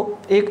بات کو,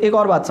 ایک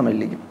اور بات سمجھ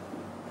لیجیے,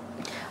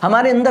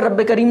 ہمارے اندر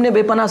رب کریم نے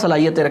بے پناہ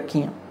صلاحیتیں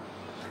رکھی ہیں.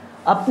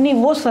 اپنی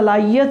وہ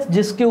صلاحیت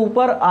جس کے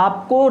اوپر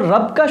آپ کو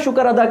رب کا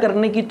شکر ادا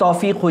کرنے کی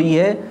توفیق ہوئی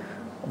ہے,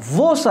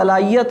 وہ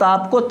صلاحیت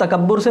آپ کو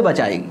تکبر سے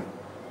بچائے گی.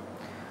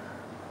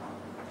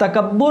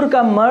 تکبر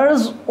کا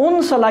مرض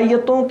ان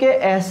صلاحیتوں کے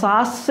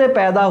احساس سے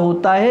پیدا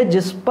ہوتا ہے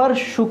جس پر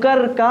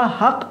شکر کا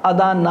حق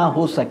ادا نہ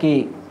ہو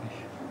سکے.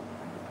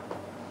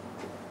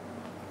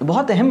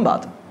 بہت اہم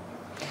بات ہے,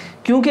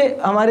 کیونکہ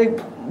ہمارے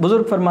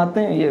بزرگ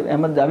فرماتے ہیں, یہ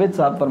احمد جاوید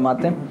صاحب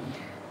فرماتے ہیں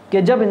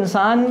کہ جب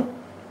انسان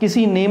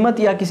کسی نعمت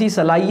یا کسی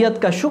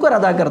صلاحیت کا شکر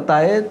ادا کرتا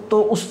ہے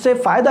تو اس سے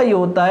فائدہ یہ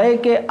ہوتا ہے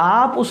کہ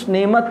آپ اس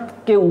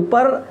نعمت کے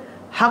اوپر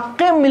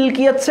حق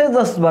ملکیت سے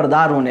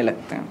دستبردار ہونے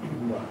لگتے ہیں.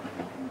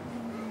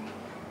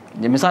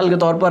 مثال کے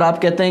طور پر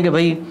آپ کہتے ہیں کہ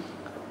بھائی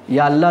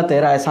یا اللہ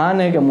تیرا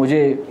احسان ہے کہ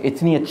مجھے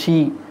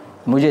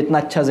اتنا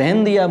اچھا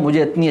ذہن دیا,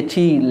 مجھے اتنی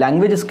اچھی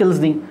لینگویج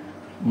اسکلز دیں,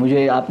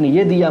 مجھے آپ نے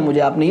یہ دیا,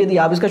 مجھے آپ نے یہ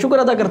دیا, آپ اس کا شکر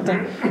ادا کرتے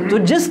ہیں. تو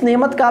جس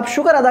نعمت کا آپ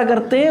شکر ادا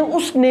کرتے ہیں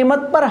اس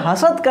نعمت پر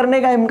حسد کرنے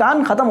کا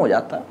امکان ختم ہو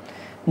جاتا ہے.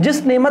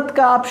 جس نعمت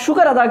کا آپ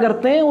شکر ادا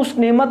کرتے ہیں اس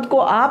نعمت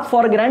کو آپ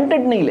فار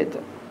گرانٹیڈ نہیں لیتے.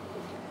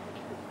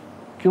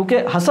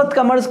 کیونکہ حسد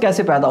کا مرض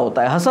کیسے پیدا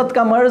ہوتا ہے؟ حسد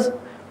کا مرض,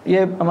 یہ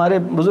ہمارے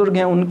بزرگ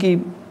ہیں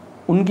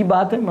ان کی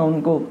بات ہے, میں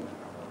ان کو,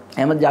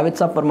 احمد جاوید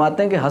صاحب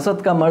فرماتے ہیں کہ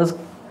حسد کا مرض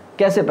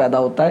کیسے پیدا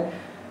ہوتا ہے.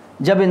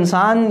 جب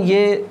انسان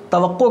یہ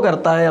توقع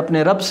کرتا ہے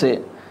اپنے رب سے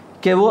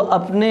کہ وہ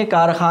اپنے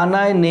کارخانہ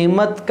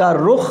نعمت کا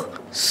رخ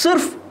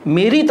صرف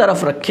میری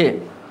طرف رکھے,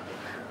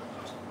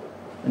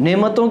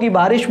 نعمتوں کی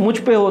بارش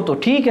مجھ پہ ہو تو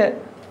ٹھیک ہے,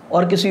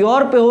 اور کسی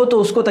اور پہ ہو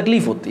تو اس کو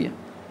تکلیف ہوتی ہے.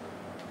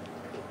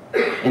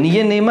 یعنی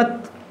یہ نعمت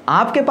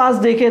آپ کے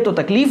پاس دیکھے تو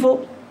تکلیف ہو,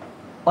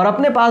 اور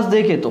اپنے پاس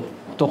دیکھے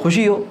تو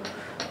خوشی ہو.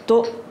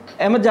 تو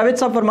احمد جاوید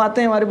صاحب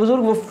فرماتے ہیں, ہمارے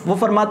بزرگ, وہ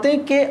فرماتے ہیں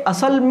کہ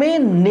اصل میں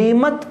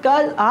نعمت کا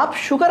آپ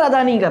شکر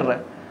ادا نہیں کر رہے.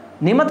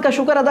 نعمت کا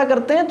شکر ادا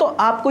کرتے ہیں تو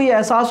آپ کو یہ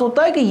احساس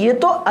ہوتا ہے کہ یہ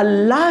تو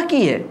اللہ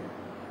کی ہے,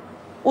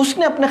 اس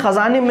نے اپنے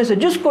خزانے میں سے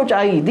جس کو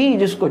چاہیے دی,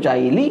 جس کو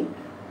چاہیے لی.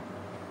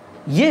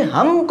 یہ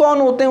ہم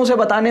کون ہوتے ہیں اسے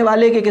بتانے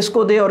والے کہ کس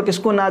کو دے اور کس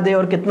کو نہ دے,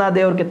 اور کتنا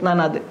دے اور کتنا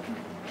نہ دے؟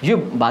 یہ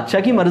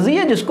بادشاہ کی مرضی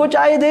ہے, جس کو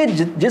چاہے دے,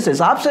 جس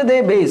حساب سے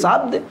دے, بے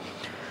حساب دے.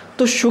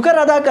 تو شکر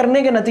ادا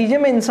کرنے کے نتیجے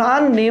میں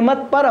انسان نعمت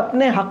پر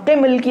اپنے حق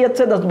ملکیت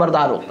سے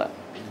دستبردار ہوتا ہے,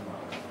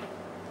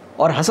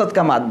 اور حسد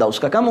کا مادہ اس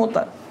کا کم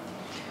ہوتا ہے.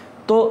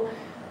 تو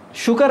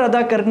شکر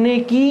ادا کرنے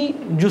کی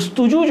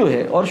جستجو جو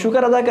ہے, اور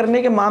شکر ادا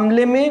کرنے کے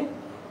معاملے میں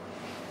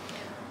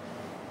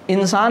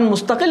انسان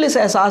مستقل اس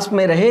احساس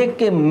میں رہے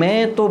کہ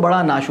میں تو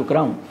بڑا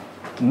ناشکرا ہوں,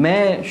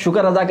 میں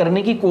شکر ادا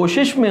کرنے کی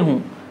کوشش میں ہوں,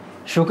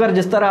 شکر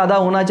جس طرح ادا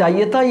ہونا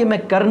چاہیے تھا یہ میں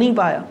کر نہیں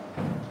پایا.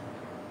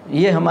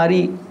 یہ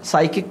ہماری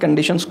سائیکک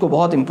کنڈیشنز کو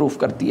بہت امپروو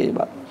کرتی ہے یہ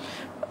بات.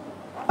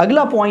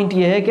 اگلا پوائنٹ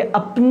یہ ہے کہ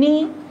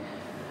اپنی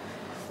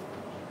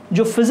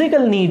جو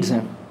فزیکل نیڈز ہیں,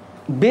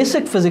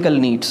 بیسک فزیکل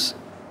نیڈز,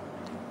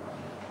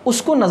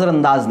 اس کو نظر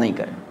انداز نہیں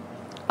کریں.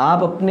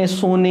 آپ اپنے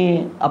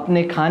سونے,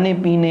 اپنے کھانے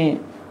پینے,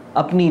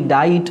 اپنی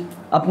ڈائٹ,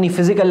 اپنی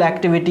فزیکل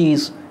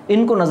ایکٹیویٹیز,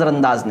 ان کو نظر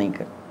انداز نہیں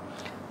کریں.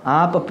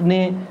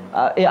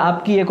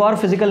 آپ کی ایک اور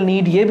فزیکل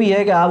نیڈ یہ بھی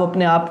ہے کہ آپ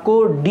اپنے آپ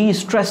کو ڈی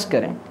اسٹریس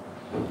کریں.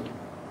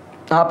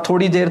 آپ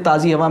تھوڑی دیر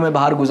تازی ہوا میں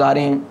باہر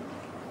گزاریں,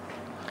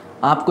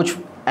 آپ کچھ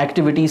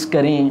ایکٹیویٹیز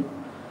کریں,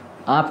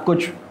 آپ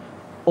کچھ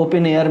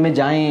اوپن ایئر میں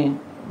جائیں,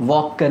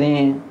 واک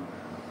کریں,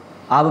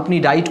 آپ اپنی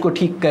ڈائٹ کو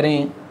ٹھیک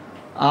کریں,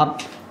 آپ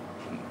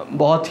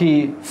بہت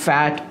ہی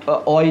فیٹ,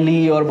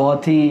 آئلی اور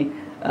بہت ہی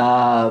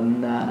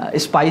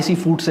اسپائسی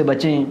فوڈ سے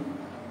بچیں,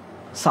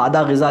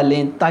 سادہ غذا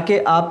لیں,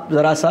 تاکہ آپ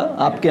ذرا سا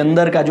آپ کے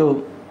اندر کا جو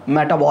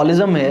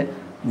میٹابولزم ہے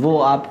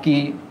وہ آپ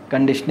کی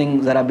کنڈیشننگ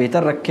ذرا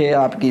بہتر رکھے,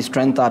 آپ کی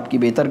اسٹرینتھ آپ کی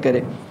بہتر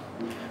کرے.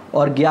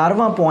 اور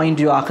 11واں پوائنٹ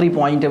جو آخری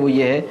پوائنٹ ہے وہ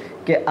یہ ہے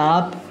کہ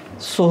آپ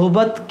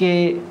صحبت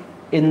کے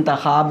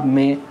انتخاب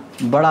میں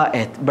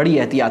بڑی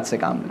احتیاط سے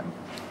کام لیں.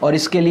 اور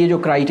اس کے لیے جو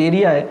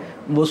کرائیٹیریا ہے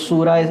وہ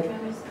سورہ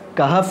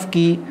کہف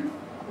کی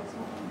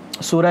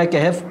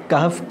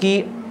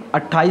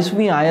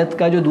 28ویں آیت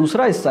کا جو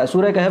دوسرا حصہ ہے.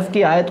 سورہ کہف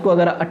کی آیت کو,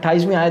 اگر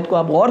 28ویں آیت کو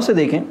آپ غور سے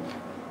دیکھیں,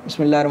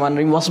 بسم اللہ الرحمن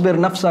الرحیم, وَاصْبِرْ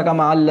نَفْسَكَ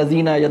مَعَ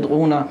الَّذِينَ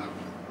يَدْعُونَ,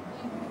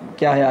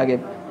 کیا ہے آگے,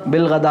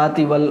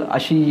 بِالْغَدَاةِ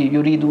وَالْعَشِيِّ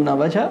يُرِيدُونَ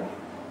وَجْهَهُ,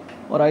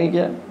 اور آگے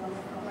کیا ہے,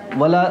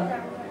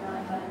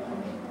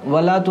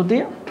 وَلَا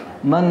تُطِعْ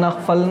مَنْ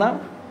أَغْفَلْنَا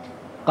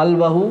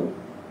قَلْبَهُ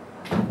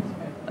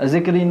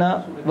ذِكْرِنَا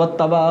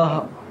وَاتَّبَعَ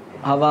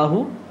هَوَاهُ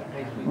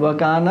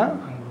وَكَانَ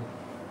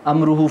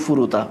أَمْرُهُ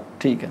فُرُطًا.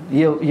 ٹھیک ہے,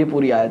 یہ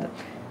پوری آیت ہے.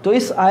 تو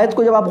اس آیت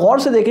کو جب آپ غور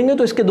سے دیکھیں گے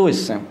تو اس کے 2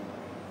 حصے ہیں,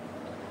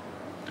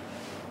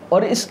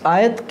 اور اس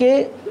آیت کے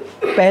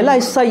پہلا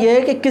حصہ یہ ہے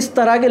کہ کس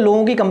طرح کے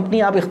لوگوں کی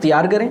کمپنی آپ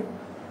اختیار کریں,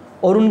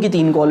 اور ان کی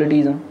 3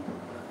 کوالٹیز ہیں,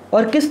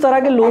 اور کس طرح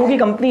کے لوگوں کی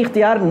کمپنی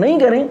اختیار نہیں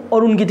کریں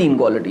اور ان کی 3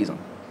 کوالٹیز ہیں.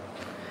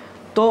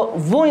 تو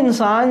وہ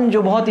انسان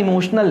جو بہت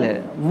ایموشنل ہے,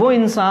 وہ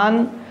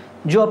انسان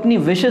جو اپنی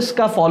وشز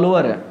کا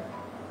فالوور ہے,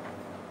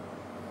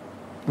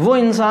 وہ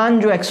انسان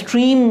جو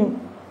ایکسٹریم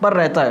پر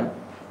رہتا ہے,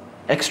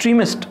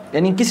 ایکسٹریمسٹ,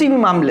 یعنی کسی بھی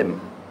معاملے میں,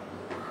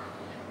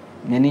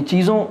 یعنی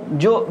چیزوں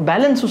جو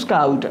بیلنس اس کا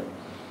آؤٹ ہے,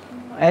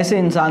 ایسے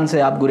انسان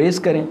سے آپ گریز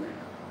کریں.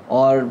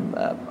 اور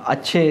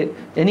اچھے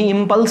یعنی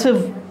امپلسو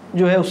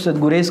جو ہے اس سے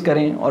گریز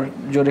کریں, اور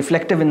جو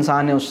ریفلیکٹیو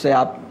انسان ہے اس سے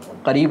آپ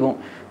قریب ہوں.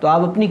 تو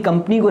آپ اپنی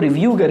کمپنی کو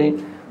ریویو کریں,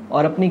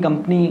 اور اپنی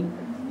کمپنی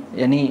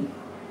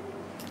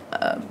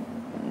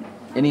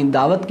یعنی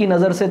دعوت کی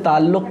نظر سے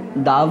تعلق,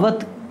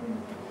 دعوت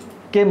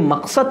کے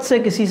مقصد سے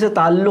کسی سے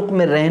تعلق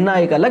میں رہنا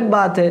ایک الگ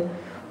بات ہے,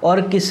 اور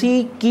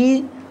کسی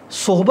کی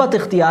صحبت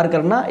اختیار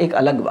کرنا ایک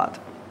الگ بات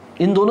ہے.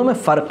 ان دونوں میں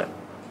فرق ہے.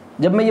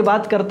 جب میں یہ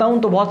بات کرتا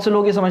ہوں تو بہت سے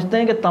لوگ یہ سمجھتے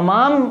ہیں کہ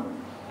تمام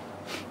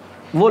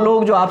وہ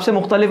لوگ جو آپ سے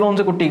مختلف ہیں ان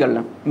سے کٹی کر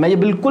لیں. میں یہ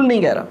بالکل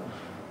نہیں کہہ رہا.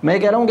 میں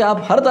کہہ رہا ہوں کہ آپ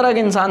ہر طرح کے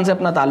انسان سے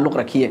اپنا تعلق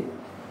رکھیے,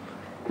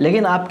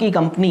 لیکن آپ کی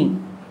کمپنی,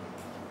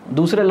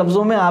 دوسرے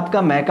لفظوں میں آپ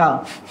کا میکا,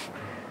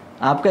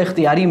 آپ کا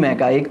اختیاری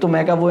میکا, ایک تو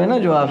میکا وہ ہے نا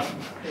جو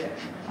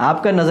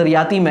آپ کا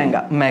نظریاتی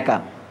میکا,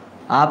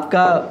 آپ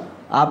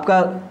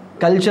کا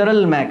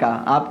کلچرل میکا،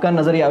 آپ کا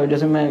نظریہ،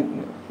 جیسے میں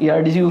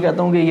ERDC کو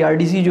کہتا ہوں کہ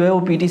ERDC جو ہے وہ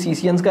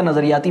PTCCNs کا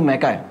نظریاتی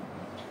میکا ہے،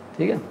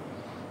 ٹھیک ہے،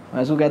 میں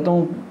ایسا کہتا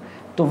ہوں.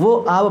 تو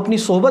وہ آپ اپنی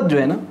صحبت جو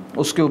ہے نا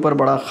اس کے اوپر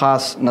بڑا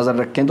خاص نظر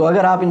رکھیں. تو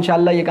اگر آپ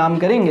انشاءاللہ یہ کام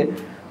کریں گے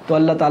تو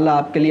اللہ تعالیٰ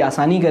آپ کے لیے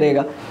آسانی کرے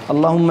گا.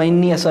 اللہم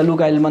انی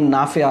اسألک علما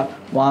نافعا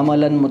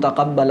وعملا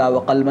متقبلا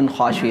وقلبا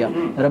خاشعا.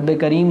 رب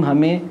کریم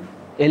ہمیں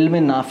علم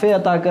نافع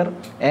عطا کر،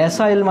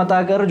 ایسا علم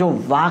عطا کر جو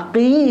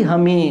واقعی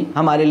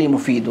ہمارے لیے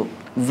مفید ہو،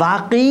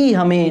 واقعی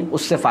ہمیں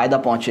اس سے فائدہ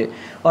پہنچے.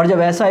 اور جب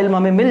ایسا علم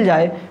ہمیں مل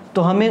جائے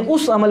تو ہمیں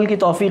اس عمل کی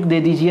توفیق دے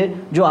دیجئے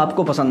جو آپ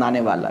کو پسند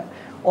آنے والا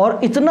ہے. اور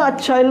اتنا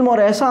اچھا علم اور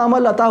ایسا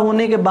عمل عطا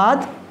ہونے کے بعد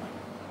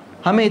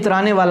ہمیں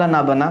اترانے والا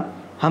نہ بنا،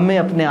 ہمیں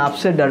اپنے آپ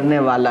سے ڈرنے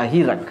والا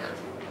ہی رکھ.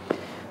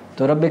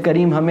 تو رب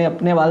کریم ہمیں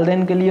اپنے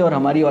والدین کے لیے اور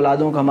ہماری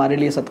اولادوں کو ہمارے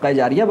لیے صدقہ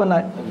جاریہ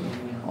بنائے.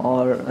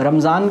 اور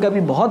رمضان کا بھی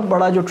بہت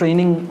بڑا جو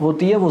ٹریننگ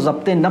ہوتی ہے وہ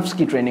ضبط نفس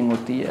کی ٹریننگ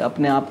ہوتی ہے.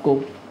 اپنے آپ کو،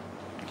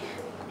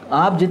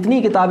 آپ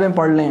جتنی کتابیں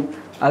پڑھ لیں،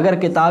 اگر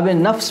کتاب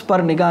نفس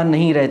پر نگاہ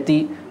نہیں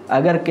رہتی،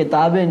 اگر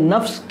کتاب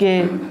نفس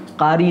کے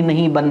قاری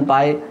نہیں بن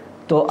پائے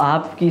تو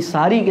آپ کی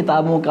ساری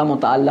کتابوں کا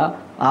مطالعہ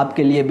آپ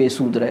کے لیے بے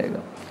سود رہے گا.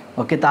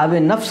 اور کتاب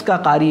نفس کا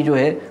قاری جو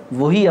ہے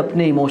وہی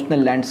اپنے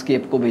ایموشنل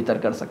لینڈسکیپ کو بہتر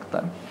کر سکتا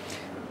ہے.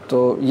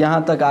 تو یہاں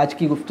تک آج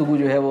کی گفتگو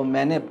جو ہے وہ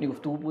میں نے اپنی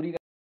گفتگو پوری